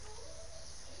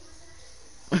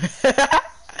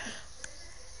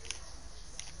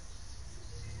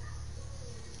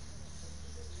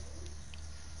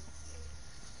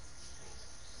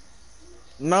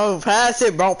 No, pass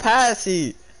it, bro. Pass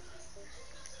it.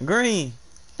 Green.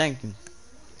 Thank you.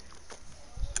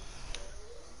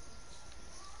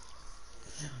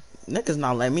 Niggas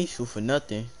not let me shoot for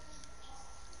nothing.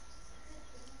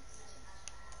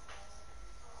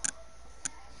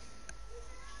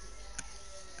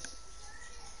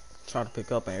 Try to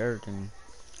pick up and everything.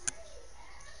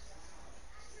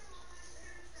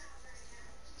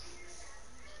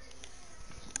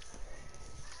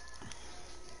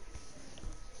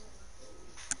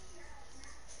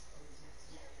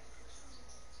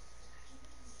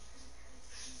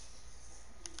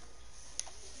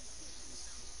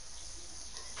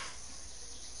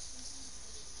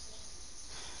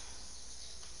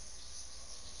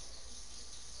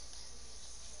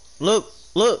 Look,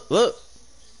 look, look.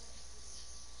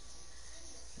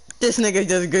 This nigga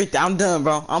just great. I'm done,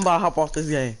 bro. I'm about to hop off this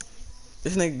game.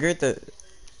 This nigga great the,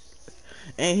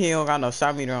 and he don't got no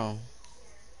shot meter on.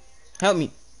 Help me.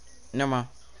 Never mind.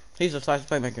 He's a slice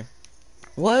playmaker.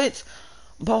 What?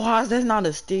 Bro, how's that not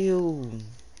a steal?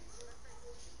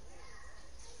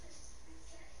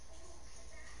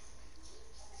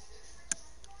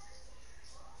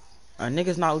 A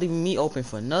nigga's not leaving me open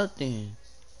for nothing.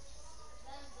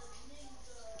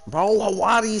 Bro,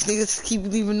 why these niggas keep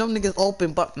leaving them niggas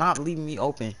open but not leaving me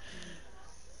open?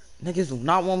 Niggas do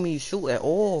not want me to shoot at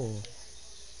all.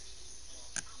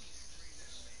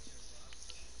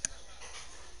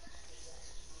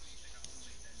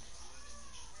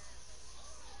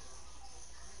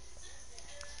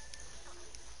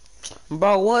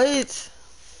 Bro, what?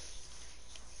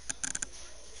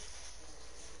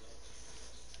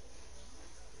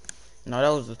 No, that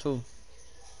was the two.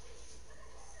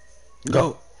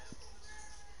 Go.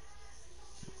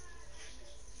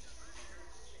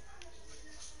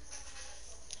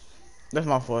 That's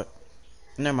my fault.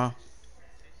 Never mind.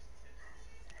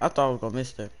 I thought I was gonna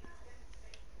miss that.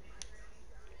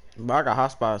 But I got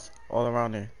hot spots all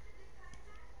around there.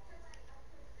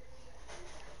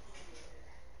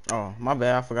 Oh, my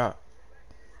bad, I forgot.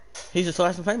 He's a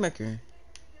slice and playmaker.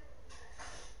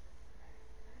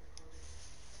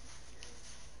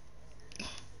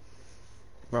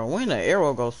 Bro, when the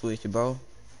arrow go switch, bro?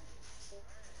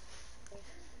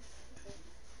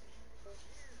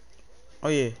 Oh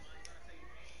yeah.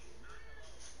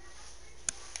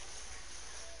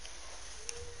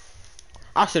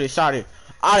 I should have shot it.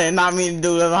 I did not mean to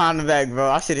do that behind the back, bro.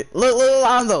 I should have. Look, look,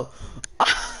 Alonzo.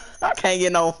 I can't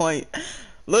get no point.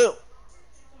 Look.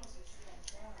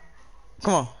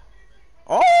 Come on.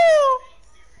 Oh.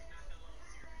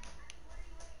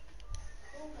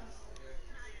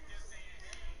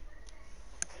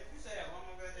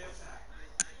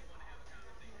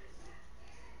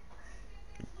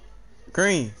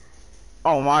 Green.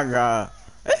 Oh my god.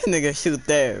 This nigga shoot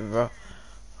that, bro.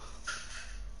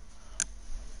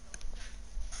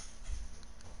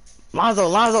 Lonzo,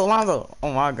 Lonzo, Lonzo.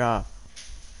 Oh my god.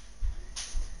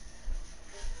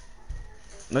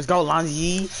 Let's go,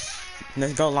 Lonzy.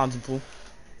 Let's go, Lonzo Pool.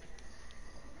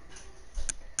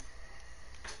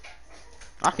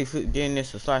 I keep getting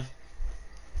this to slash.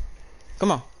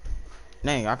 Come on.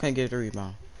 Dang, I can't get the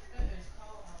rebound.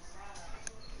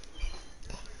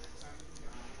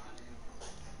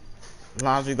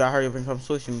 Lonzo, you gotta hurry up and come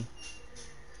switching me.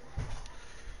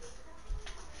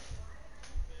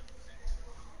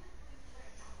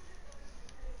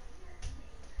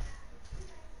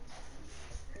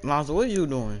 Lonzo, what are you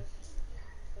doing?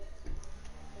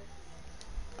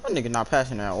 That nigga not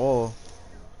passing at all.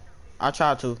 I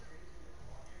tried to.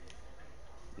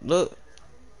 Look.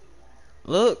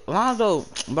 Look, Lonzo.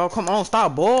 Bro, come on.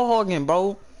 Stop ball hogging,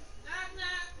 bro.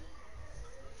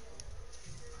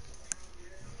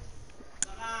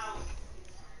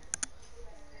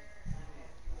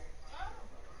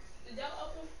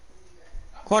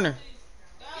 Corner.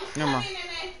 Never mind.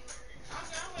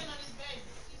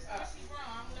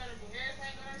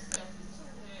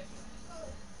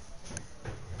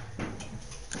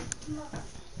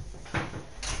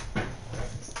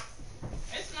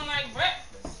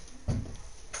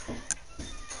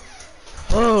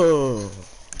 Oh.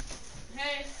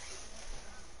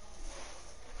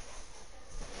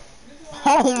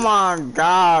 Oh my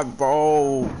god,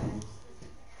 bro.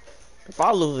 If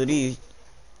I lose to these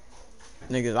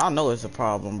niggas, I know it's a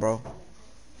problem, bro.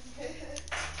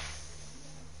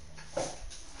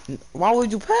 Why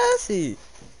would you pass it?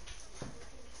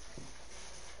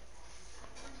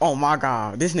 Oh my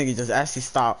god, this nigga just actually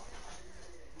stopped.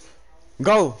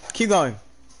 Go, keep going.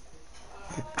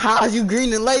 How you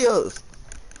green in layups?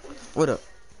 What up?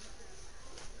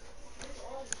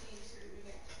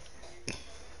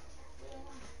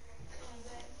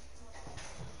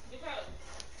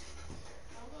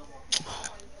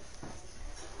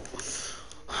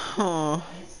 Oh.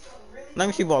 Let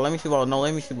me see ball, let me see ball. No,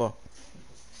 let me see ball.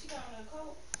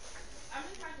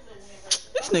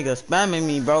 This nigga spamming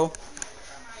me, bro.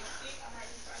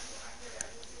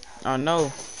 I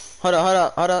know. Hold up, hold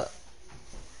up, hold up.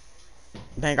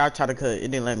 Dang, I tried to cut.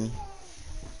 It didn't let me.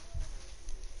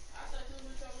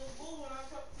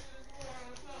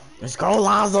 Let's go,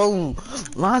 Lonzo.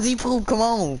 Lonzy poop, come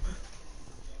on.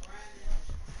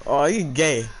 Oh, you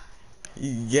gay.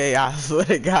 You gay, I swear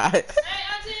to God.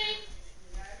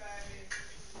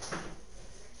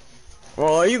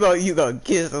 Bro, you go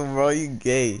kiss him, bro. You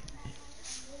gay.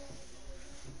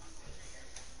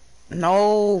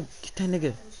 No, get that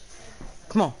nigga.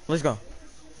 Come on, let's go.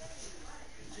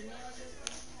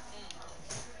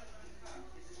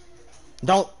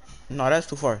 Don't. No, that's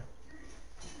too far.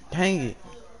 Dang it.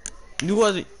 You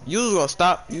was gonna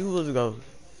stop. You was gonna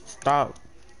stop.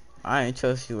 I ain't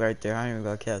trust you right there. I ain't even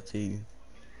gonna catch to you.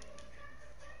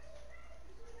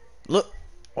 Look.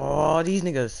 Oh, these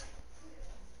niggas.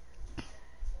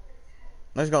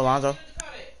 Let's go, Lonzo.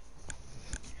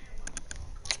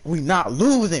 We not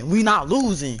losing. We not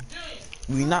losing.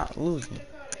 We not losing.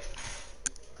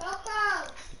 Coco,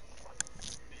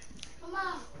 come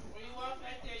on.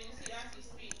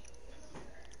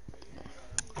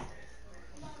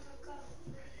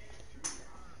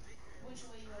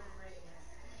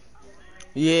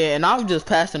 Yeah, and I was just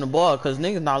passing the ball because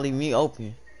niggas not leaving me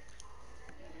open.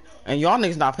 And y'all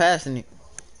niggas not passing it.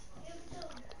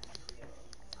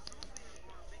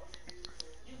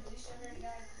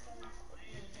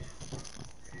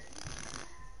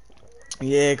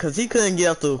 Yeah, because he couldn't get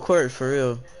up to the court for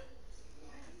real.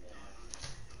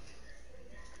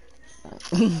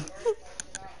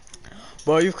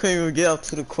 Bro, you couldn't even get up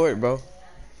to the court, bro.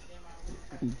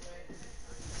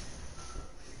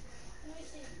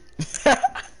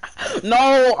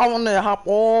 No, I want to hop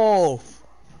off.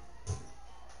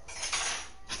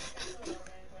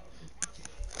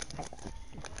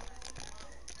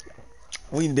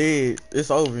 We did.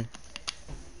 It's over.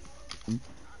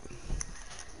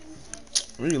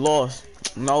 We lost.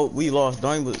 No, we lost.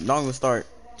 Don't even start.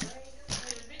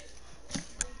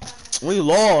 We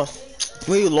lost.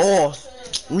 We lost.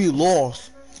 We lost.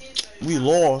 We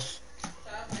lost.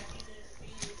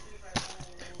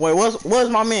 Wait, what's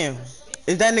my man?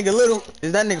 Is that nigga little?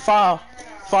 Is that nigga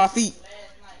 5 feet?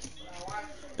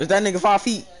 Is that nigga 5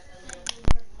 feet?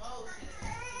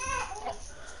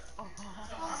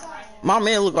 My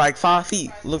man look like 5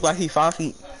 feet. Look like he 5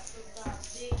 feet.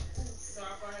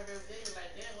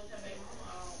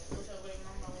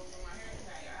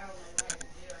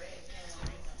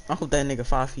 I hope that nigga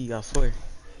 5 feet, I swear.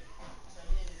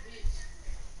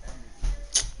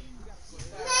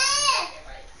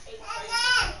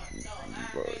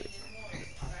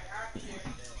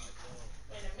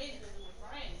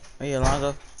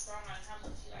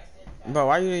 Bro,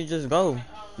 why you didn't just go?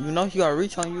 You know he got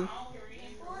reach on you.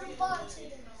 Who the box is?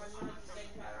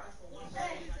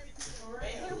 Hey,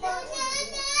 who the box is?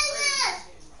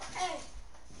 Hey.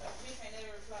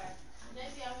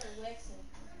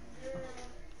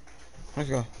 Let's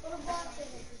go. Who the box is?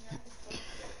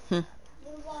 Hmm.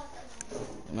 Who the box is?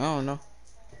 I don't know.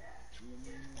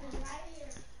 He's right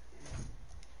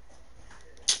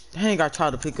here. I ain't got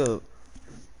tried to pick up.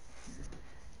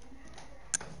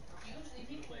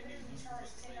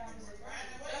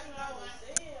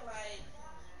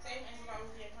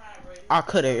 I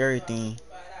cut at everything.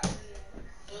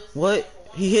 What?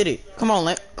 He hit it. Come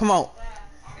on, come on.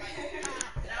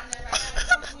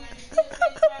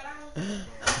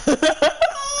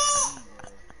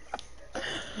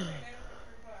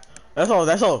 That's all.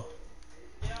 That's all.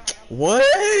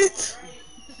 What?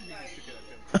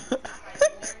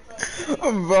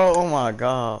 Bro, oh my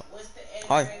god.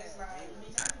 Hi.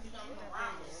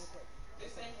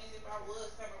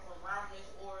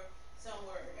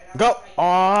 Go.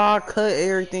 Aw, cut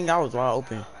everything. I was wide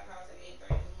open.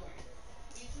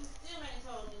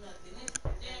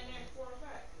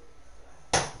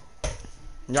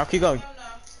 Y'all keep going.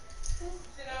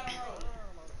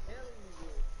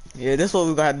 Yeah, this is what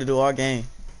we gonna have to do all game.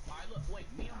 Alright, look, wait.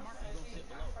 Me and Marcus gonna sit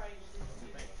below. In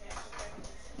the paint.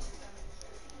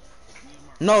 Me and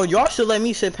Marcus. No, y'all should let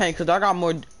me sit paint because I got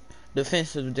more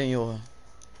defensive than yours.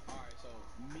 Alright, so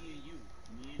me and you.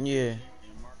 Me and Yeah. Jaden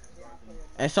and Marcus guard them.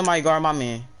 And somebody guard my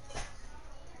man.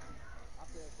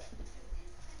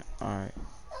 Alright.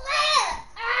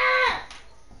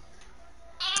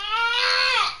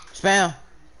 Spam.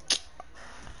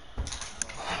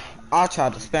 I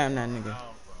tried to spam that nigga.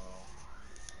 Out, bro.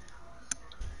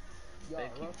 They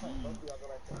keep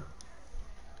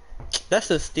That's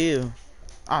a steal.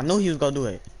 I knew he was gonna do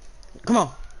it. Come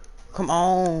on. Come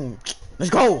on. Let's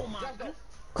go.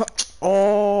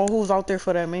 Oh, who's out there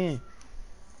for that man?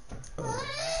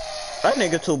 That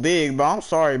nigga too big, bro. I'm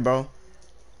sorry, bro.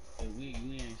 Hey, we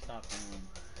ain't stopping him.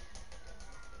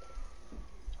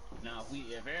 Now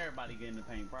if everybody get in the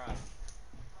paint, probably.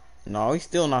 No, he's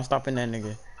still not stopping that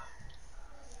nigga.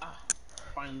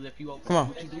 Finally left you open. Come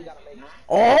on.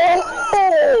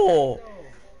 Oh!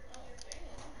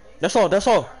 That's all. That's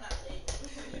all.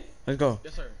 Let's go.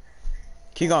 Yes, sir.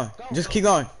 Keep going. Just keep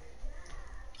going.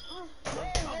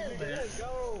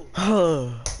 Bro,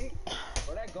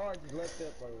 that guard just left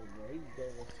up, bro. He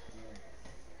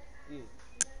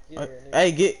gave us.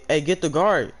 Hey, get the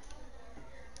guard.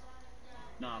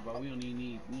 Nah, bro, we don't even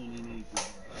need anything.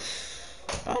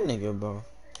 That nigga, bro.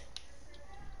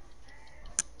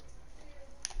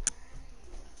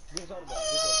 Cause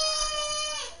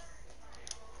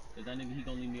that nigga, he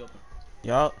gonna leave me open.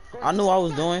 Yup. I knew what I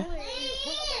was doing.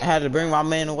 I had to bring my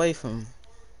man away from him.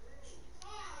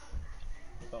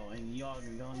 Oh, and y'all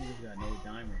niggas got no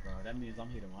diamond, bro. That means I'm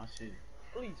hitting my shit.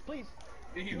 Please.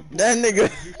 That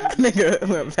nigga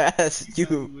went past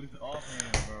you. With his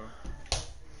offhand, bro.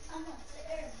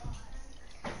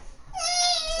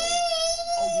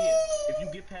 Oh yeah. If you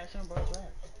get past him, bro, it's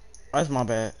right. That's my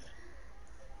bad.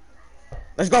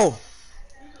 Let's go.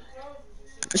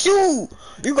 Shoot.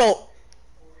 You go.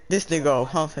 This nigga,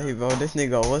 Humphrey, bro. This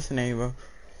nigga, what's his name, bro?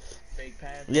 Fake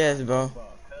pass. Yes, bro. I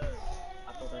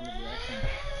thought that nigga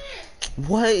actually.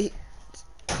 What?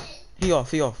 He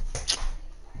off.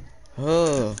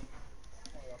 Oh.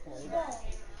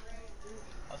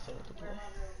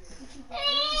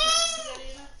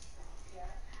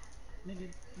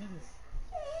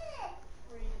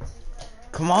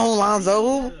 Come on,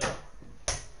 Lonzo.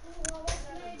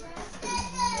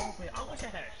 I wish I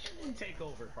had a shooting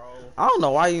takeover, bro. I don't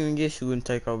know why you even get shooting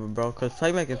takeover, bro. Cause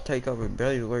playmaking takeover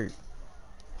barely work.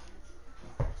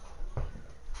 I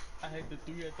hit the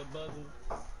 3 at the buzzer.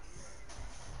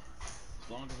 As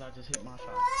long as I just hit my shot.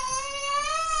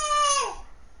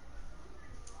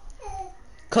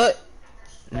 Cut.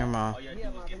 Never mind. All you gotta do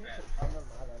is get back.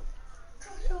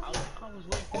 I was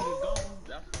waiting for him to go.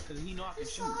 That's because he know I can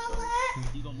shoot, so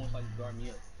he gonna most likely guard me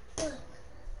up.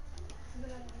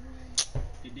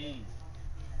 And then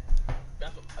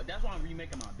that's why I'm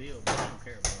remaking my build, but I don't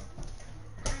care, bro.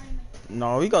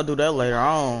 No, we gonna do that later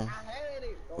on.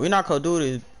 We not gonna do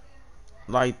this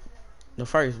like the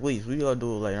first weeks. We gonna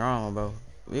do it later on, bro.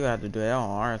 We gotta have to do that on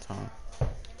our time.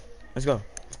 Let's go.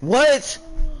 What?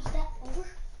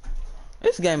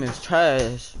 This game is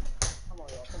trash. All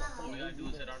we gotta do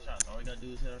is hit our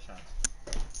shots.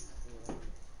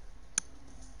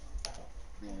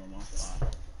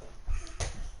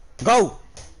 Go.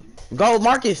 Go,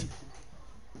 Marcus.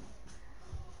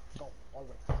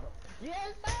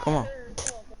 Come on.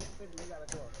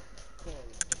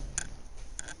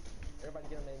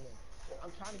 in their neck. I'm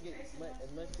trying to get as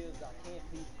much steals as I can,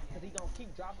 cause he gonna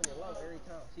keep dropping it low every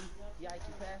time. See, I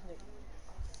keep passing it.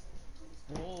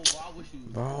 Whoa, bro, I wish you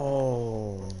was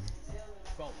Bro.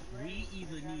 bro, we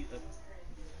either need a.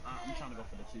 I'm trying to go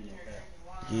for the 2 real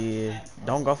fast. Yeah.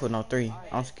 Don't go for no 3.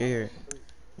 I'm scared.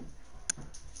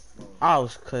 Bro, I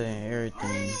was cutting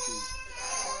everything.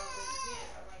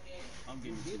 I'm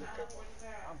getting 2.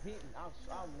 I'm hitting.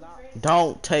 I'm not.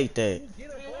 Don't take that. You get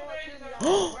a ball to me,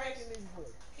 I'm breaking this boy.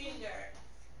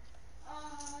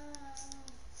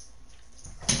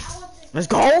 Let's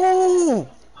go.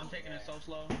 I'm taking it so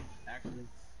slow, actually.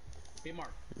 Hit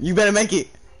mark. You better make it.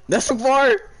 That's too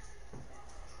far.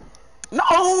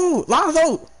 No,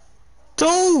 Lonzo.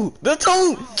 2. The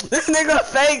 2. This nigga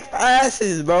fake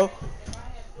passes, bro.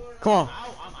 Come on.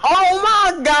 Oh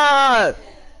my God.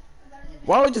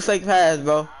 Why would you fake pass,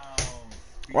 bro?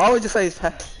 Why would you fake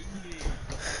pass?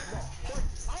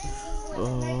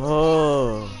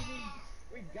 Oh.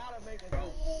 We gotta make a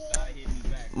go. Gotta hit me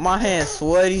back. My hand's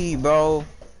sweaty, bro.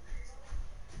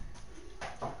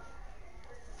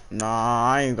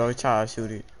 Nah, I ain't gonna try to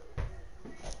shoot it.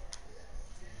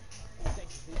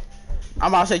 I'm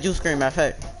about to say you scream that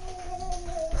fact.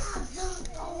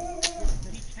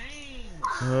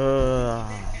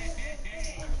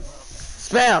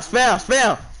 Spam, spam,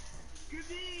 spam.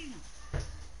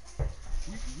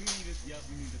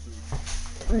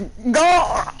 Go.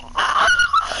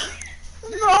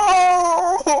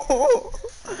 No.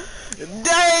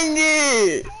 Dang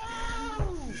it.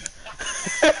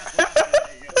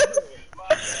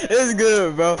 It's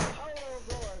good, bro.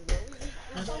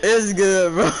 It's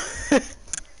good, bro.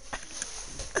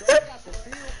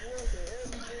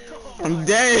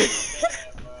 Dang.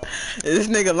 This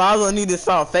nigga Lonzo need to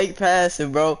stop fake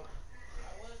passing, bro.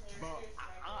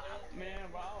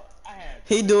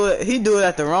 He do it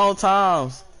at the wrong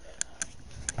times.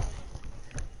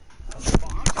 I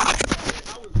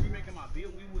was remaking my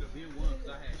build, we would have been one because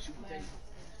I had shooting tape.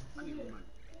 I need money.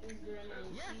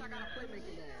 Yes, I got a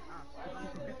playmaking bag.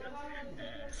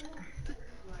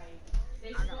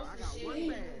 I got one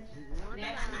bag.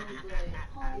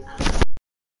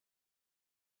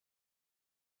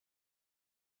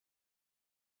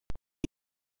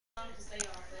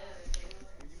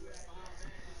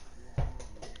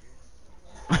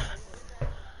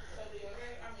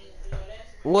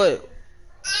 What?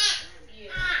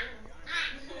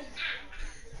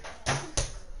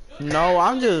 No,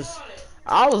 I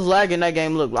was lagging that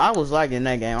game. Look, I was lagging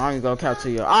that game. I ain't gonna count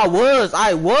to you. I was.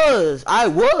 Alright, bro.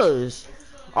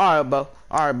 Alright, bro.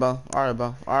 Alright, bro.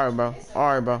 Alright, bro.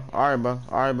 Alright, bro. Alright, bro.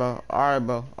 Alright, bro. Alright,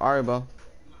 bro. Alright, bro.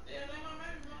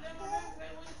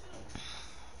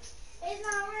 It's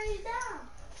not raised down.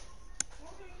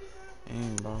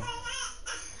 Dang, bro.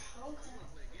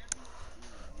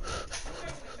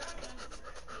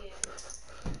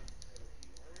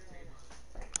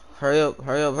 Hurry up,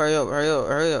 hurry up, hurry up, hurry up,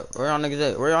 hurry up. Where y'all niggas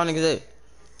at? Where y'all niggas at?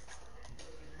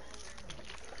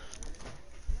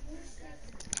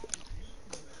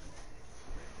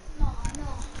 No.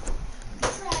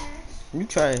 Trash. You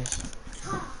trash.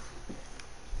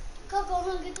 Coco,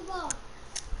 come get the ball.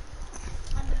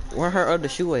 Where her other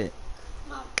shoe at?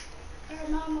 Mom. Her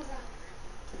mama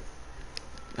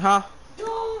got Huh?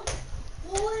 dumb,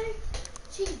 boy.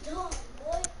 She dumb,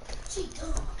 boy. She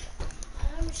dumb.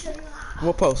 Let me show you how.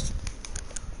 What post?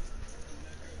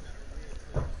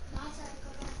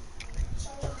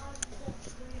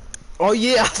 Oh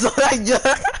yeah, I saw that jug.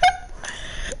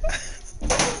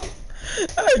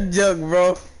 That jug,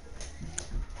 bro.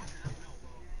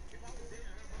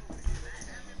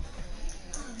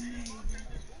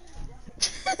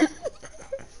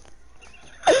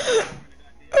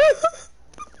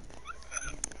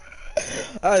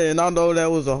 I did not know that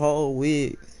was a whole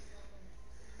wig.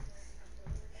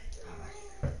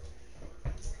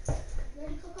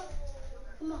 Ready, Coco?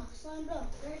 Come on, stand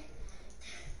up. Ready?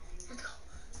 Let's go.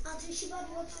 Auntie, she about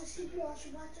to go to the CPR. She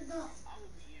about to go.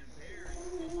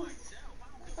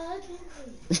 I can't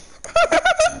breathe.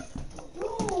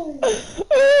 No.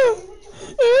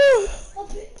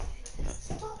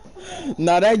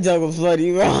 Nah, that joke was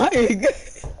funny, bro.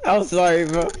 I'm sorry,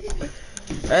 bro.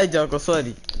 That joke was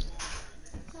funny.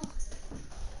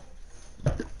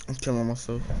 I'm killing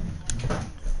myself.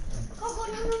 Coco,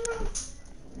 no.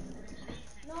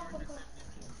 No, Coco.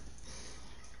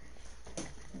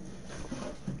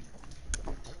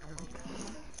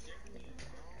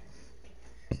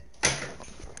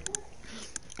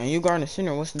 And you guard the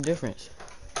center, what's the difference?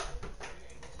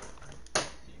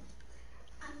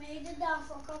 I made it down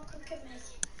for Coco can make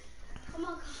it. Come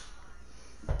on,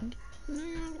 Coco.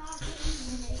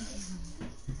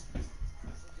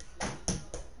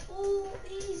 Ooh,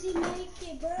 easy make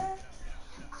it, bro.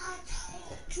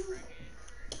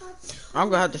 I'm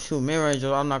gonna have to shoot mid-range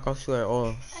or I'm not gonna shoot at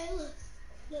all. Hey,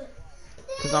 look.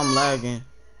 Cause I'm lagging.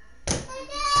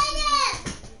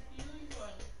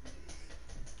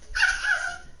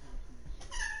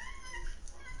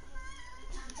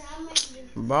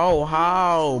 Bro,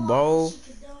 how, bro?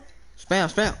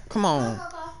 Spam. Come on.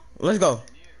 Let's go.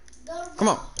 Come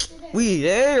on. We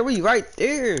there. We right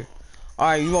there.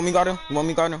 Alright, you want me guard him? You want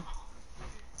me guard him?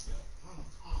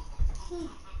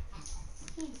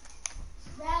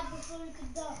 Grab before you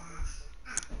can dunk. I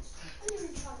didn't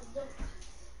even try to dunk.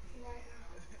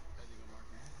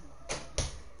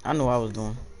 I knew what I was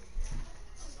doing.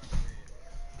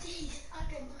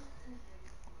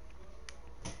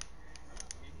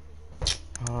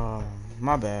 Oh,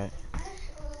 my bad.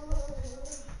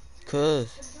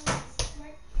 Cause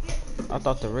I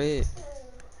thought the red.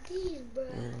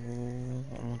 I'm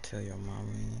gonna tell your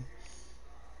mommy.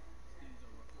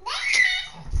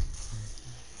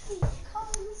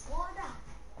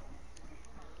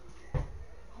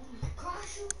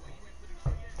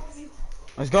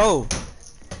 Let's go.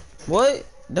 What?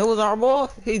 That was our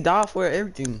ball? He died for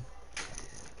everything.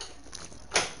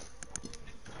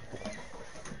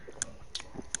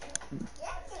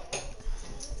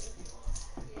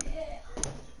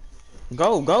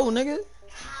 Go, nigga.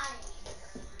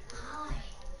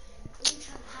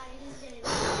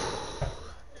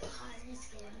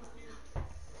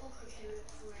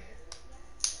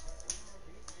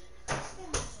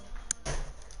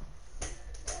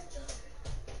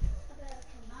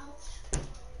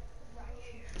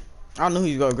 I knew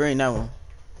he was gonna green that one.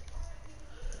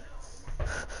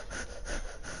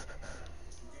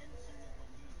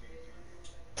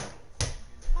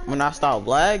 When I stopped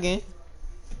lagging.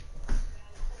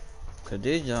 Cause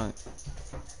this junk.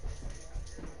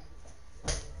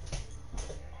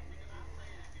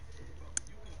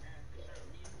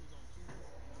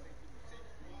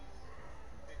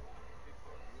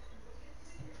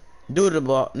 Do the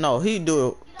ball. No, he do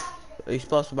it. He's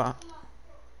supposed to buy.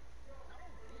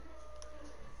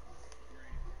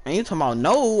 And you talking about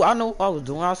no? I know what I was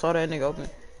doing. I saw that nigga open.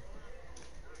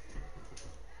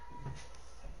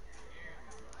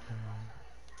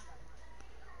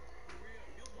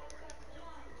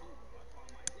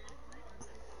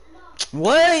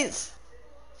 What?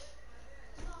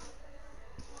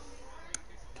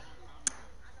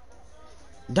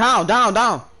 Down.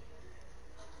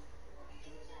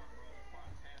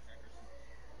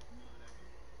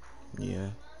 Yeah.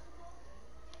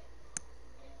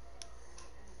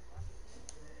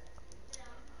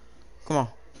 Come on.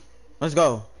 Let's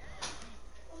go.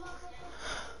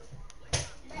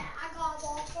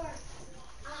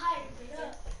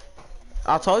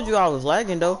 I told you I was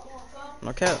lagging though.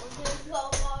 No cap.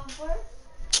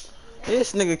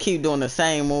 This nigga keep doing the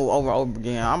same move over and over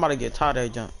again. I'm about to get tired of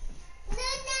that jump.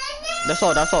 That's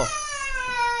all.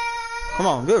 Come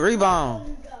on, good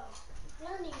rebound.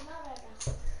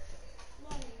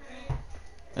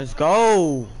 Let's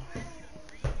go.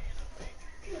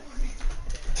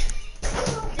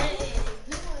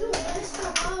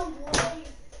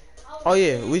 Oh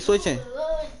yeah, we switching.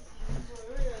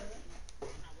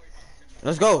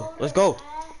 Let's go.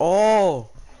 Oh.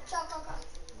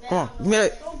 Come on, give me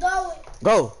that.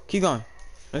 Go. Keep going.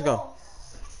 Let's go.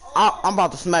 I'm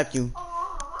about to smack you.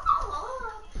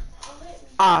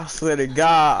 I swear to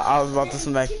God, I was about to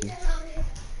smack you.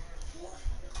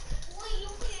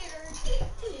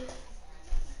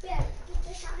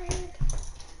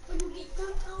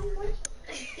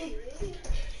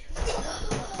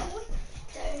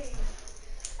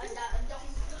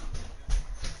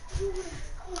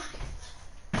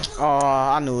 Oh,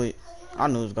 I knew it. I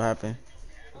knew it was gonna happen.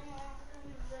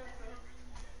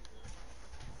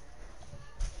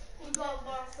 You got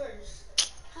ball first.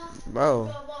 Bro.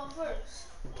 You got ball first.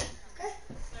 Okay?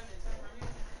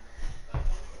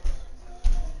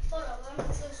 Hold on, let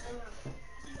me switch it around.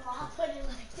 Oh, I'll put it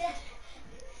like that.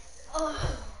 Oh,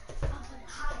 I'll put it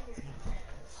higher.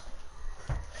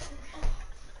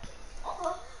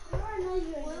 I know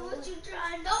you ain't what you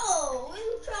trying to do? What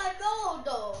you trying to do,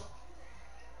 though?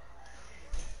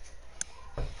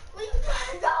 What you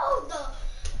trying to do, though?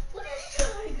 What is you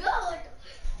trying to go, though?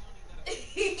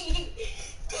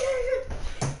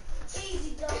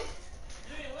 Easy, though.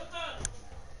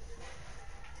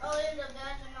 Oh, there's a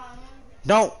bathroom on him.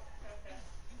 Don't.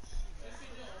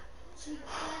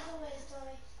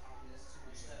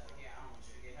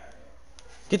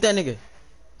 Get that nigga.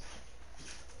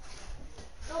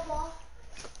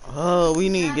 Oh, we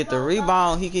need to get the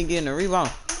rebound. He can get in the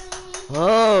rebound.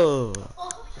 Oh.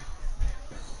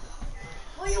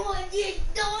 What you want to do?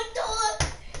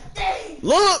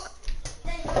 Look.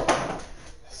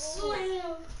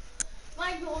 Slam.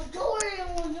 Michael Jordan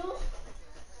on you.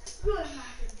 You're Michael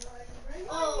Jordan, right?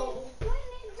 Oh.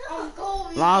 I'm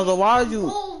Kobe. Lonzo, why you?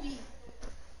 Kobe.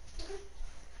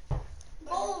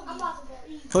 Kobe. I'm about to go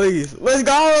eat. Please, let's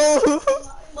go.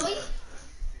 Boy.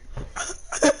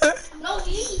 No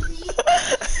easy. No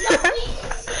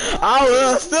easy. I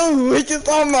was too. What you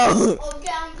talking about? Okay,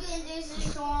 I'm getting this.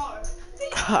 It's hard.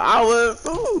 I was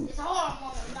too. It's hard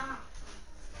more now.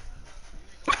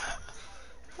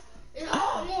 It's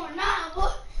hard more now,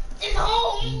 boy. It's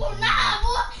hard more now,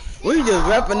 boy. We just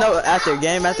wrapping up after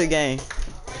game after game.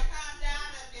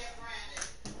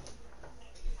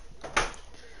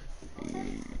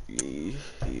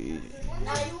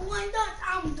 Now you want that?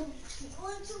 I'm doing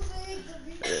too big.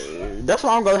 That's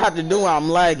what I'm gonna have to do when I'm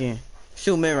lagging.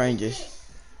 Shoot mid ranges.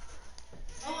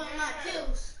 Oh, my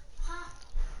kills. Huh?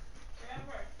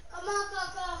 Come on,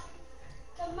 Coco.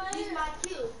 Come on, these my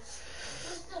kills.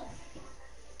 What's them?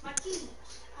 My keys.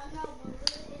 I know, but what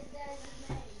is daddy's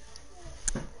name?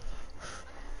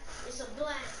 It's a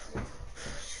blaster.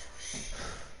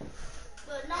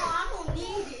 But no, I don't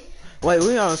need it. Wait,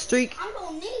 we on a streak? I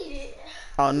don't need it.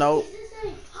 Oh no. This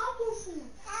ain't powerful.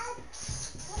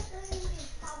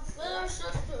 Let our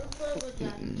sister play with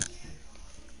that.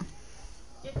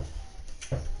 You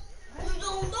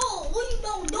don't know. What you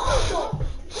don't know, though?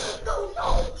 You don't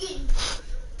know.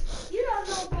 You don't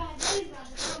know, Brian. You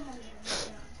about to come on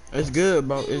there. It's good,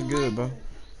 bro. It's good, bro.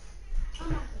 I'm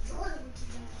not the Jordan with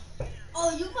you now. Oh,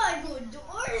 you might go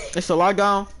Jordan. It's a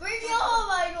lockdown. Bring your home,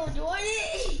 I go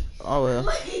Jordan. Oh well.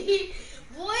 Boy,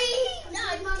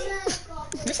 not my mask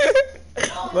off.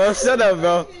 Bro, shut up,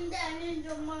 bro. That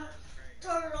ninja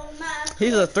turtle mask.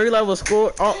 He's a 3-level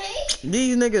score. Oh, Okay.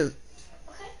 these niggas.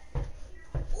 Okay.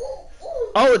 Ooh,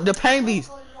 ooh. Oh, the pain beast.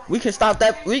 We can stop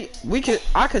that. We can.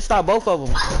 I can stop both of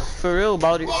them. For real,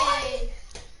 about it.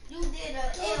 You did a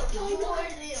L. Jordan.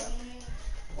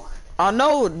 I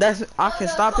know. That's. I can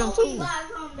stop him too.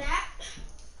 Come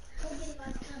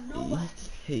back.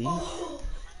 He.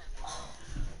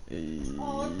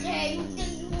 Okay, you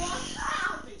think you want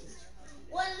salvage?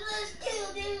 Well, let's kill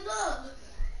this up.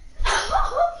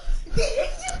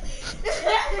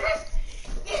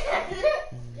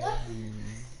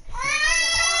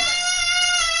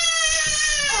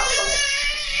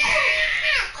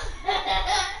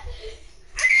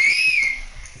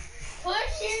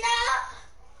 Pushing up.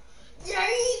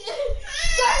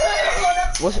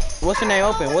 What's the name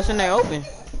open? What's the name open?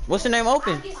 What's the name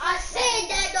open? I said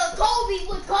that the Kobe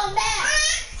would come back.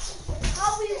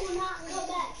 Kobe will not come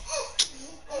back.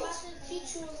 I'm about to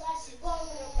teach you a lesson. I'm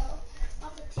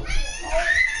about to teach you a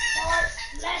hard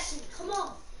lesson. Come on.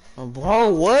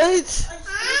 Bro, what?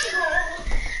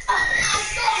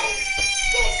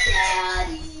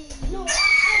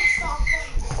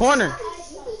 Corner.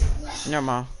 Never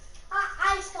mind.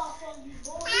 I stop from you,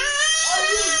 boy. Oh,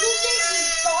 you think you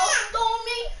stopped on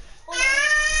me?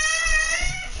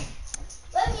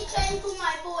 Let me change to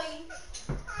my boy.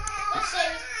 Let's say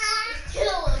it's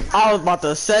killer time. I was about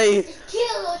to say, It's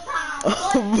killer time.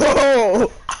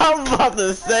 bro. I'm about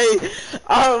to say,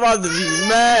 I'm about to be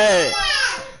mad.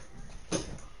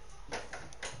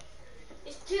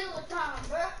 It's killer time,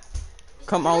 bro.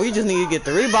 Come on, we just need to get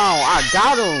the rebound. I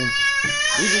got him.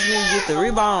 We just need to get the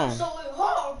rebound. So it's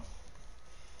hard.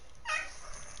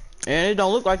 And it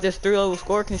don't look like this 3-level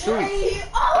score can shoot. Hey,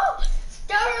 oh,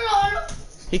 stir it on him.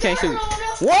 He can't Stir shoot. it on him.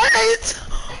 What?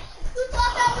 You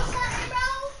thought that was something, bro?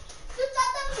 You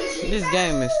thought that was something, This bro?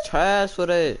 game is trash for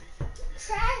that.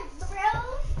 Trash, bro.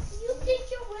 You think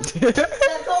you're winning?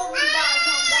 The Kobe gotta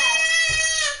come back.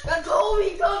 The Kobe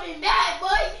coming back,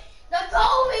 boy. The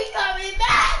Kobe coming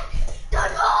back. The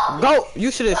Kobe. Go.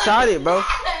 You should have shot it, bro. Like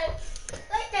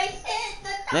they said, the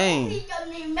Dang. Kobe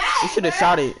coming back. You should have bro.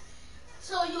 shot it.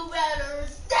 So you better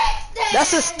respect that.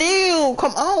 That's a steal.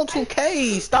 Come on,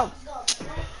 2K. Stop.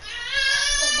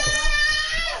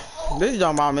 This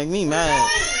jump about make me mad.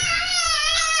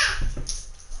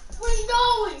 Where you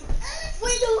going?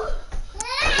 Where you going?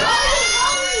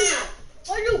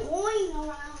 Where you going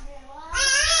around here?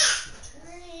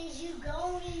 Where is you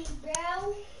going,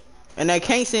 bro? And they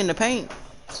can't see in the paint.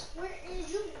 Where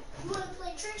is you? You wanna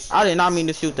play trick shot? I did not mean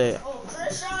to shoot that. Oh,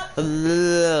 trick shot?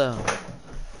 Ugh.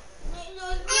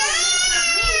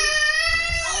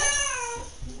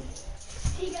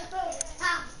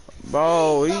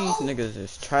 Bro, these niggas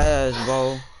is trash,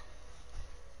 bro.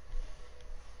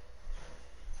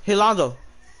 Hey, Lonzo.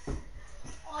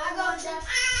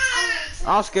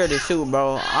 I'm scared to shoot,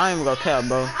 bro. I ain't even gonna cap,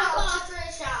 bro.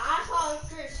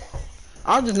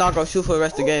 I'm just not gonna shoot for the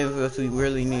rest of the game if we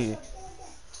really need it.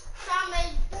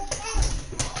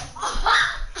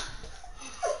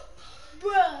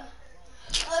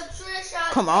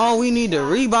 come on, we need the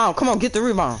rebound. Come on, get the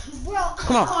rebound. Bro,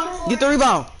 Come on, get the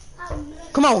rebound.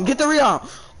 Come on, get the rebound.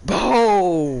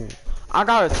 Bro, I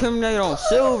got a terminate on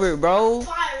silver, bro.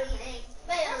 Fire,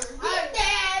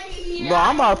 man. Bro,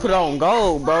 I'm about to put it on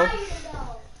gold, bro.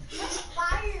 That's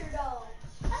fire, though.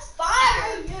 That's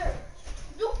fire.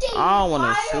 I don't want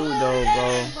to shoot, though,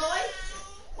 bro.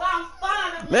 Well, I'm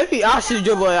fire. Maybe I should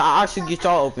dribble. I should get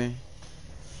y'all open.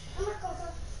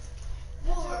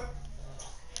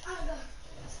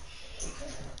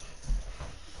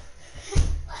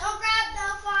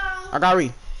 I got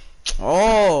re.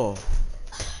 Oh.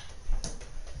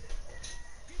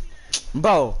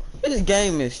 Bro, this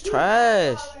game is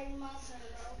trash.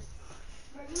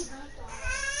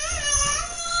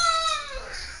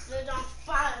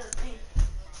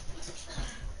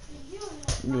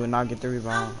 You will not get the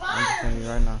rebound. I'm just telling you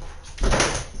right now.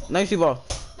 Nice ball.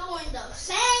 Doing the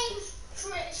same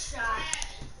trick shot.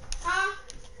 Huh?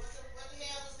 What the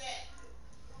hell was that?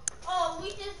 Oh,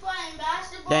 we just playing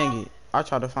basketball. Dang it. I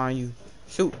tried to find you.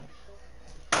 Shoot.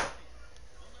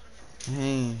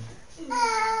 Dang.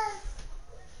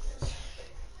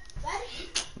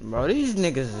 Bro, these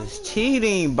niggas is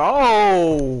cheating,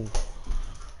 bro.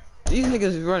 These niggas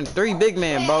is running 3 big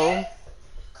man, bro.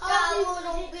 Got a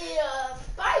little bit of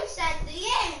spice at the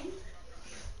end.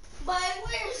 But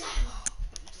where's that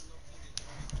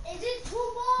ball? Is it 2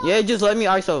 balls? Yeah, just let me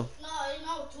ISO. No, it's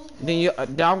not 2 balls.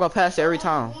 Then I'm gonna pass it every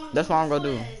time. That's what I'm gonna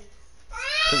do.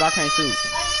 Cause I can't shoot.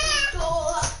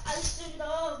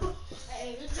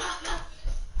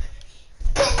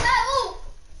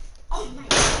 Oh my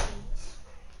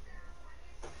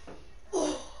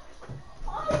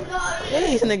God.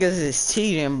 These niggas is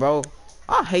cheating, bro.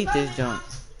 I hate this jump.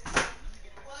 What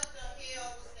the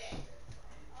hell was that?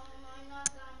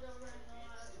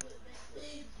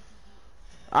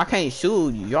 I can't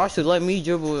shoot. Y'all should let me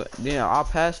dribble. Then I'll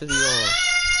pass it to y'all.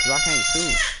 Cause I can't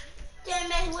shoot. Can't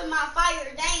mess with my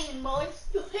fire, dang, boys.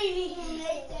 You ain't even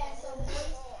make that, so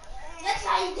boys. That's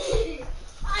how you did it.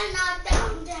 I knocked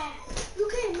down that. You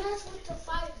can't mess with the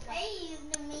fire. Hey, you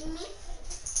the mimi.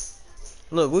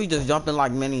 Look, we just jumping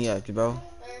like maniacs, bro.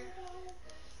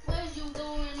 What is you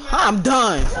doing now? I'm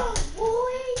done.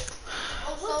 Boy.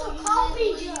 Also, What's a you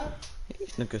coffee did jump?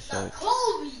 These niggas suck.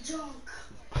 Kobe junk.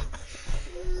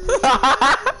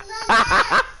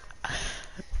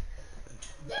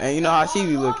 And you know how she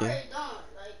be looking.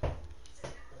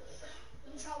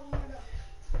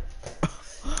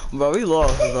 Bro, we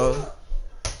lost, bro.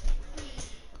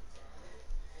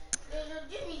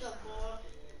 Give me the ball.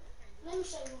 Let me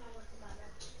show you how I work about that.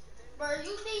 Bro,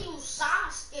 you think you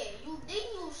Sasuke. You think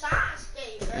you Sasuke,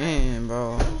 bro. Damn, bro.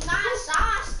 You not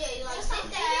Sasuke. Like, get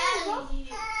that out of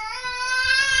here.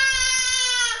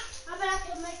 I bet I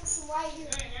can make it from right here.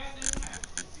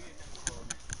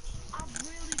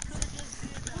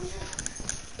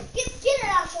 Get it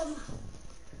out of my.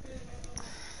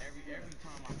 Every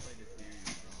time I play this game,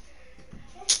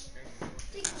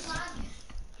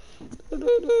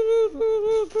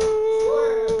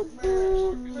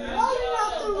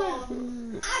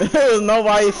 It was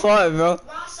nobody's fault, bro.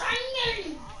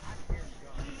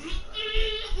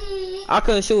 I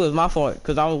couldn't shoot. It was my fault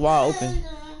because I was wide open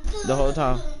the whole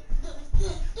time.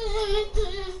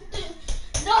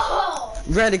 No.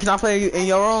 Granted, can I play in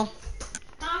your room?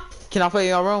 Huh? Can I play in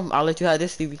your room? I'll let you have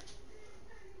this, Stevie.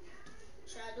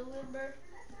 Should I do it, bro?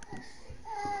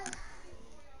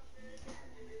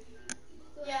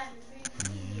 Yeah.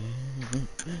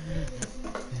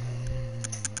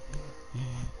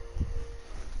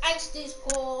 Ice this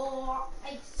score.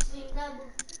 Ice double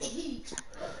heat.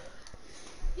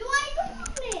 You ain't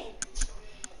doing it.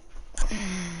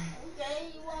 Okay,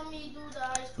 you want me to do the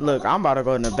ice score? Look, I'm about to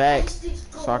go in the back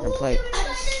so I can play. We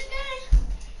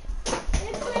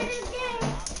play this game.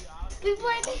 We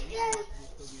play this game.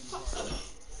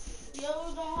 Yeah,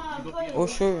 we don't have to play Oh, it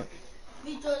sure.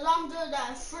 because I'm good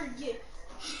at forget.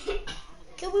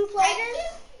 Can we play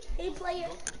this? Can we play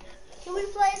it? Can we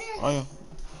play this? Oh, yeah.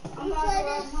 Can we play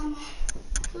this?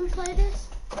 Can we play this?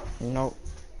 Nope.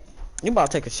 You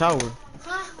about to take a shower.